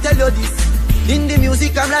 remember me tell you this. In the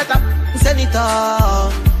music I'm like a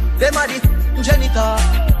senator. Them a the janitor.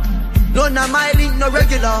 None of my link no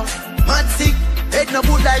regular. Mad sick, head no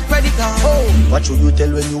good like predator. What should you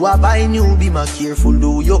tell when you are buying you? Be more careful,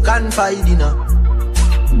 though you can't find dinner.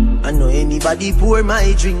 I know anybody pour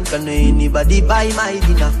my drink, I know anybody buy my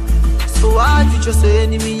dinner. So hard for just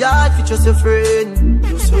an enemy, hard for just a friend.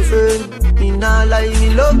 Just a friend. Me nah lie,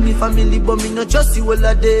 me love me family, but me not just see all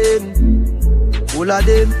of them. All of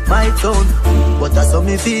them, my town. But that's how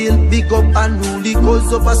me feel. Big up and rule,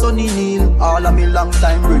 cause up a sunny kneel. All of me long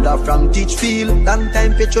time brother from Teachfield. Long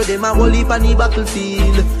time petro them a whole heap on the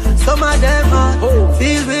battlefield. Some of them are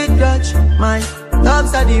filled with grudge. My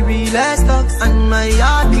dogs are the realest dogs, and my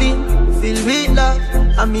heart clean, filled with love.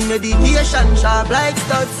 And me meditation sharp like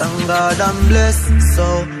studs. Thank God I'm blessed,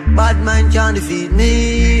 so bad mind can't defeat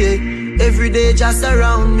me. Every day just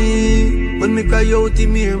around me. When me cry out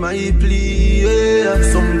in me, my plea, yeah.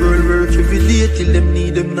 Some girl work every day till them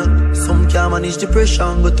need them not. Some can't manage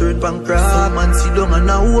depression but turn bankrupt. Some man sit down and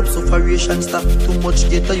now hope sufferation stop. Too much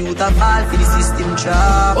get a youth of all for the system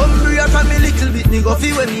trap. Hungry from me little bit, me go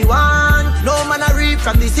feel when me want. No man a reap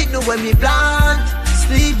from the signal when me plant.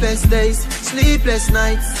 Sleepless days, sleepless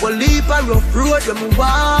nights. Well, leap a rough road when we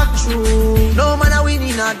walk through. No man a win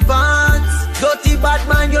in advance. Dirty bad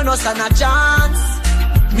man, you no stand a chance.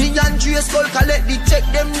 Me and Dre Skull collect the check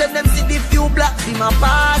them, then them see the few black be my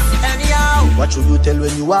pass. Anyhow, what should you tell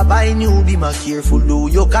when you are buying you? Be more careful, though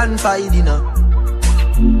you can't find dinner.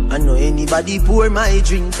 I know anybody pour my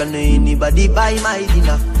drink, I know anybody buy my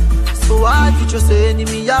dinner. So hard for just an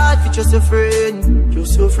enemy, hard for just a friend.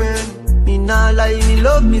 Just a friend. Me nah lie, me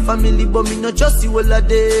love me family, but me not just see all of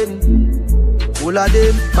them. All of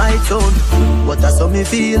them, my son. What a so me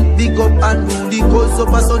feel. Big up and Rudy, cause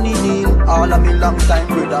up a sunny hill. All of me long time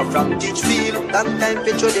brother from Ditchfield. Long time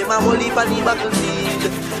petro them a holy for the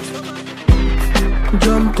battlefield.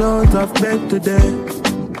 Jumped out of bed today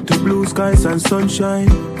to blue skies and sunshine.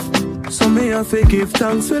 So me have to give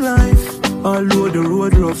thanks for life. Although the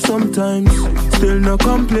road rough sometimes, still no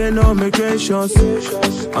complain or me gracious.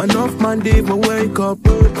 Enough man did me wake up.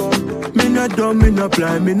 Me not dumb, me not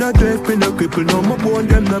blind, me not deaf, me not cripple. No my bone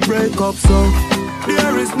them not break up. So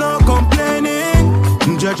there is no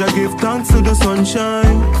complaining. Judge I give thanks to the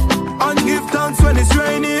sunshine and give thanks when it's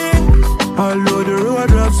raining. Although the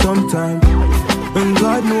road rough sometimes, and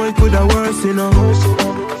God know it coulda worse, you know.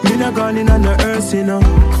 Me not gone in on the earth, you know.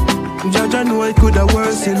 Judge I know it coulda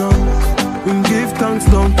worse, you know. And give thanks,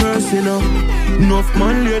 don't curse, you know. Enough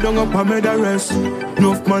man lay down up and made a rest.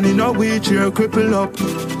 Enough man in a wheelchair cripple up.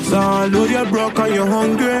 So although you're broke and you're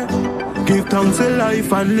hungry, give thanks to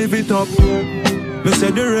life and live it up. Me say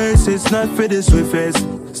the race is not for the swiftest.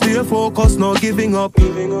 Stay focused, no giving up.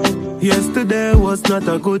 Yesterday was not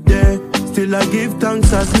a good day. Still I give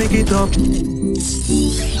thanks as me get up.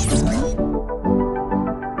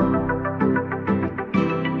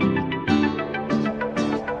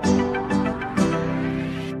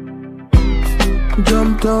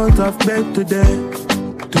 Jumped out of bed today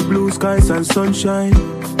to blue skies and sunshine.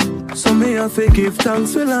 So me have to give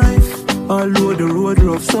thanks for life. Although the road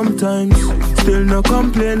rough sometimes, still no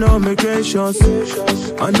complain or me gracious.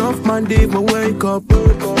 Enough man did me wake up.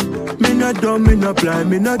 Me not dumb, me not blind,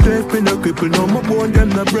 me not deaf, me not cripple. No my bone them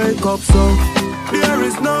not break up. So there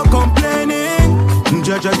is no complaining.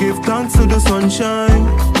 Judge I give thanks to the sunshine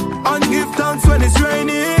and give thanks when it's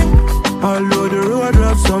raining. Although the road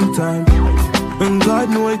rough sometimes, and God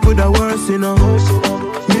know it coulda worse, you know.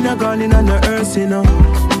 Me not gone in on the earth, you know.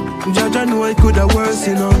 Judge I know it coulda worse,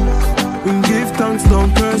 you know. And give thanks,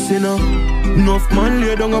 don't curse, you know. Enough man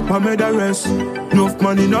lay down up and made a rest. Enough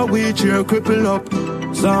man in a wheelchair cripple up.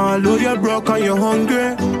 So although you're broke and you're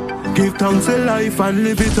hungry, give thanks to life and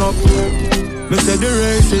live it up. Me say the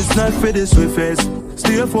race is not for the swiftest.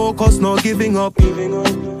 Stay focused, no giving up.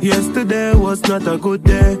 Yesterday was not a good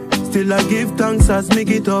day. Still I give thanks as me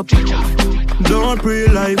get up. Don't pray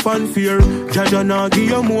life and fear. Jaja nah give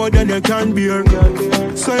you more than you can bear.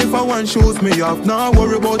 So if I want shoes me off, nah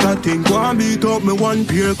worry about a thing. Go and beat up me one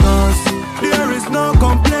pair. Cause there is no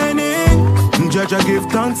complaining. Jaja give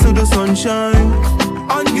thanks to the sunshine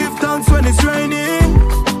and give thanks when it's raining.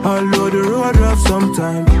 Although the road rough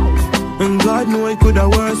sometime, and God know it coulda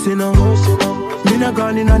worse, you know. Me not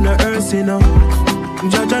gone in on the earth, you know.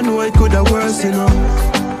 Jaja know it coulda worse, you know.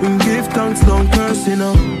 And give thanks, don't curse, you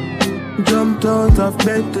know. Jumped out of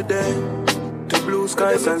bed today to blue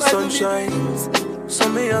skies and sunshine. So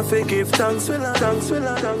me have to give thanks for la, thanks for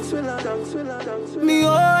la, thanks for la, thanks for la, thanks for la. Me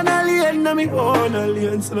own alien, na me own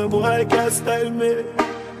alien. So no boy can't style me.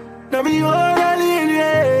 Na me own alien,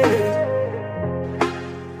 yeah.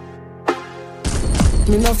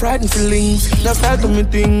 Me no frightened feelings, no style to me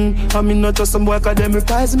thing. I me not just some boy cause them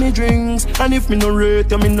price me drinks. And if me no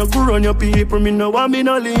rate you, me no go run your people. Me no want me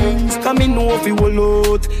no links. Cause me know if you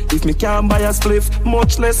will out. If me can't buy a spliff,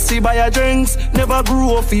 much less see buy a drinks. Never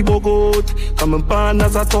grew up fi bogot. Come and born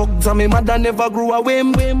as a thug, and me mother never grew a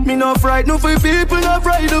whim. Me no frightened for people, no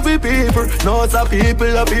frightened for people. No some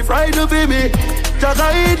people a be frightened for me. Just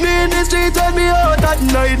hide me in the street and me out at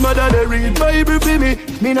night. Mother they read Bible for me.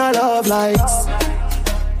 Me no love likes.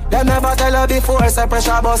 Them never tell her before, say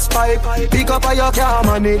pressure bus pipe. Pick up how you can't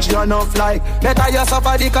manage, you enough like. Better you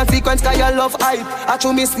suffer the consequence, cause you love hype. I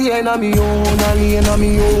true me staying on me own, a lane on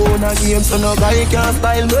me own, a game, so no guy can't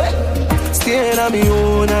style me. Staying on me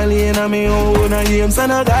own, a lane on me own, a game, so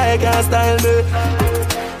no guy can't style me.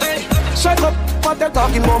 Shut up, what they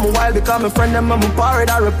talking about me while become a friend, them I'm a parrot,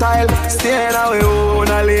 a reptile. Staying on me own,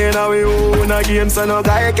 a lane on me own, a game, so no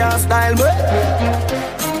guy can't style me.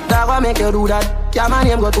 That what make you do that? Yeah, my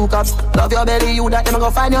name go two cops. Love your belly, you that. Them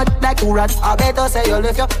go find you like two rats. I better say you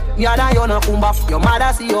left you. Yeah, now you no come back. Your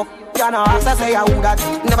mother see you. You no ask to say you who that.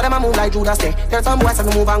 Never them a move like Judas day. Tell some boys to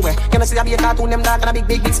move and way. You know see a be a cartoon, them dark and a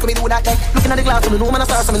big scooby do that day. Looking at the glass, so me know man a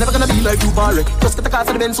star, so me never gonna be like you, Barry. Just get the car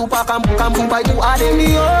for the Benz super, come fool by two all day.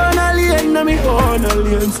 Me own alien, na me own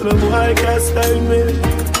alien, so no boy can't style me.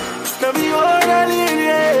 Na me own alien,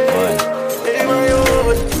 yeah. Hey my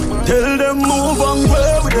own. Tell them move and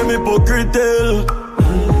go with them hypocrite tell.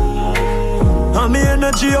 And me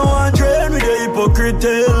energy I want drain with the hypocrite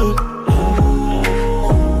tell.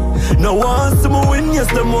 Now once them win, yes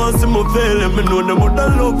them once them fail. And me know them would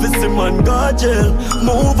love to see man God jail.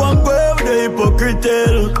 Move and go with the hypocrite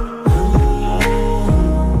tell.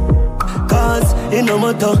 Cause it no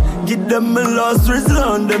matter, give them my last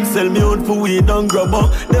resort. Them sell me out for weed and grabber.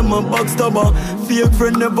 Them a backstabber. Fake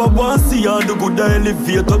friend never want see all the good I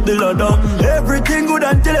elevate up the ladder. Everything good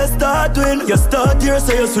until I start win. You start here,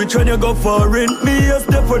 so you switch when you go foreign. Me a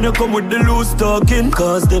step when you come with the loose talking.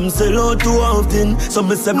 Cause them sell out too often. So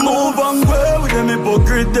me say move and go with them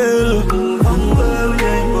hypocrite tale. Move and go with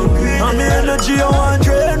them hypocrite. And me energy I want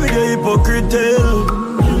drain with the hypocrite tale.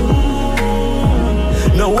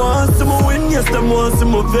 Now want some win, yes, them want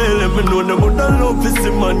some fail. And me know them would not love this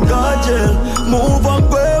man God jail. Move and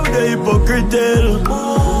go with the hypocrite tale.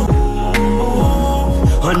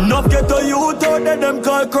 Enough get a youth out there, them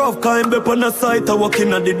call craft. Climb up on the site, I walk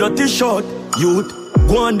in at the dirty shot. Youth,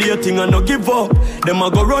 go on the thing and no give up. Them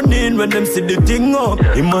a go run in when them see the thing up.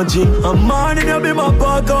 Imagine a morning you be my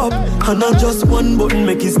back up. And not just one button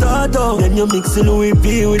make it start up. Then you mix the Louis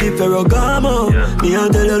V with the Ferragamo. Me I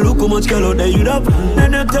tell you look how much color they you have.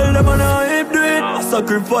 Then you tell them and I hype do it. I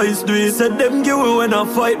sacrifice do it. Said them give you when I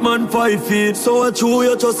fight man 5 feet. So I chew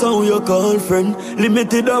you just how you call friend.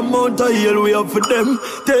 Limited amount of hell we have for them.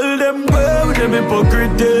 Tell them where with them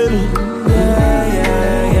hypocrite tale.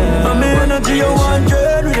 I'm energy you want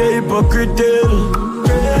dread with the hypocrite tale.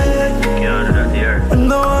 And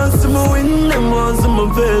no one see me win, them want see me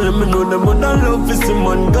fail. Them know them would not love for some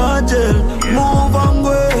man God jail. Move and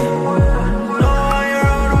go. No, you're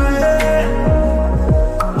on way.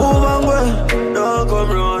 Move and go. Don't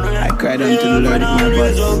come round. I cried unto the Lord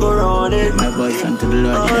in my voice unto the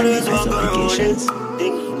Lord in my supplications. I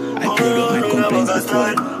poured out my complaints before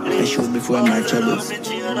him. I showed before my troubles.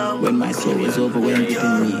 When my soul was overwhelmed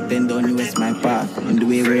within me, then don't you waste my path. In the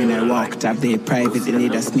way wherein I walked, have they privately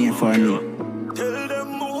laid a snare for me.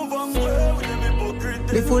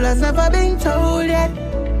 The fool has never been told yet.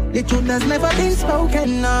 The truth has never been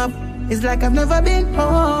spoken of. It's like I've never been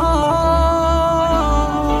home.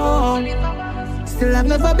 Still I've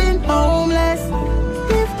never been homeless.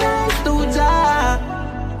 Give thanks to Jah,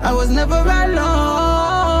 I was never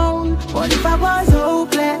alone. What if I was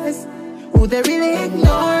hopeless? Would they really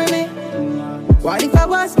ignore me? What if I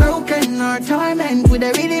was broken or torment? Would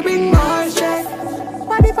they really bring more stress?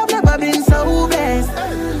 What if I've never been so blessed?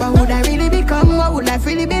 What would I really become? What would life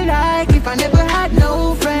really be like if I never had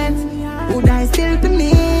no friends? Would I still be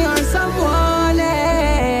me or someone else?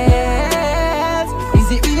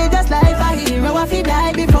 Is it really just life a hero if he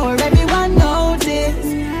died before everyone noticed?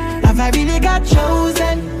 Have I really got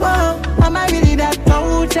chosen? Whoa, am I really that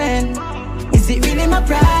potent? Is it really my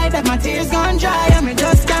pride that my tears gone dry and me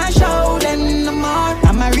just can't show them no more?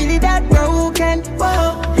 Am I really that broken?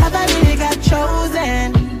 Whoa, have I really got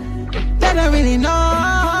chosen? They don't really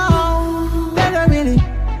know. They don't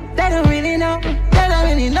really know. They don't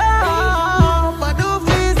really know. But who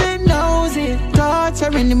feels it knows it.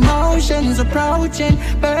 Torturing emotions approaching,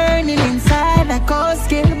 burning inside like cold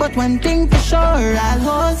skin. But one thing for sure, I'll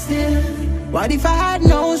hold still. What if I had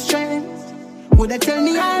no strength? Would they tell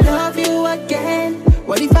me I love you again?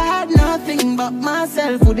 What if I had nothing but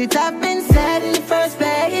myself? Would it have been said in the first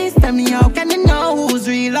place? Tell me how can you know who's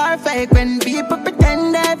real or fake when people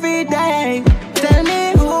pretend every day? Tell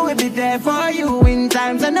me who will be there for you in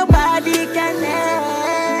times when nobody can help?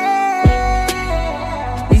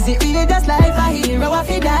 Is it really just life a hero if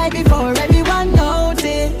he died before everyone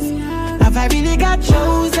noticed? Have I really got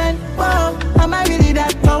chosen? Whoa, am I really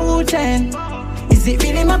that potent? Is it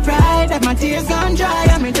really my pride that my tears gone dry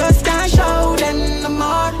and me just can't show them no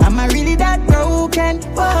more? Am I really that broken?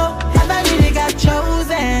 Whoa, have I really got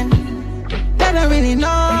chosen? They don't really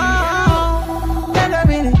know. They don't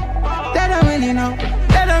really know.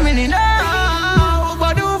 They don't really know.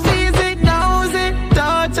 But who feels it knows it.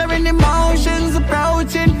 Torturing emotions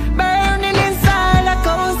approaching, burning inside like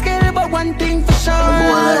cold skill. But one thing for sure,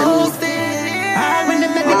 I'll still.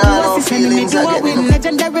 Me do a win,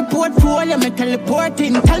 legendary portfolio, me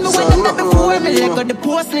teleporting. Tell me when I'm before me let go the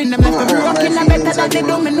porcelain. I'm left broken, I'm better than they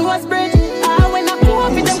do me nose bridge. When I go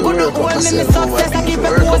up with them good hold me, me success, I keep it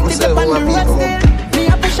posted up on the road still. Me a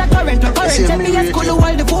pressure current, no current, tell me it's cool to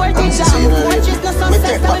hold the voltage. I'm fortress, no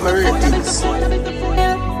success,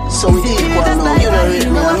 so we equal now, you know it,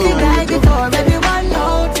 man, I die before everyone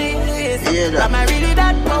notice. Am I really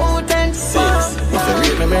that potent? If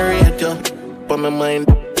you rate me, rate you. On my mind,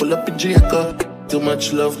 pull up a Draco. Too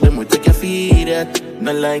much love, them we take your feet at.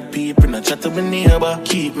 Not like people, not chat to my neighbor.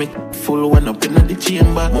 Keep me full one up in the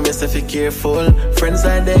chamber. Mama say be careful, friends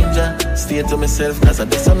are danger. Stay to myself, cause I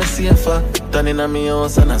do something safer. Turning on me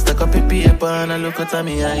house and I stack up a paper. And I look at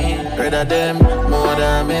me, I ain't rather them more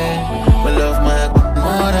than me. I love my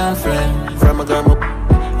more than friend. From a grandma,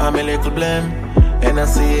 I'm a little blame. And I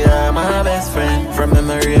see I'm my best friend. From them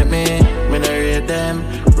I rate me, I rate them.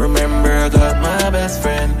 Remember I got my best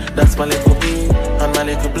friend. That's my little weed and my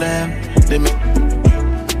little blame. They make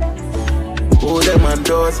who them on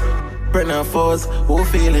doors, Brennan foes, who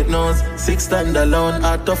feel it knows. 6 stand alone,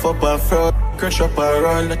 I tough up and fraud. Crush up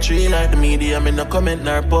around the tree like the media. Me no comment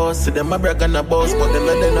nor post. See them a brag and a boss, but them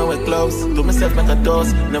not they know we close. To myself make a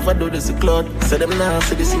toast, never do this a cloud. Say them now,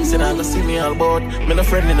 see the Sims and I go see me all bout. Me no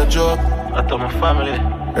friend in a joke, I told my family.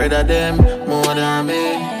 Rather them more than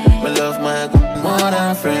me. Me love my more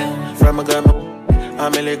than friend. From a girl,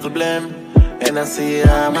 I'm a little blame. And I see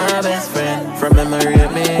I'm my best friend. From memory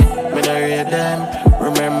of me no rate them.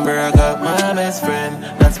 Remember I got my best friend.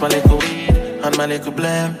 That's my little weed and my little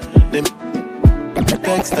blame.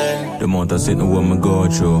 The month I sit in where me go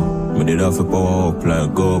through. Me did have to power up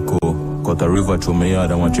like Goku. Cut a river through my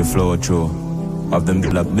yard and watch it flow through. Have them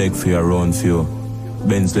get like beg for your round few.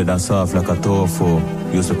 Benz leather soft like a tofu.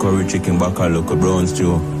 Used to curry chicken back I look a brown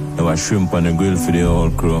stew. Never shrimp on the grill for the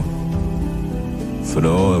whole crew. For the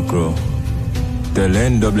whole crew. Tell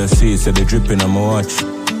NWC say they dripping on my watch.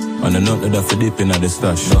 And the nut that for dipping at the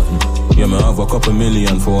stash. Yeah, me have a couple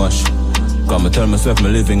million for wash. Cause me tell myself me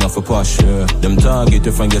living off a posh. Yeah. Them target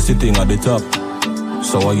if I get sitting at the top.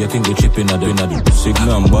 So why you think we chipping at the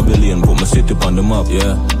Signal Babylon, put my city on the map,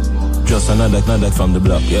 yeah. Just another from the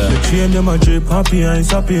block, yeah. The chain them a drip, happy eyes,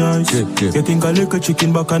 happy eyes. Drip. You think I lick a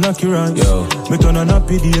chicken back and knock your eyes. Yo. Me turn on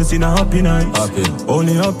happy days in a happy night. Happy.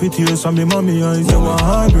 Only happy tears from me mommy eyes. You a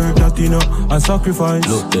hard work that you know, and sacrifice.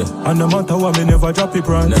 Look there. And no matter what, me never drop the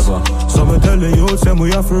price. Never. So me tell the youth, them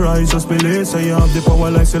we have to rise. Just believe, so you have the power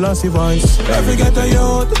like Selassie Vice. Every get a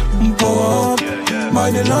youth, power up.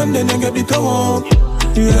 Buy the land, then get the tower up.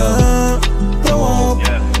 Yeah, power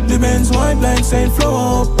up. The men's white like Saint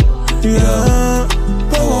Flow up. Yeah,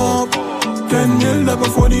 power up. 10 mil there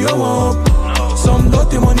before the hour up. Some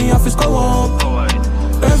dirty money off his go up.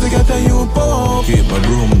 Every get a you power up. Keep my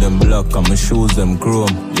room them black and my shoes them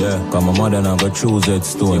chrome. Yeah, cause my mother now go choose that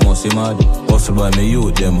stone. You must see mad. Hustle by me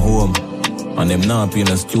youth them home. And them not paying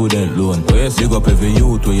a student loan. Oh yes, big up every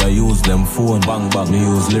youth where you use them phone. Bang bang, me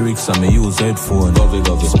use lyrics and me use headphone.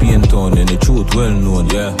 Govy Spain town and the truth well known.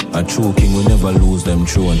 Yeah, a true king we never lose them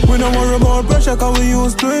throne. We don't worry about pressure cause we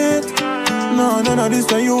used to it. No, this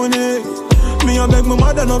the unit. Me I beg my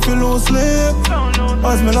mother not feel lose sleep.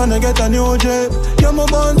 As me land I get a new jet. Yeah, my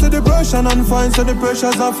born to depression and fine. So the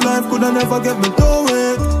pressures of life could I never get me to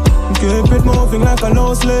it. Keep it moving like a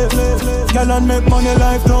low slave. Girl and make money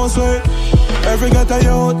life don't sweat. Every get a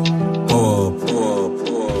youth. Oh.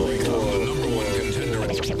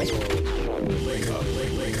 Wake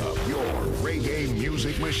up. Your reggae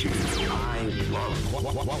music machine. I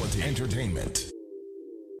love quality entertainment.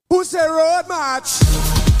 Who say road march?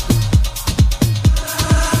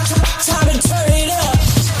 Time to turn it up.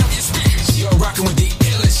 You're rocking with the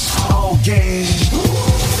illest. Okay.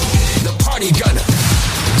 The party gunner.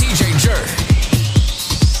 DJ Jer.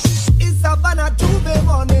 It's a banner to be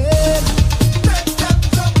money.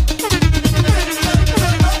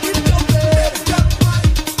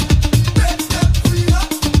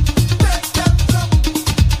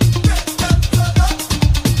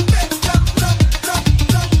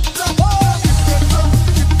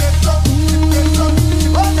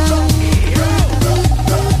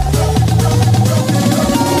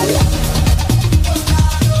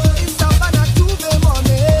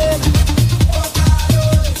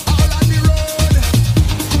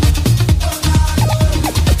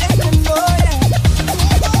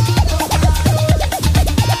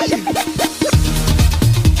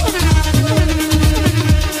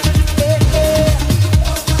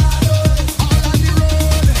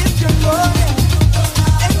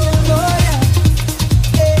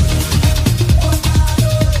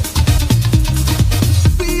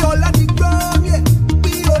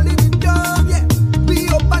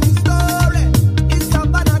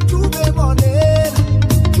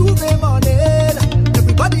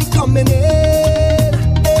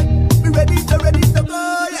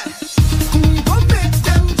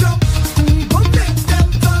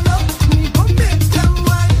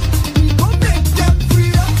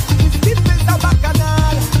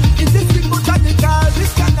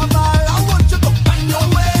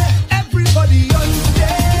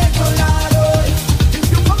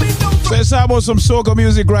 Some soca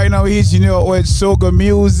music right now. He's, you know, it's soca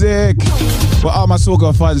music. Where all my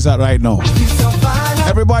soca fans at right now?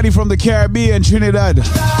 Everybody from the Caribbean, Trinidad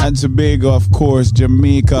and Tobago, of course,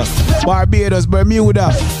 Jamaica, Barbados,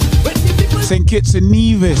 Bermuda, St. Kitts and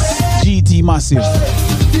Nevis, GT Massive,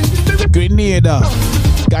 Grenada,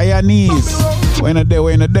 Guyanese. When a day,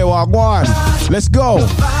 walk on. Let's go.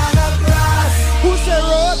 Who say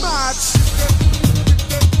road march?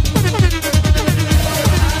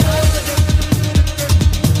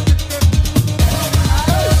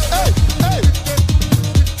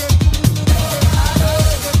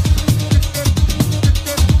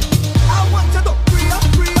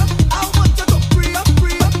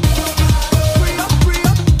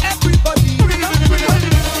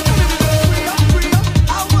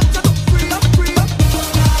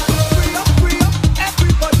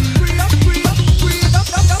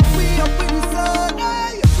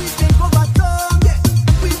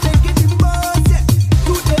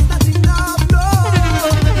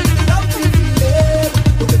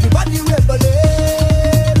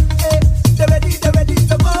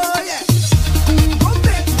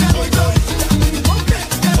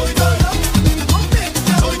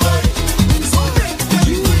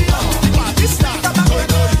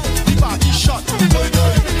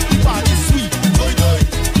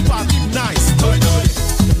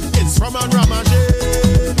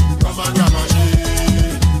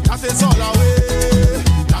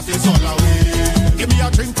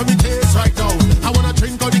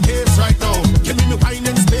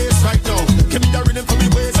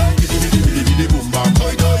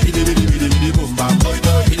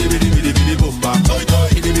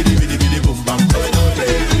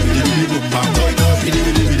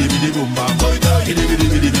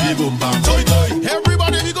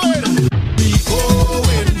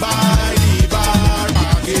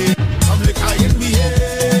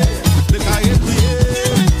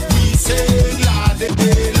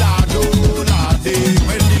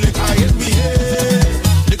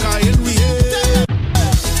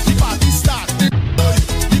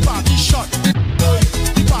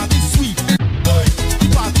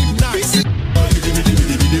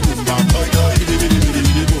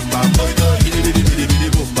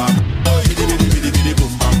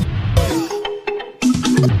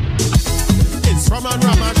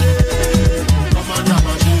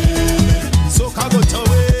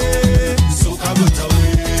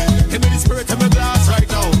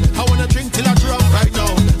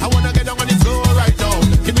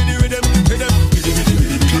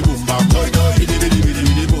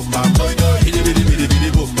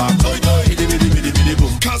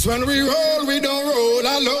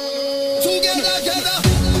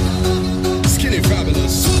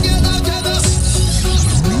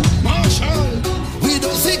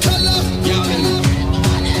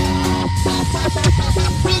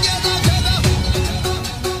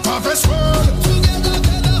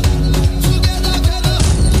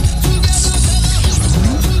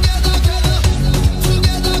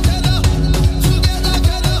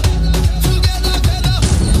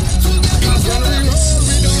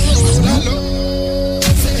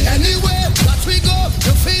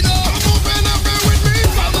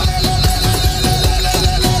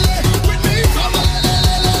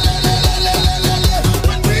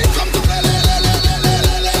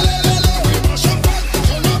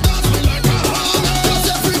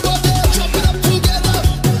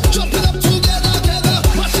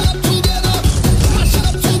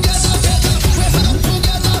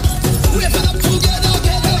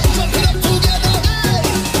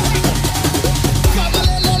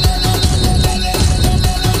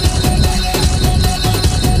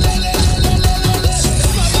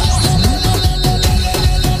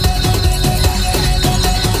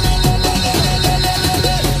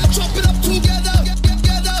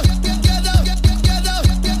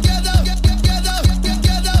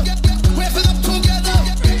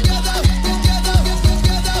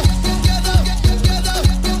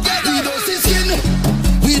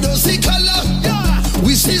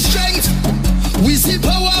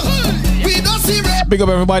 Big up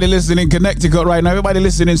everybody listening in Connecticut right now. Everybody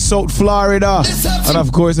listening in South Florida. And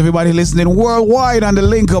of course, everybody listening worldwide on the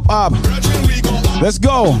Link Up app. Let's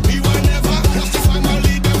go.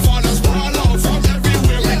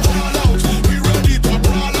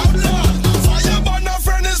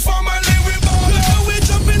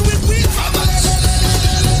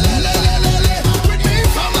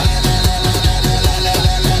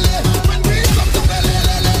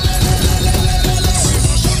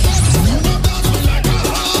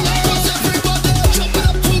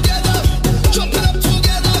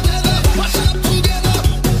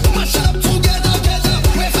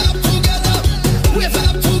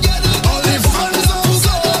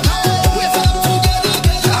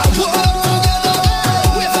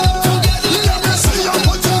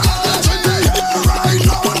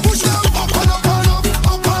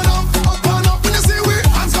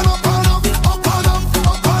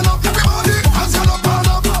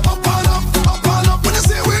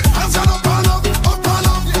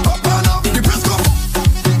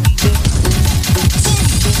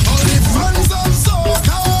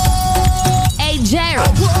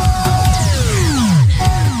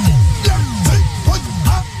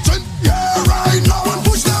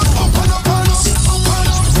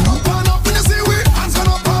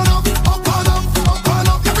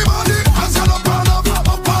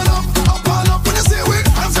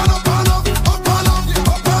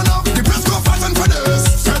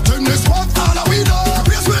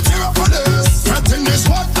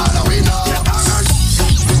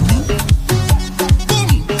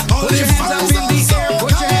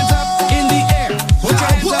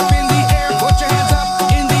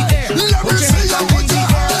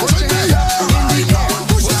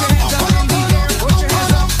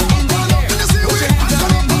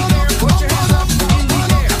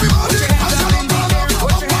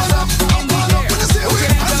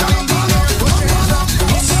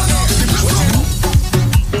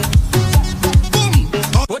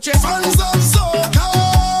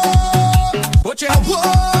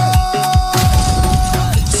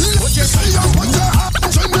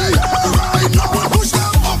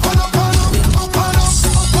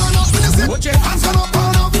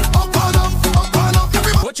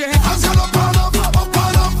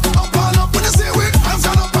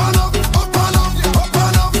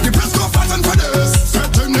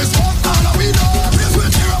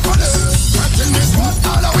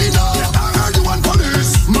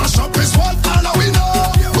 Mash up is what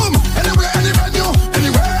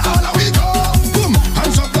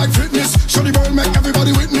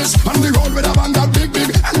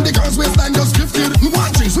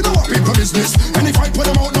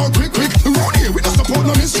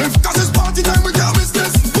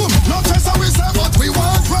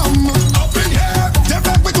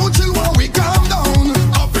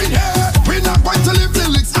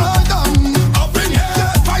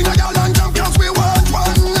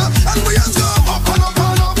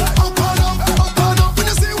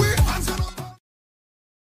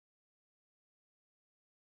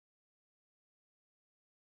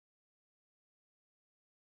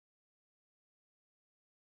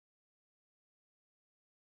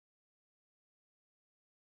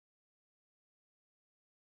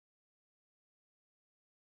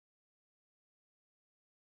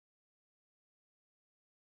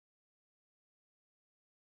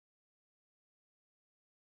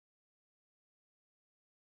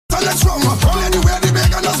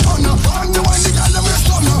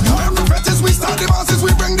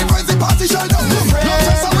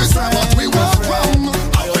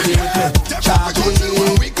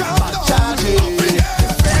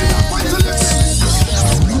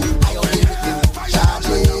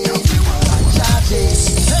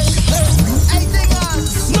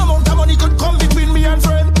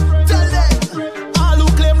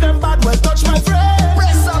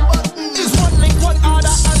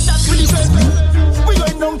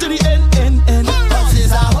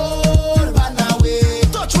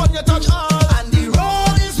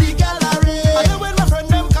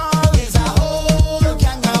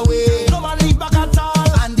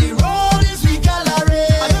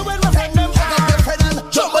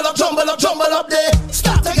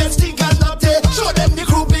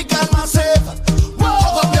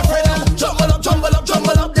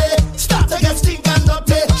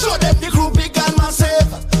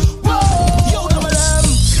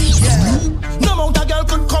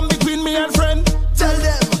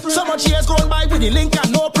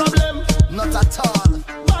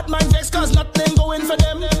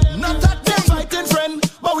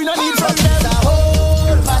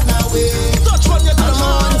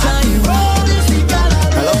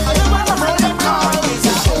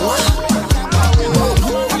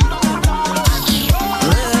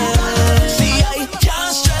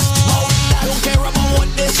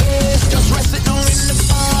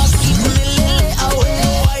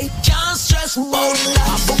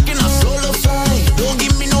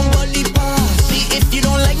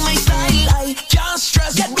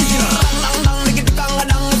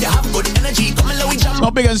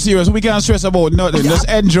No big and serious. We can't stress about nothing. Just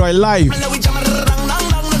enjoy life.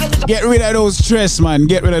 Get rid of those stress, man.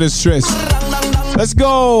 Get rid of the stress. Let's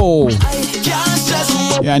go.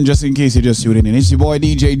 Yeah, and just in case you just tuning in, it's your boy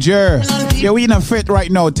DJ Jer. Yeah, we in a fit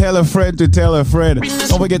right now. Tell a friend to tell a friend.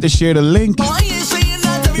 Don't forget to share the link.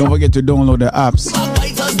 Don't forget to download the apps.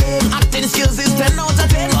 Acting skills is 10 out of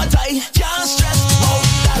 10, but I can't stress out.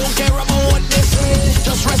 I don't care about what they say.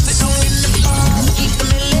 Just rest it down in the past. Keep the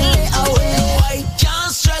milli away. I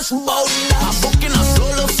can't stress about that. I'm booking a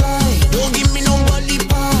solo flight. Don't give me nobody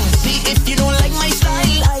pass. See if you don't like my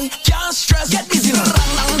style. I can't stress. Get busy. Rang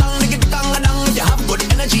dang dang, nigga dang dang. If you have good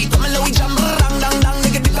energy, come and let we jam. Rang dang dang,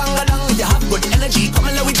 nigga dang dang. If you have good energy, come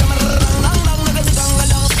and let we jam. Rang dang dang, nigga dang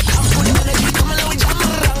dang. Have good energy, come and let we jam.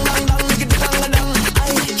 Rang dang dang, nigga dang dang.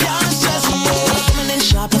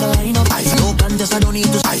 I don't need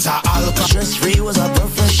to ice alcohol. Stress free was a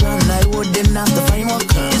profession. I wouldn't have to find work.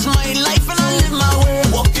 It's my life and I live my way.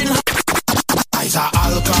 Walking ice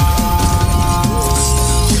alcohol.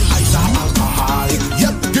 Ice alcohol.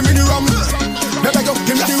 Yep, give me the rum. Never go,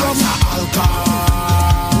 give me the rum. Alcohol.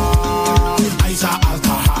 Ice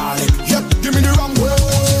alcohol. Yep, give me the rum.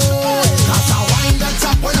 Cause I wind that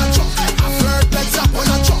up when I drunk. I flirt that up when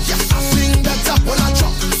I drunk. I sing that up when I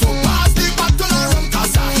drunk. So pass the bottle of rum.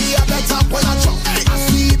 Cause I hear that up when I drunk.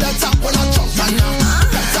 That's up when I jump,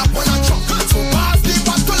 that's up when I jump. So pass the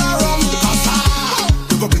bottle of rum.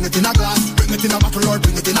 You go bring it in a glass, bring it in a bottle or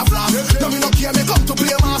bring it in a flask. No me no care, me come to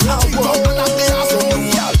play mass. Think about and not the ass.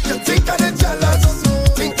 You think I did jealous?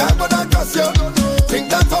 Think I would have trust you? Think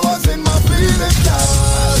that I was in my feelings,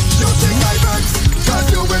 girl? You think I vex?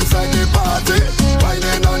 Cause you inside the party,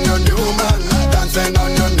 whining on your new man, dancing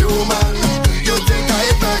on your new man. You think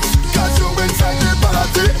I vex? Cause you inside the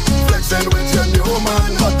party, flexing with your new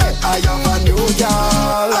man. But I have a new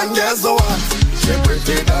girl, and guess what? She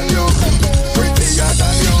prettier than you, prettier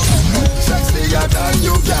than you, sexier than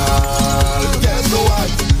you, girl. Guess what?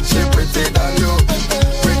 She prettier than you,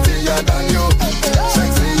 prettier than you,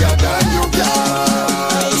 sexier than you,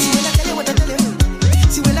 girl. See when I tell you what I tell you,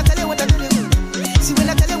 see when I tell you what I tell you, see when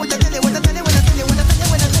I tell you what I tell you, what I tell you, what I tell you, what I tell you,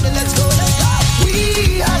 what I tell you. Let's go, let's go.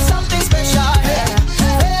 We are something special, hey,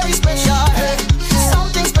 very special, hey,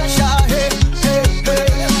 something special, hey.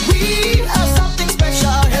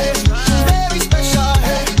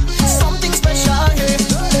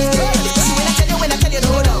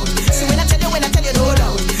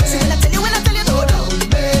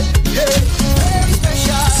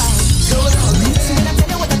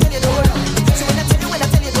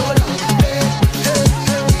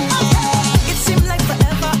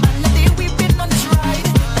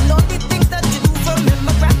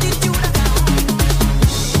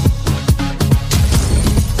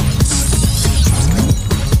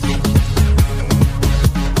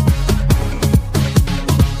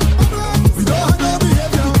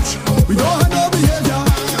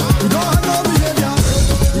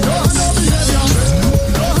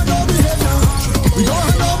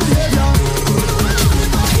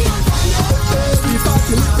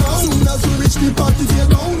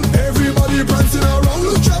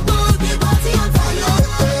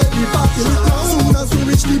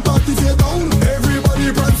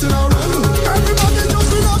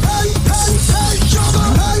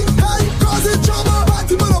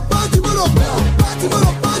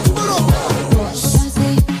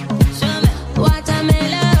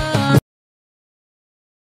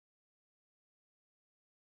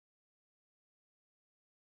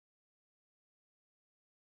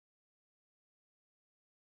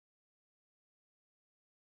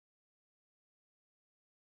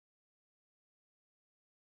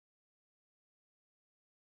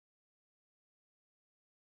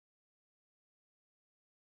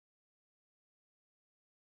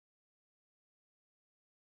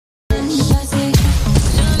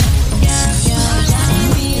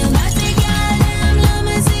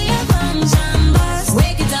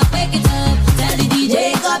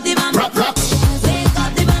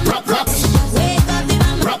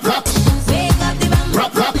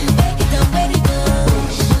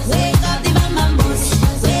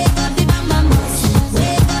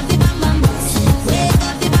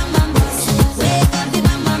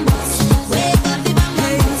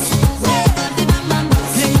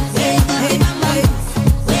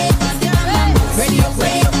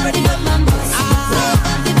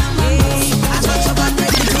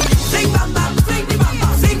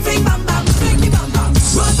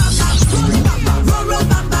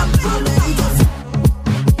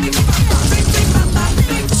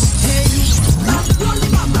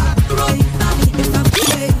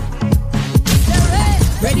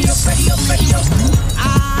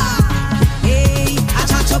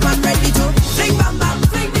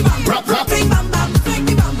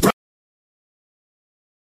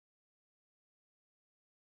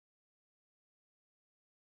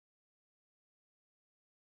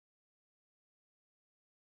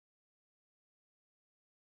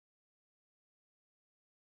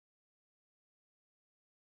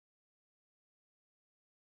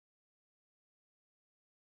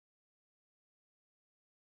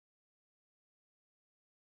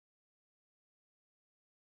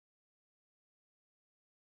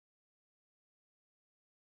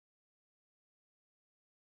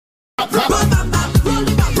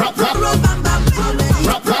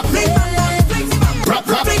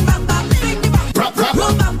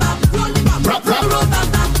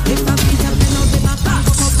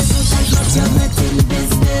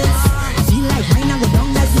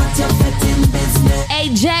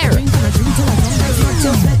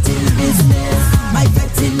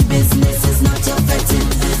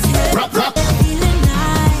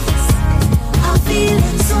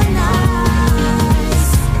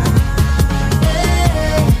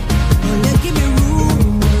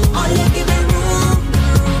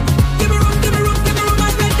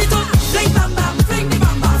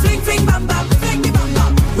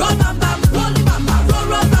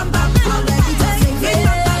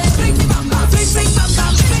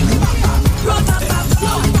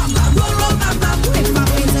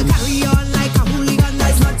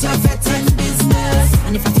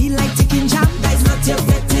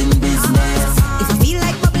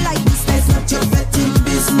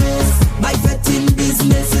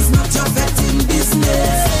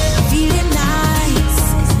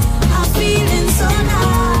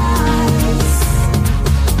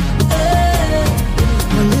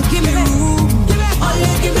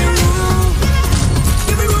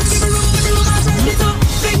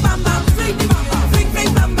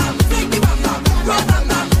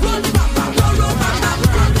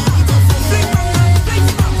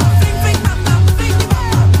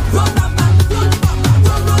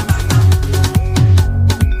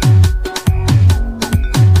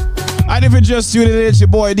 Just tuned in, it's your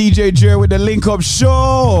boy DJ Jerry with the Link Up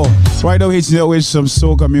Show. Right now, hitting it with some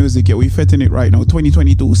soca music. Yeah, we fitting it right now,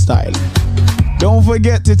 2022 style. Don't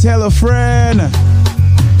forget to tell a friend.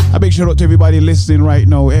 A big shout out to everybody listening right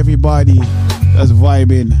now. Everybody that's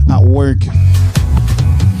vibing at work.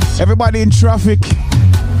 Everybody in traffic.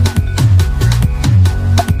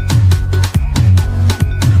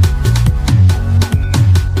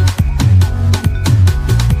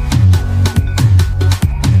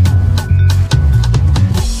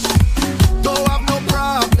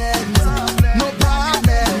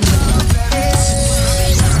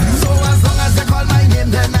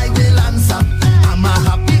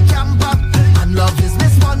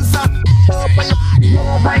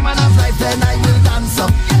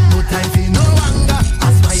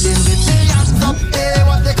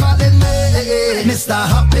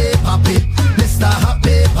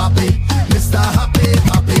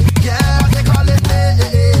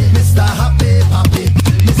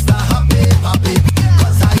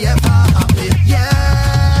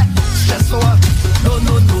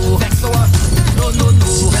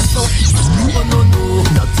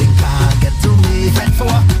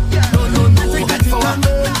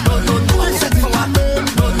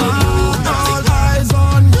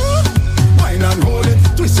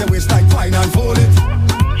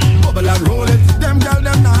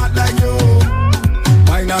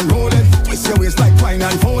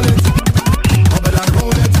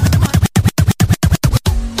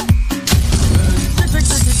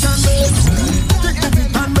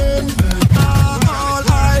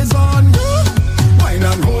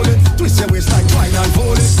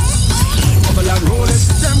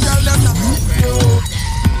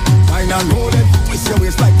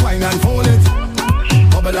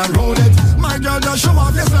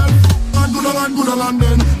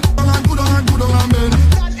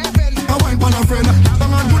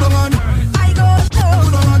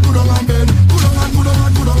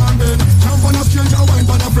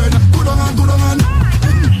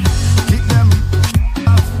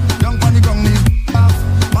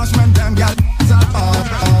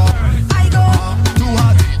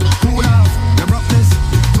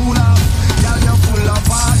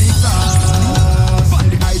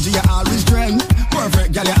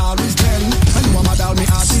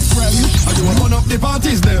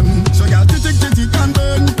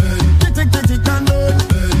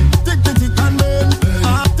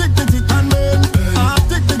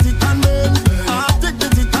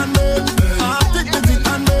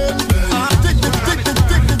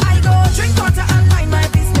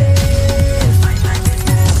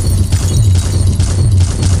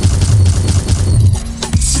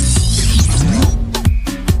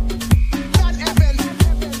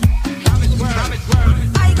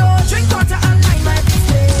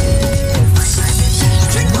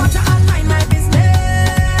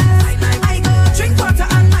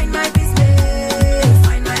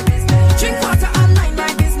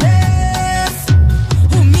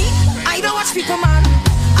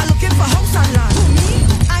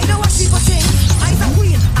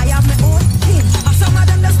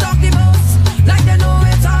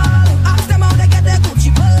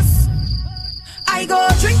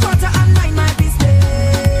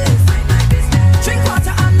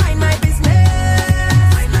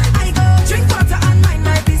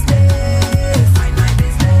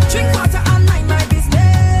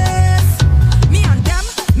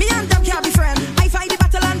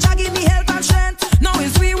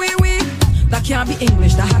 can't be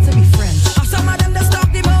English, that had to be French. Some of them just talk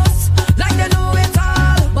the most, like they know it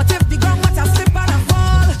all. But if the ground water slip and a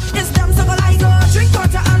fall, it's them so go like go drink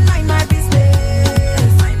water and mind my business.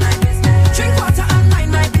 Drink water and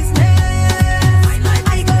mind my business.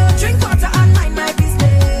 I go drink water and mind my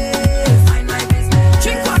business.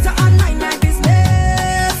 Drink water and mind my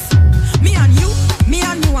business. Me and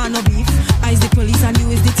you are no beef. I is the police and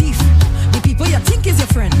you is the thief. The people you think is your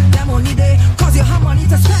friend, them only there cause you have money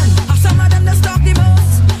to spend. Some of them just talk the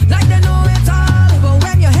most, like they know it all. But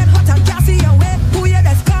when your head hot and can't see your way, who you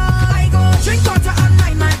that's call? I go drink water and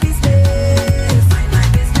mind my business.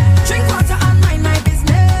 Drink water and mind my business.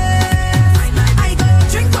 I go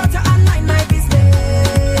drink water and mind my business.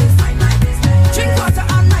 Drink water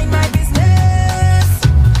and mind my business.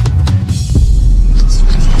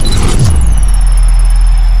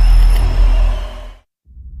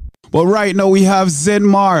 But right now we have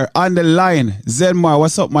Zenmar on the line. Zenmar,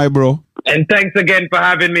 what's up, my bro? And thanks again for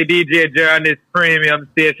having me, DJ Jer, on this premium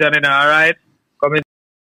station, and all right? Coming.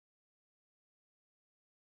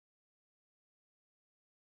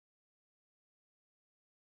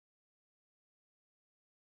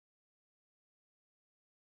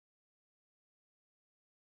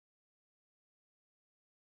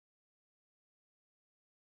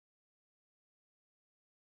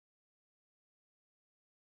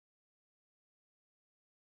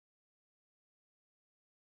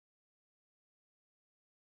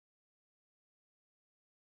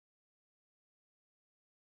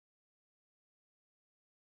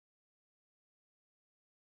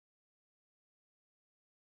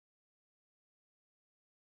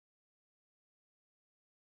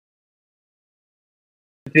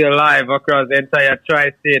 Still live across the entire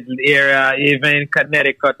tri-state area, even in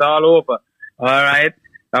Connecticut, all over. All right.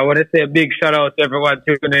 I want to say a big shout out to everyone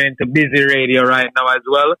tuning into Busy Radio right now as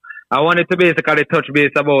well. I wanted to basically touch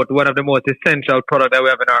base about one of the most essential products that we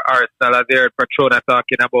have in our arsenal, as you heard Patrona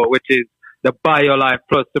talking about, which is the BioLife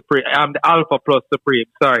Plus Supreme, the Alpha Plus Supreme,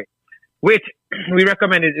 sorry, which we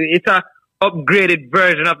recommend. It's a upgraded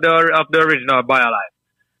version of the original BioLife.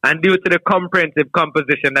 And due to the comprehensive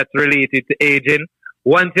composition that's related to aging,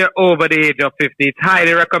 once you're over the age of 50, it's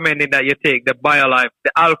highly recommended that you take the BioLife,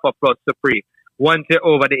 the Alpha Plus Supreme. Once you're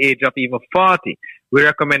over the age of even 40, we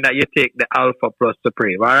recommend that you take the Alpha Plus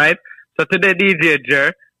Supreme, all right? So today, DJ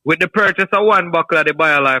Jer, with the purchase of one bottle of the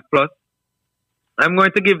BioLife Plus, I'm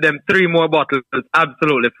going to give them 3 more bottles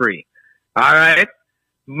absolutely free, all right?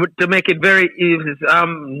 To make it very easy,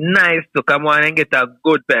 nice to come on and get a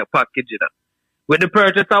good package, you know. With the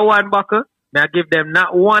purchase of one bottle, I give them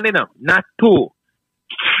not 1, you know, not 2,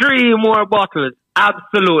 3 more bottles,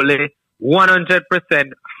 absolutely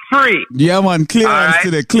 100% free. Yeah, man,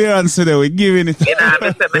 clearance today, we're giving it. Me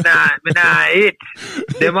nah hit.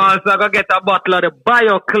 Them also gonna get a bottle of the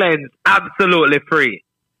BioCleanse, absolutely free.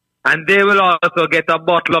 And they will also get a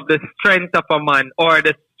bottle of the Strength of a Man or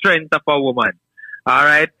the Strength of a Woman.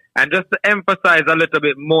 Alright? And just to emphasize a little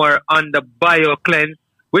bit more on the BioCleanse,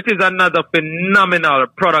 which is another phenomenal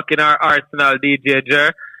product in our arsenal, DJ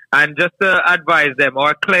Jer. And just to advise them,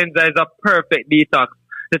 our cleanser is a perfect detox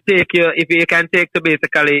to take you, if you can take to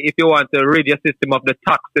basically, if you want to rid your system of the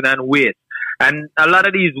toxin and waste. And a lot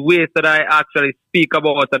of these wastes that I actually speak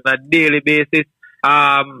about on a daily basis,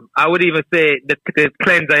 I would even say that the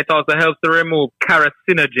cleanser, it also helps to remove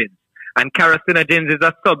carcinogens. And carcinogens is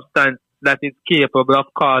a substance that is capable of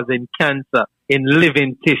causing cancer in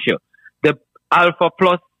living tissue. The Alpha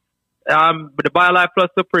Plus, the BioLife Plus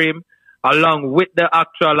Supreme, along with the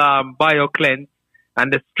actual BioCleanse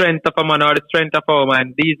and the Strength of a Man or the Strength of a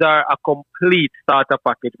Woman, these are a complete starter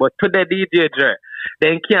package. But to the DJ Jer,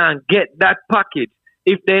 they can't get that package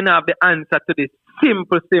if they don't have the answer to this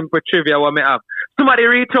simple trivia what me have. Somebody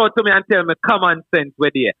reach out to me and tell me common sense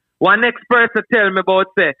with you. One next person tell me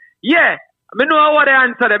about, say, yeah, I know what the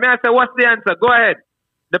answer is. I say, what's the answer? Go ahead.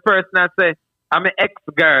 The person I say, I'm an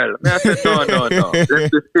ex-girl. I say, no. Let's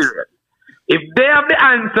be serious. If they have the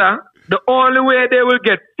answer, the only way they will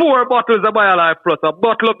get 4 bottles of BioLife Plus, a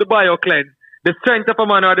bottle of the BioCleanse, the Strength of a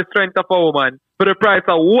Man or the Strength of a Woman, for the price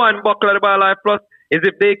of 1 bottle of the BioLife Plus, is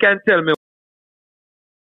if they can tell me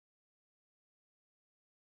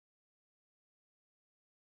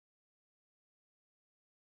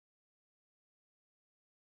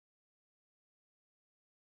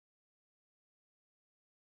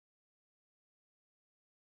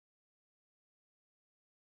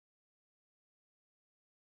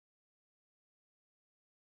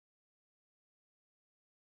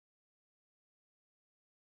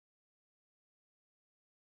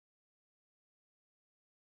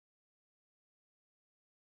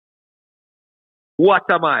what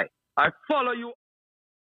am I? I follow you.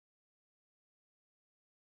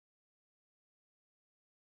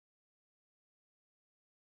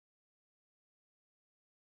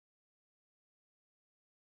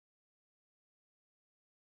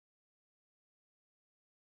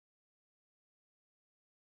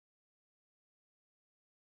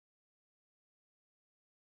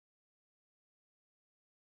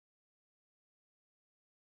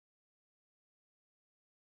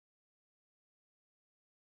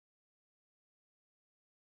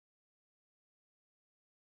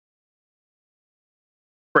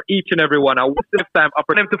 for each and every one. I wish this time up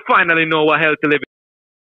for them to finally know what healthy living.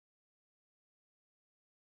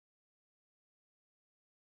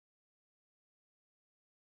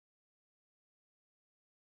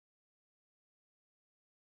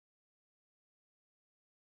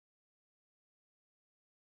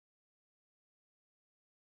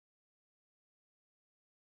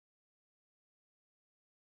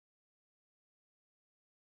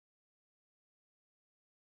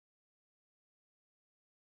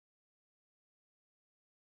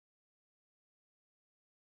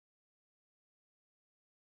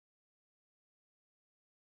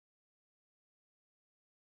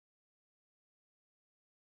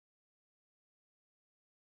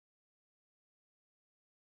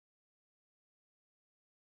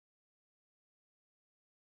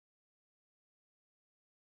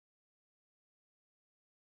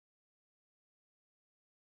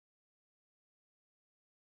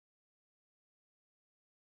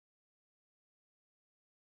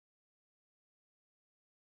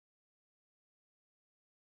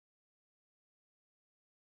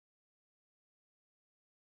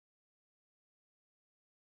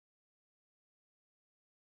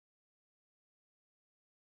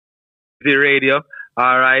 Radio.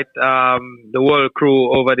 All right. The whole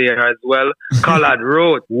crew over there as well. Collard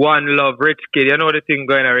Road, One Love, Rich Kid. You know the thing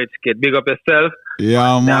going on, Rich Kid. Big up yourself.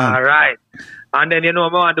 Yeah, man. All right. And then, I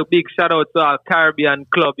want to big shout out to our Caribbean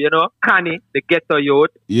club, Connie, the ghetto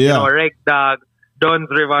youth, Reg Dog, Duns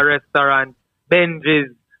River Restaurant,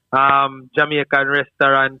 Benji's Jamaican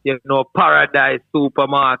Restaurant, Paradise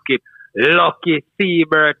Supermarket, Lucky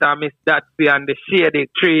Seabird and Miss Datsy and the Shady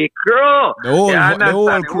Tree Crew. The whole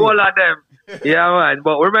of them. Yeah, man.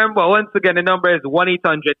 But remember, once again, the number is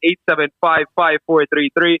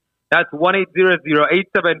 1-800-875-5433. That's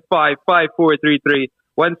 1-800-875-5433.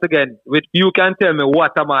 Once again, you can tell me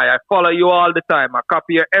what am I. I follow you all the time. I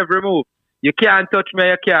copy your every move. You can't touch me,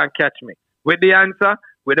 you can't catch me. With the answer,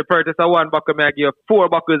 with the purchase of one buckle, I give you 4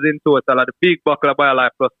 buckles in total of the big buckle of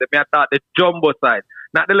BioLife Plus. They may start the jumbo side,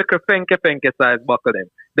 not the little fenke size buckle them.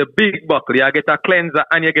 The big buckle, you get a cleanser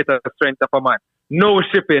and you get a strength of a man. No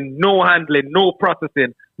shipping, no handling, no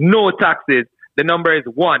processing, no taxes. The number is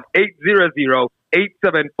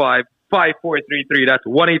 1-800-875-5433. That's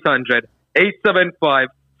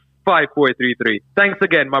 1-800-875-5433. Thanks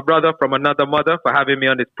again, my brother from another mother, for having me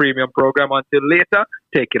on this premium program. Until later,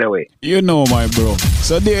 take it away. You know, my bro.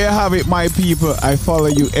 So there you have it, my people. I follow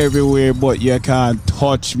you everywhere, but you can't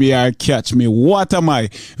touch me or catch me. What am I?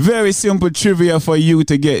 Very simple trivia for you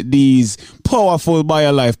to get these powerful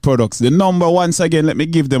BioLife products. The number, once again, let me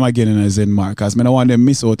give them again in a Zen mark, because I don't want them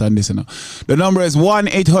miss out on this. The number is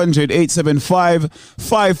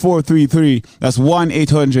 1-800-875-5433. That's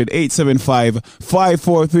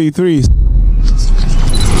 1-800-875-5433.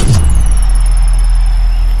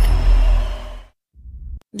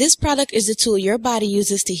 This product is the tool your body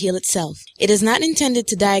uses to heal itself. It is not intended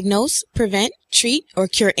to diagnose, prevent, treat, or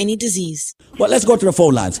cure any disease. Well, let's go to the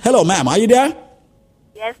phone lines. Hello, ma'am. Are you there?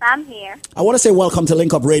 Yes, I'm here. I want to say welcome to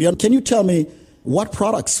Link Up Radio. Can you tell me what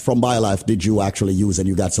products from BioLife did you actually use and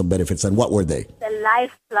you got some benefits, and what were they? The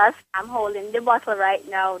Life Plus. I'm holding the bottle right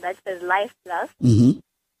now that says Life Plus. Mm-hmm.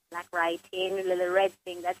 Like writing, a little red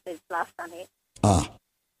thing that says Plus on it.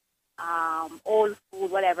 Old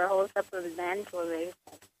food, whatever, whole supplement.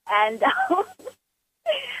 And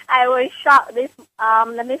I was shocked this,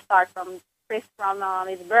 let me start from Chris, from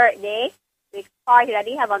his birthday. The party that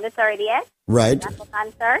he have on the 30th. Right. That's a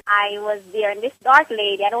concert. I was there, and this dark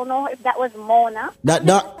lady, I don't know if that was Mona. That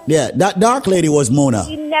dark lady was Mona.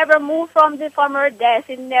 She never moved from her desk.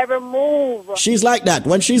 She never moved. She's like that.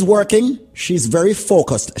 When she's working, she's very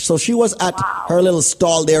focused. So she was at her little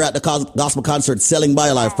stall there at the gospel concert selling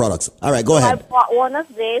BioLife products. All right, go ahead. I bought one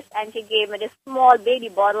of this, and she gave me this small baby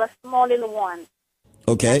bottle, a small little one.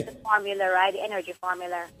 Okay. That's the formula, right? The energy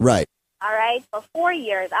formula. Right. All right, for 4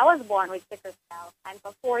 years, I was born with sickle cell, and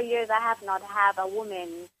for 4 years, I have not had a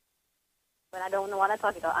woman, but I don't know what I'm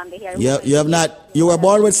talking about on the here. You have not, you were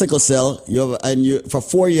born with sickle cell, for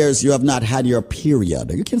 4 years, you have not had your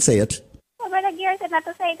period. You can say it. Well, Brother Gary said not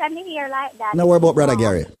to say it on the here like that. No, we're about Brother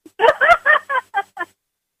Gary.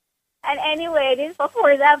 And anyway, this for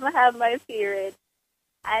 4 years, I haven't had my period.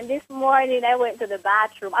 And this morning, I went to the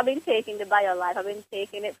bathroom. I've been taking the BioLife. I've been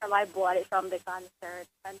taking it from, I bought it from the concert.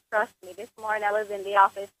 And trust me, this morning I was in the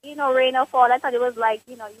office. Rain or fall. I thought it was like,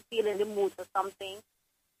 you feel in the mood or something.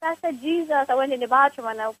 So I said, Jesus. I went in the bathroom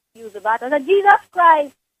and I used the bathroom. I said, Jesus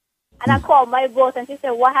Christ. And I called my boss and she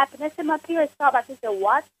said, what happened? I said, my period stopped. And she said,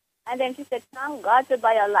 what? And then she said, thank God to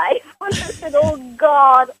BioLife. And I said, oh,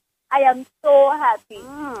 God. I am so happy.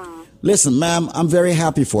 Listen, ma'am, I'm very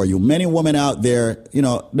happy for you. Many women out there, you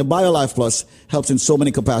know, the BioLife Plus helps in so many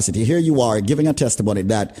capacity. Here you are giving a testimony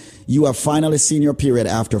that you have finally seen your period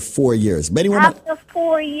after 4 years. Many women. After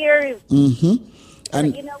 4 years. Mm-hmm.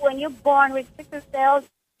 And you know, when you're born with sickle cells,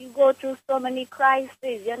 you go through so many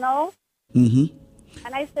crises, you know? mm-hmm.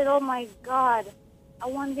 And I said, oh my God, I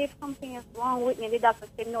wonder if something is wrong with me. The doctor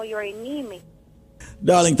said, no, you're anemic.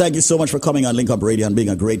 Darling, thank you so much for coming on Link Up Radio and being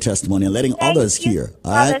a great testimony and letting others hear.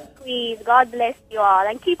 All right? Brother Squeeze, God bless you all.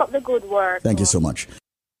 And keep up the good work. Thank you so much.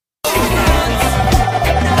 In a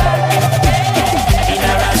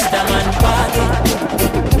Rastaman party,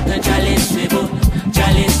 the chalice we book,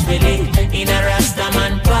 chalice we lit. In a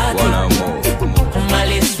Rastaman party,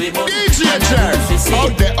 malice we book, and a roots we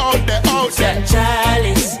out there, out there, out there.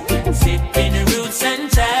 Chalice, sipping roots and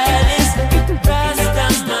chalice.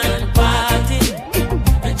 Rastaman party,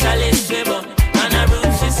 the chalice we book, and a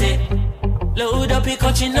roots we sit. Load up your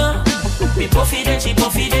coaching up. Me puffy then she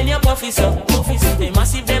puffy then you puffy so. They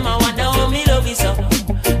massive them I wonder how me love you so.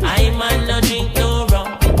 I man no drink no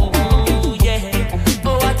rum. Ooh, yeah.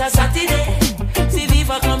 Oh what a Saturday. See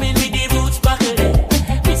Viva coming with the roots buckle there.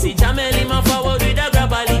 Me see Jamel him a forward with a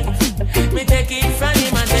grabber leaf. Me take it from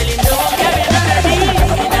him and tell him don't carry the ready.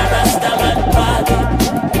 In a Rastaman party.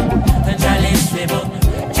 The chalice we book,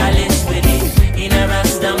 chalice we did. In a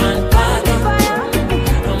Rastaman party.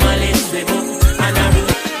 The malice we book and a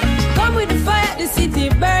root. Come with the fire, the city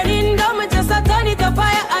burning. Don't just a turn it a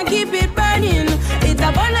fire and keep it burning. It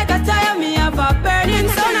a burn like a tire, me have a burning.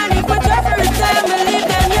 So now if we try to retire, me leave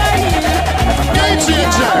them yearning.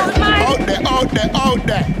 Out there, out there, out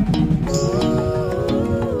there.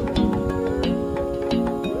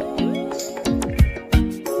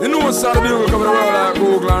 You know what's out of you coming around like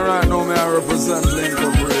Google and right now me I represent Link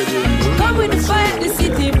Up Radio. Come with the fire, the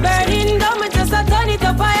city burning. Don't just a turn it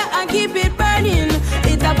a fire and keep it burning.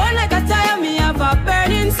 It a burn like a tire, me have a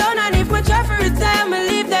burning. So now if we try to retire, me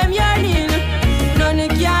leave them yearning. None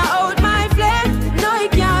it can't out my flame. No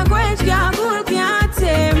it can't quench, can't cool, can't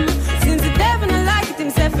tame. Since the devil don't like it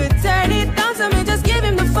himself, it turn it down. So me just give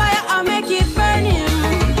him the fire and make it burn him.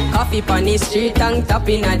 Coffee on the street and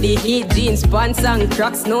tapping at the heat. Jeans, pants and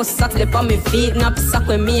cracks, no socks left on me feet. Knapsack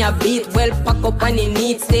when me a beat, well pack up on the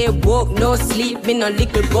neat. Stay woke, no sleep, me no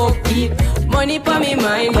little go keep. Money for me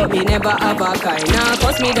mind, but me never have a kind. Now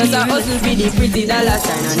cause me does a hustle for the pretty dollar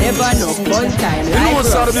sign. I never know fun time,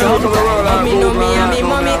 life rough sometime. Mommy know me and me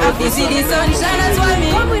mommy happy see the sunshine. That's why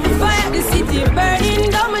me come with the fire, the city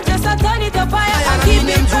burning. Don't me just a turn it a fire and keep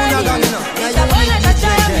it burning. It's a burn like a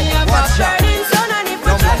child, me have a burning. So now if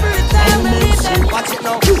we try to retire, me leave them. Watch it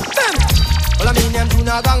now. Well, I mean, them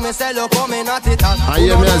Juna gang, me sell up, come in at it. I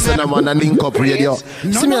hear me and say, I'm on a Link Up Radio.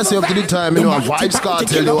 See me and say up to the time, you know, a Vibes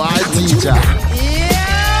Cartel, you are teacher.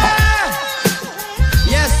 Yeah!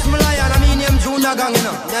 Yes, me lion, I mean, them Juna gang, you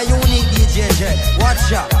know. Now unique DJ Jet.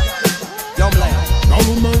 Watch out. Young lion. No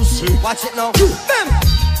mercy. Watch it now.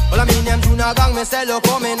 Well, I mean, them Juna gang, me sell up,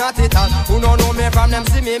 come in at it. Who don't know me from them,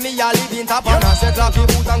 see me, a live in top. And I say, clappy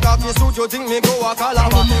boot and coffee suit, you think me go a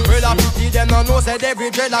calabar. Well, I pity them, no know, said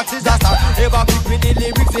every dreadlocks is a star. Never pick with the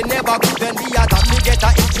lyrics, it never couldn't be attacked. Me get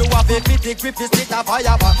a hit, you have a 50 grip, it's lit a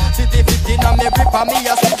fire bar. City 15 and me grip on me,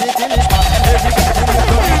 a split it till it's back. Every 50 you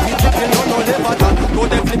don't read me, tripping, no never talk.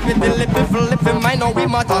 Go they flip it, the lip, flip it, mine, no we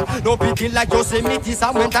matter. No pity like Yosemite,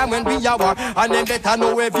 some time when we are war. And them better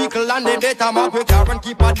know a vehicle, and they better mark with car and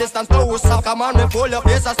keep a distance, no suck, come on, we pull your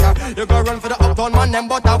face a scar. You go run for the uptown man, them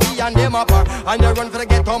but we and them apart. And you run for the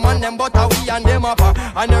ghetto man, them but we and them apart.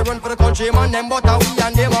 And you run for the country man, them but we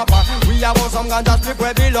and them apart. We have some ganja strip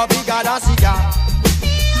where we love bigger than cigar.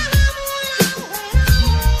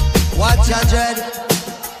 Watch your dread.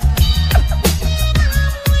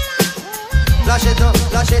 Flash it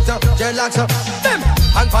up, dreadlocks up.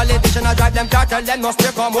 And politicians I drive them car, tell them must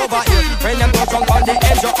they come over here. When them go drunk on the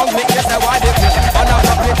edge, you me they say why they play. And I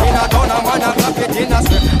clap it in a town, and man I clap it in a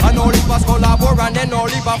square. And no leave a skull a bore, and then no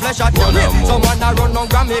leave a flesh at your ear. Someone a run on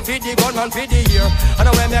Grammy for the gun and for the ear. And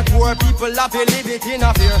when make poor people laugh, they leave it in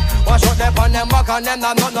a fear. Wash out them on them back and them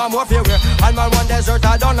not no more fear. And man one desert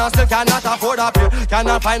a done and still cannot afford a peer.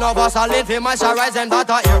 Cannot find no Vaseline for moisturize and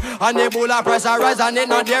butter ear. And the bull a pressurize and it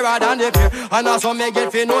not dearer than the fear. And also me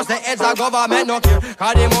get fi knows the heads of government no care.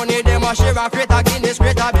 Cause the money them a share a crate a Guinness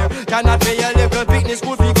crate a beer. Cannot pay a little picnic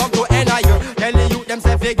school fee come to end a year. Tell the youth them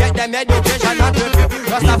say fi get them education not to fear.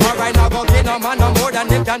 Rastafari now go get no man no more than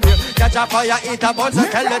them can do. Catch a fire, eat a bunch, so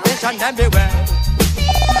tell the tension them beware.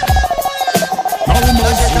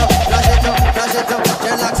 Flash it up, flash it up,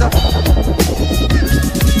 relax up.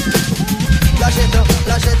 Flash it up,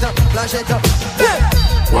 flash it up, flash it up.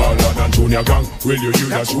 Baller than Junior Gang. Will you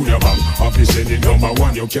use a Junior Bang? Happy sending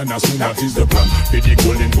 #1, you can assume that is the plan. Be the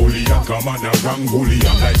golden bullion, come on a gang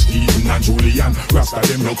bullion. Like Stephen and Julian, Rasta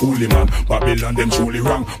them no coolie man. Babylon them truly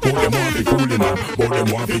wrong, but them want the coolie man. But them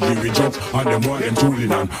want the give it jokes, and them want them truly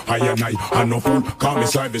man. I and I no fool, call me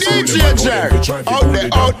side the school. DJ Jerry,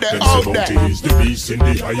 out there. Is the beast in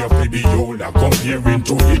the eye of the viola, comparing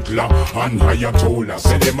to Hitler and Ayatollah.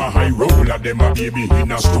 Say them a high roller, them a baby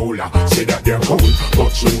in a stroller. Say that they're cold,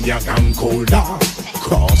 but Junior Gang colder.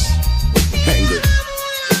 Cross, angry.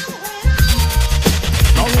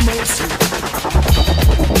 No mercy.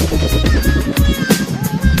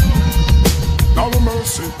 No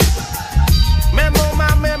mercy. Memo ma.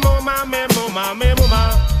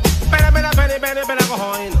 Better go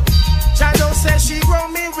home. Shadow says she grow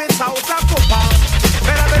me without a papa.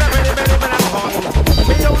 Better go home.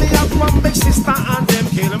 Me only have one big sister and them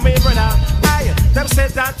kill me brother. Aye, them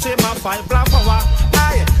said that she my fight black power.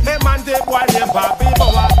 Aye, hey man they boy them Bobby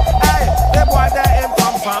Bower. Aye, they boy they him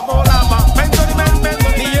come from Olaba. Men to the men.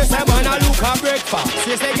 Me yes a man a look a breakfast.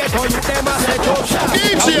 She say get on you them a set up shop.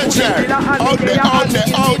 DJ Jerry, out there.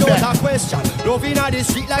 Question. Loving on the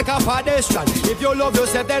street like a pedestrian. If you love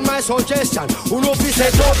yourself, then my suggestion. Who know fi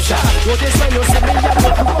set up shop? Notice when you see me, you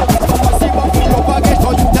look up. Come see what you up against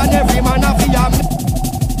all you done. Every man a fi am.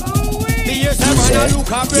 Yeah,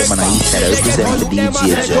 man, I represent the DJ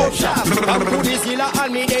Jerry. I'm to the zilla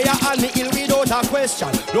and me there and me ill without a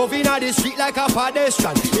question. Loving on the street like a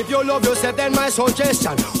pedestrian. If you love yourself, then my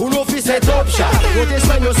suggestion. Who know fi set up shop? Notice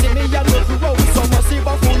when you see me, you look up. Some see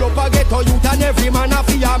what full up against all you done. Every man a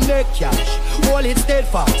fi am make cash. Hold it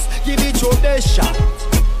steadfast, give it your best shot.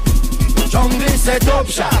 Jungle set up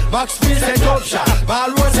shop, Maxfield set up shop,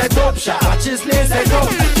 Ballroom set up shop, Chisley set up,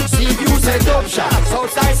 Seaview set up shop,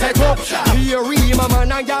 Southside set up shop, Peary, man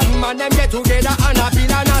and young man, them get together and a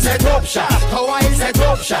Pilana set up shop, Hawaii set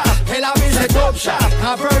up shop, Tel Aviv set up shop,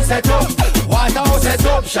 Cavern set up, Waterhouse set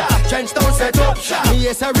up shop, Trenchtown set up shop, me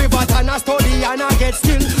yes a river and a study and I get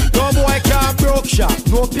still, no boy can't broke shop,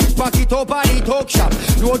 no pickpocket over the talk shop,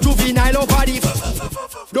 no juvenile over the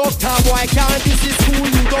doctor boy can't this is school,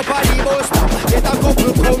 you over the bus. Get a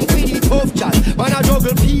couple come to the tough chat. Man a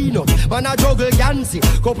juggle peanut, man a juggle Yancy.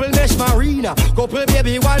 Couple mesh marina, couple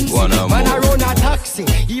baby onesie. Man a run a taxi,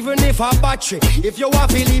 even if a battery. If you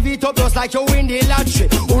want to leave it up just like you win the lottery.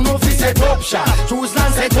 Who know fi set up shop, choose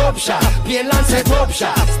land set up shop, Plain land set up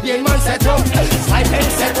shop, Spain man set up, Saipan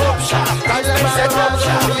set up shop, Carlsbad set up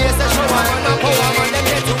shop. Yes the show man a power man them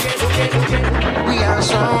get together. We are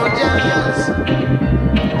soldiers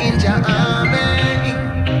in your army.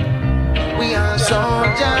 We are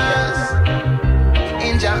soldiers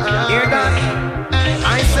in your army.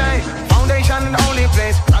 I say, foundation in the only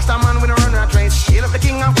place. Rasta man with a run rat race. Hail up the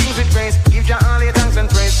king of kings with grace. Give your all your thanks and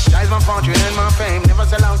praise. That is my fortune and my fame. Never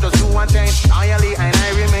sell out just do one thing. Loyally and I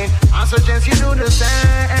remain. I suggest you do the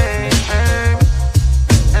same.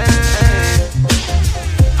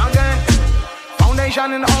 Again.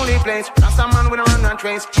 Foundation in the only place. Rasta man with a run and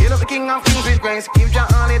trace. Hail up the king of kings with grace. Give your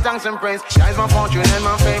all your thanks and praise. That is my fortune and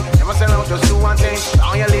my fame. Never sell out just do one thing.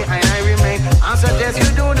 Loyally and I remain. I suggest you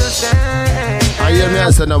do the same. I hear me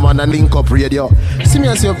and say no man a link up radio. See me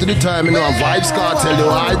and say up to the time, you know, a Vibes Cartel, you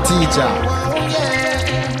are a teacher.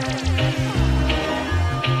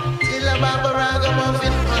 Till a Baba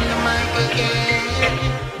Ragamuffin on the mic again.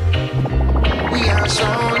 We are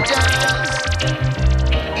soldiers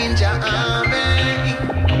in your army.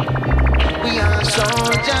 We are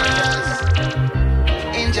soldiers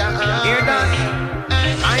in your army.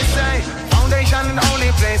 I say, foundation in the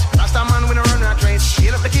only place. Rasta man with a run rat race.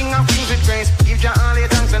 Hail up the king of kings with grace. Give your all your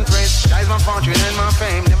thanks and praise. That is my fortune and my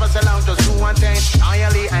fame. Never sell out just do one thing.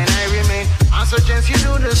 Loyally and I remain. I suggest you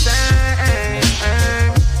do the same.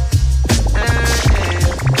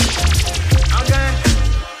 Again.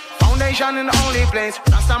 Foundation in the only place.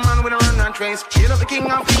 Rasta man with a run and trace. Hail up the king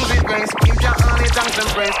of kings with grace. Give your all your thanks and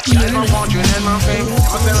praise. That is my fortune and my fame.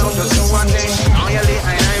 Never sell out just do one thing. Loyally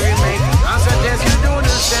and I remain. I suggest you do the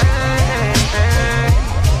same.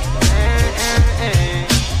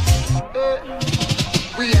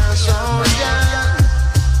 We are soldiers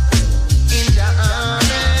in the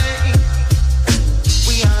army.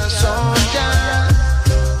 We are soldiers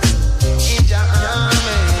in the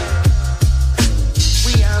army.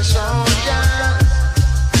 We are soldiers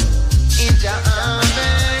in the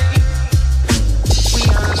army. We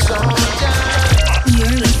are soldiers.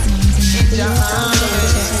 You're listening to the army.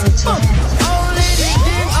 Only the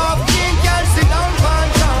king of kings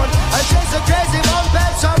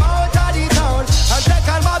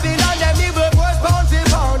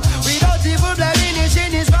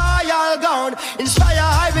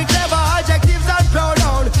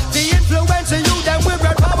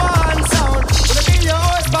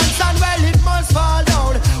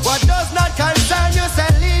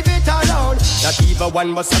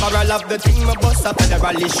one but several of the thing my bust a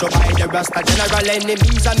federal issue by the Rasta general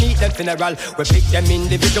enemies and meet them funeral. We pick them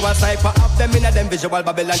individual cipher of them in a them visual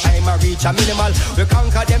Babylon time I reach a minimal. We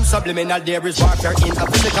conquer them subliminal. There is warfare in a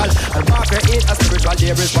physical and warfare in a spiritual.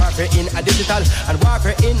 There is warfare in a digital and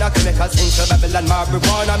warfare in a chemical. Into Babylon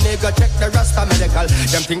marijuana me go check the Rasta medical.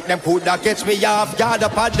 Them think them could that catch me off guard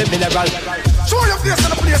up at the mineral. Show your face in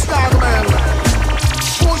the place dog man.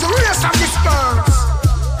 Who's the race of this curse?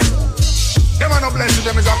 Them are no blessing,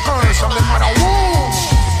 them is a curse from the mother womb.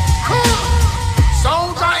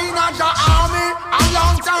 Soldier in a your army, a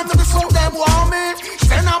long time to be so them want me.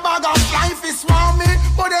 Send a bag of life is want me,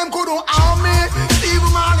 but them couldn't harm me. Steve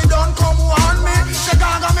Marley don't come on me.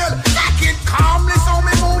 Chicago Mill, take it calmly, so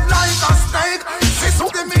me move like a snake. Sis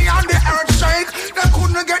to me and the earth shake. Them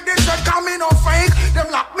couldn't get this shit coming no fake.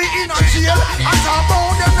 Them lock me in a jail. I talk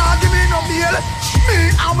about them not give me no bail.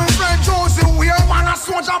 Me and my friend Josie Weir, man a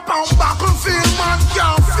soldier pound battlefield, man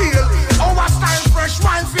can't feel. Our style fresh,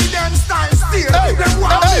 wine feed them style steel. Them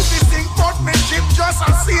want me to sing, but me ship just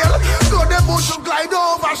a sail. So them boat to glide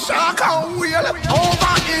over shark and whale.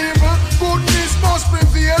 Over evil, goodness must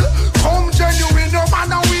prevail. Come genuine, no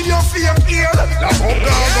matter with your fear ill. Like up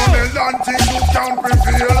down on the land, think you can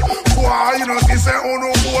prevail. Boy, you know, this say, oh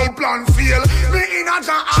no, whole plan fail. Me in a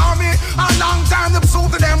army, a long time the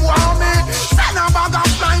suit of them want me. Send a bag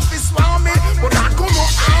of life is for me, but that come to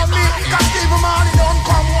harm me. Cause Steve Marley don't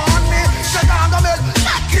come on me. Chicago Mill,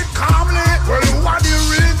 take it calmly. Well, you are the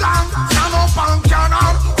real gang, stand up and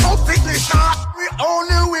cannon. Don't think they shot me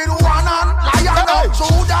only with one hand. Lion of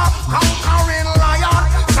Judah, conquering lion.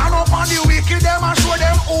 Stand up on the wicked, them and show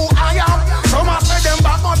them who I am. Some a say them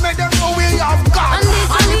back, but make them know we have God.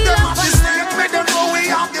 And if them have the snake, make them know we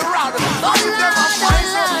have the rod. And if them have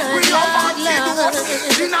poison, we have antidote.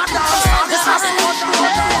 In a dance, this is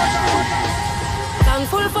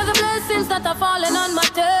thankful for the blessings that are falling on my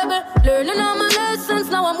table. Learning all my lessons,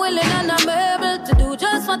 now I'm willing and I'm able to do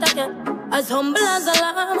just what I can. As humble as a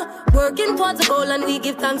lamb, working towards a goal and we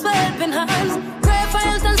give thanks for helping hands. Pray for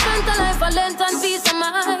health and strength, a life for length and peace of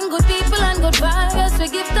mind. Good people and good vibes, we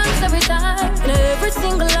give thanks every time. In every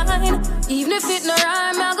single line, even if it no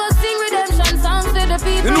rhyme, I go sing redemption songs to the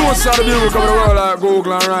people. You know what's the music of the world like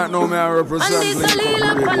Google and right now me I represent and this a lean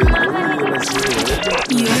up on mine.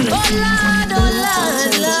 Oh Lord, oh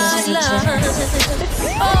Lord, Lord, Lord.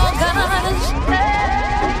 Oh gosh.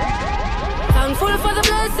 Thankful for the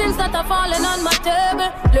blessings that are falling on my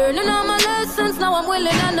table. Learning all my lessons, now I'm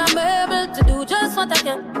willing and I'm able to do just what I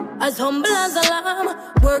can. As humble as a lamb,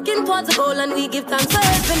 working towards a goal and we give thanks for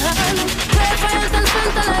helping hand. Pray for health and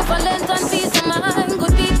strength, a life for length and peace of mind.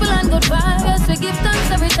 Good people and good vibes, we give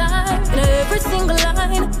thanks every time. In every single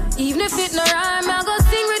line, even if it no rhyme, I go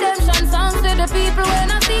sing redemption songs to the people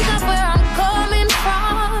when I think of where I'm coming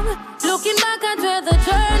from. Looking back at where the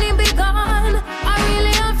journey began, I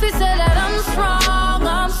really have to say that I'm strong,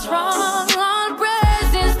 I'm strong. All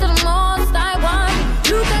praises to the most I want.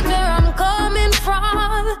 Look at where I'm coming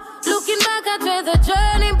from. Looking back at where the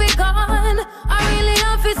journey began, I really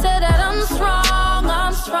have to say that I'm strong,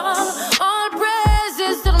 I'm strong. All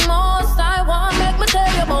praises to the most I want. Make me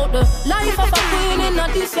tell you about the life of a queen in a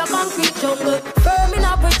this your concrete jungle. Firm in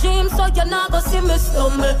a regime so you're not gonna see me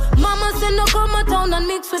stumble. Mama said no come a town and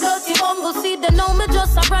mix with dirty bungle. See they know me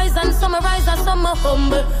just a rise and summarize and some a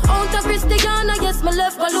humble. Out of Christiana, yes me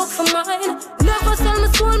left go look for mine. Never sell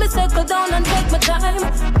my soul, me settle down and take my time.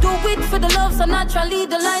 Do it for the love so naturally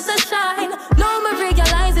the light will shine. Now me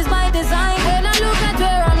realize it's my design. When I look at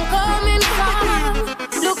where I'm coming from,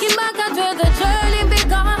 looking back at where the journey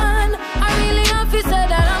began, I really have to say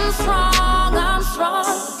that I'm strong, I'm strong.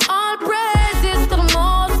 All praises to the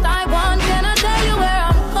most I want. Can I tell you where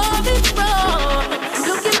I'm coming from?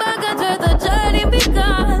 Looking back at where the journey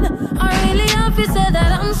began, I really have to say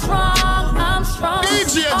that I'm strong, I'm strong.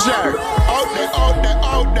 DJ Jerry, out there, out there,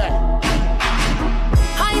 out there.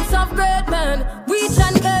 Heights of great men, reach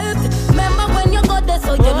and kept. Remember when you got there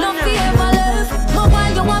so you not be ever left. But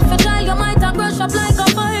while you want to die, you might have brush up like a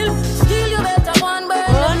file. Still you better one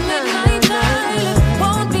burn than midnight tile.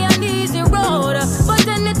 Won't be an easy road, but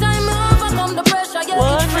anytime I overcome the pressure, yeah,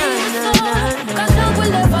 it's free to soar. Cause love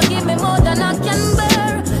will never give me more than I can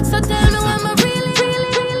bear. So tell me when I'm really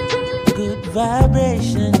good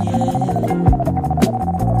vibration, yeah.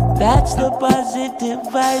 That's the positive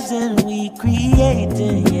vibes and we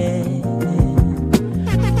creating, yeah.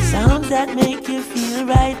 Sounds that make you feel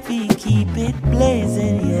right, we keep it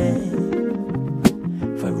blazing, yeah.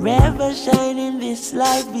 Forever shining this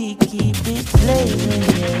light, we keep it blazing,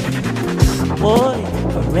 yeah. Boy,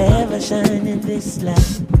 forever shining this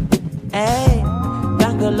light. Hey,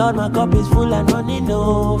 thank the Lord, my cup is full and running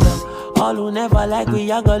over. All who never like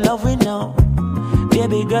we, I got love we know.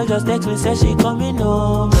 Baby girl just text me, says she coming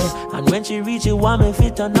over. And when she reach you, want me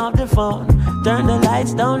fit turn off the phone. Turn the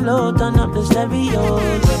lights down low, turn up the stereo.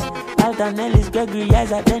 Alton Ellis, Gregory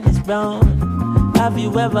Eyes at Dennis Brown. Have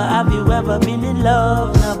you ever been in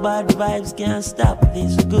love? Now bad vibes can't stop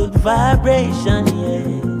this good vibration,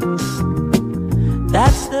 yeah.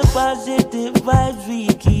 That's the positive vibes we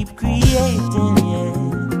keep creating, yeah.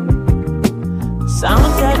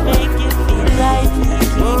 Sounds that make you feel like we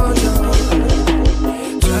keep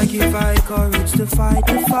Try give I courage to fight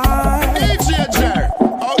the fight. DJ Jerry,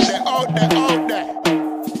 out there, out there, out there.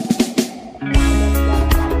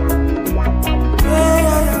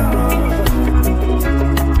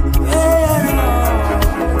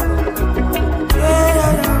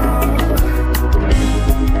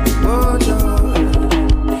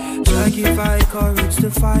 Give I courage to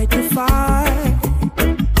fight the fight.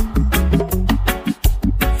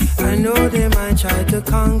 I know they might try to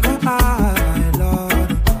conquer I, Lord.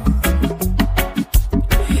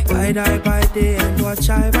 Guide I by day and watch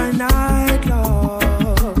I by night, Lord.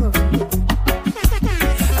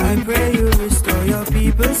 I pray you restore your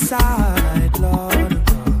people's sight, Lord.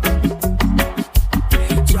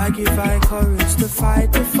 Try give I courage to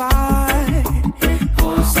fight the fight.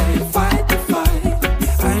 Oh, say fight the fight.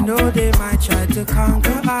 I know they might try to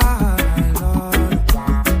conquer I, Lord.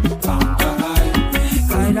 Conquer I.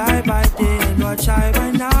 Guide I by day and watch I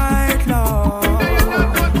by night, Lord.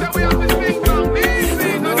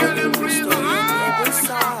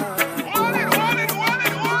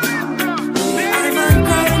 I'm on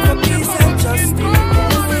crying for peace and justice.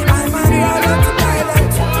 I'm on road to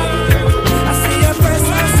violence. I see your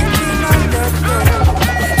person sitting on the bed,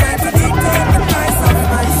 trying to dictate the price of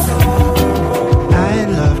my soul. I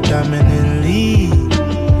love dominantly.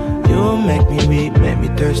 You make me weak, make me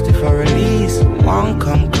thirsty for release. One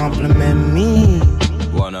come compliment me.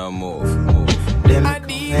 Wanna move. Them got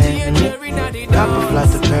me flat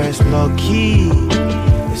to Paris low key.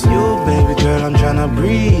 It's you, baby girl, I'm tryna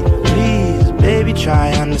breathe. Please, baby,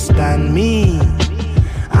 try understand me.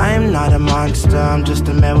 I'm not a monster, I'm just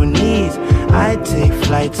a man with needs. I take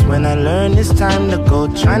flights when I learn it's time to go.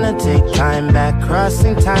 Tryna take time back,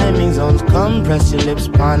 crossing timing zones. Come press your lips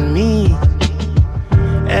upon me.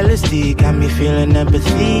 LSD got me feeling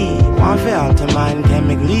empathy. Want for alter mind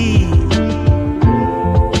chemically.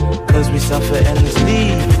 Cause we suffer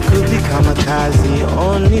endlessly. Could be kamikaze,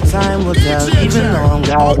 only time will tell. Even though I'm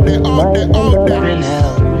God, might end up in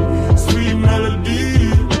hell. Sweet melody,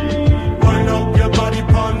 wind up your body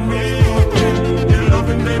upon me. You're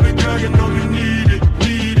loving, baby girl, you know you need it.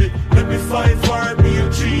 Let me fight for it, me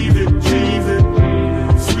achieve it.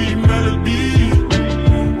 Sweet melody,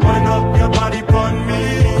 wind up your body upon me.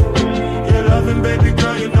 You're loving, baby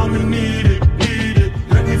girl, you know me need it.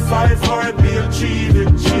 Let me fight for it, me achieve it.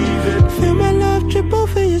 Feel my love drip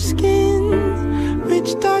over your skin.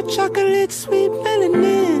 Rich dark chocolate, sweet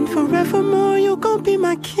melanin. Forevermore, you gon' be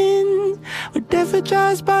my kin. Whatever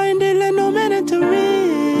drives by and they let no man enter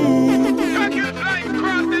in.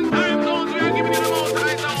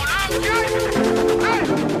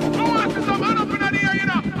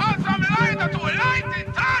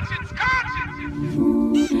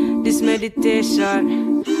 This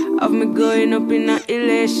meditation of me going up in a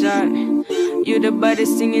elation. You the body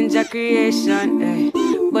singing Jah creation, eh.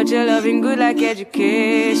 But you're loving good like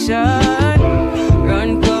education.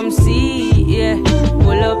 Run, come see, yeah.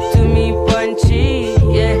 Pull up to me, punchy,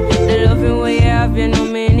 yeah. The loving way you have, you know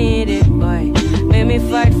me need it, boy. Make me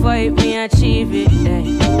fight for it, me achieve it, eh.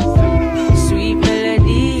 Sweet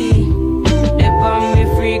melody, dip on me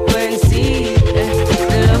frequency, eh.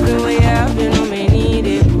 The loving way you have, you know me need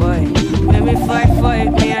it, boy. Make me fight for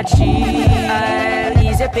it, me achieve. I'll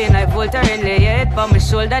ease your pain like Voltaren, lay your head on my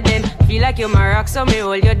shoulder then. Feel like you're my rock, so me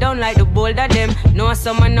hold you down like the boulder them. Know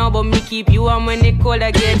someone now, but me keep you warm when it cold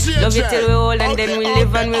again. Love you till we old and then we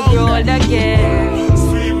live and we grow old again.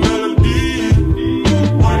 Sweet melody,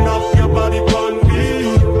 wind up your body upon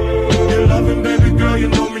me. You're loving, baby girl, you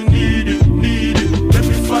know me need it. Let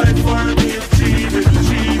me fight for it, me achieve it.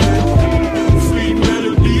 Sweet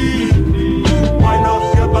melody, wind up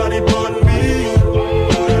your body upon me.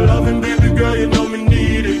 You're loving, baby girl, you know me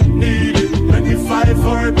need it. Let me fight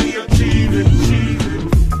for it, me achieve it.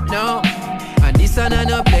 No, and this one I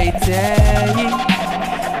no play tag.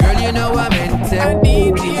 Girl, you know I meant it. I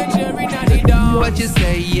need you, Jerry, not the dog. What you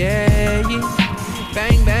say, yeah.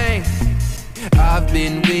 Bang, bang. I've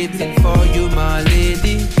been waiting for you, my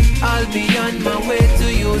lady. I'll be on my way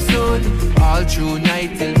to you soon. All through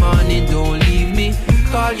night till morning, don't leave me.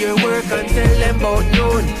 Call your work and tell them about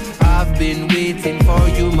noon. I've been waiting for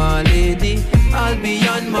you, my lady. I'll be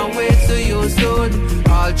on my way to you soon.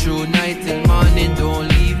 All through night till morning, don't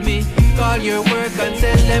leave me. Call your work and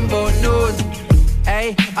tell them about noon.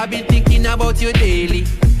 Hey, I've been thinking about you daily.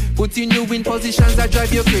 Putting you in positions that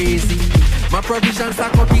drive you crazy. My provisions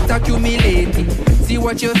stack up, it accumulating. See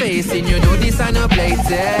what you're facing, you know this ain't a play.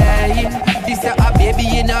 This is a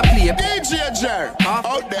baby in a play. DJ Jer,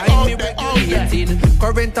 out there, regulating.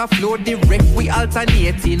 Current a flow direct, we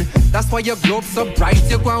alternating. That's why your globe so bright,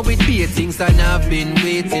 you go on with beatings. And I've been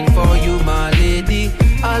waiting for you, my lady.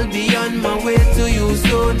 I'll be on my way to you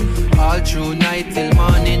soon. All through night till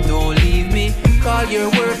morning, don't leave me. Call your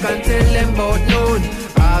work and tell them about noon.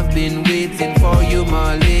 I've been waiting for you,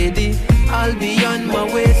 my lady. I'll be on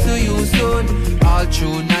my way to you soon. All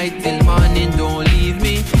through night till morning, don't leave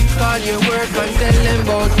me. Call your work and tell them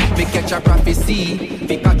about me. Catch a prophecy.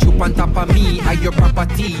 Pikachu on top of me, I your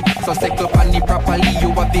property. So settle on it properly,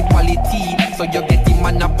 you have big quality. So you're getting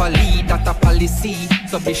monopoly, that's a policy.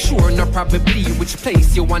 So be sure, no probably, which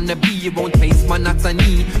place you wanna be. You won't face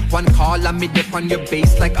monotony. One call and me dip on your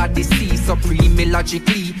base like Odyssey. Supreme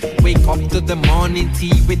logically, wake up to the morning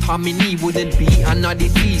tea with harmony. Wouldn't be an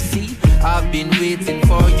oddity, see. I've been waiting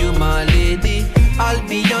for you, my lady. I'll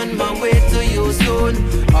be on my way to you soon.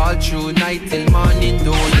 All through night till morning,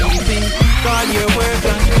 don't leave me. Call your work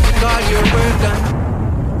on, call your work on.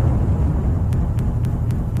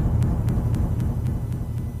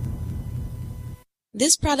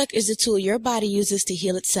 This product is a tool your body uses to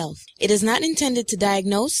heal itself. It is not intended to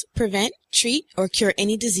diagnose, prevent, treat, or cure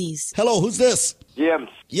any disease. Hello, who's this? James.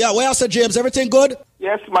 Yeah, where else, James? Everything good?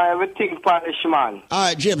 Yes, man, everything punish, man. All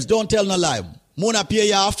right, James, don't tell no lie. Mona pay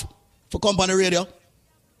you off for company radio?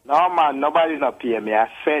 No, man, nobody not pay me a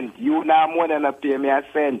cent. You now more than not pay me a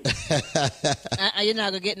cent. You're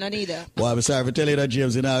not going to get none either. Boy, I'm sorry for telling you that,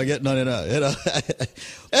 James. You're not going to get none of that. You know?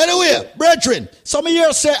 Anyway, brethren, some of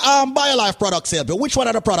you say BioLife products help you. Which one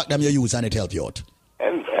of the product them you use and it help you out?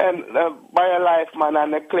 And the BioLife, man,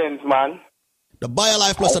 and the cleanse, man. The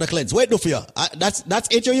BioLife plus and the cleanse. Wait, do for you. That's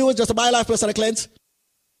it you use, just the BioLife plus and the cleanse?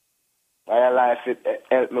 BioLife, it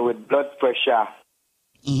help me with blood pressure.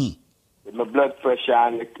 Mm-hmm. With my blood pressure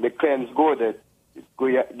and the cleanse good. It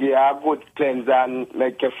give you a good cleanse and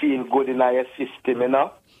make you feel good in your system, you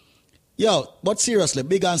know? Yo, but seriously,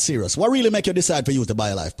 big and serious, what really make you decide to use the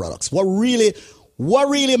BioLife products? What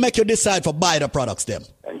really make you decide to buy the products them?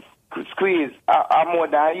 Squeeze, I'm more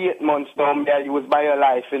than 8 months now, I use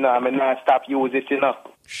BioLife, you know, I mean, I stop use it, you know.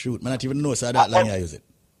 Shoot, man, I not even know so that long I use it.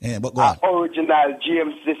 Yeah, but go on. Original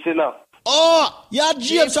James, this, you know. Oh, yeah,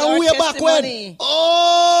 James from way back when.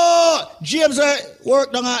 Oh, James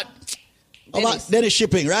worked on about Dennis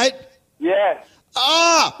Shipping, right? Yeah.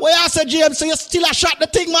 Ah, where I said, James, so you still a shot the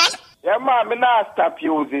thing, man? Yeah, man, me not stop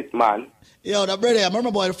use it, man. Yo, the brother, I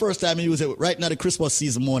remember boy, the first time he used it, right now the Christmas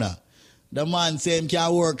season, Mona. The man say him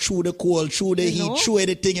can work through the cold, through the heat, through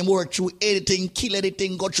anything, him work through anything, kill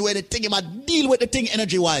anything, go through anything, him a deal with the thing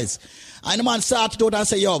energy-wise. And the man started out and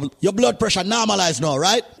say, yo, your blood pressure normalized now,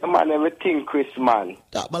 right? Man, everything, Chris, man.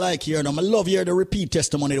 That I like hearing them. I love hearing the repeat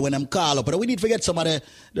testimony when them call up. But we need to get some of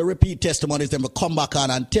the repeat testimonies them to come back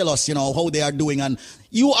on and tell us, you know, how they are doing. And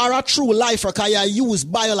you are a true lifer because you use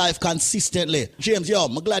BioLife consistently. James, yo,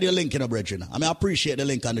 I'm glad you're linking up, brethren. I mean, I appreciate the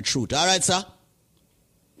link and the truth. All right, sir?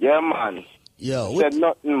 Yeah, man. Yo. Said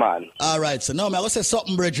nothing, man. All right, so no, man, I will say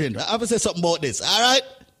something, brethren. I have to say something about this. All right?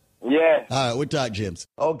 Yeah. All right, we'll talk, James.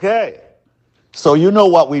 Okay. So you know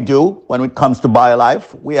what we do when it comes to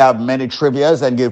BioLife. We have many trivias and give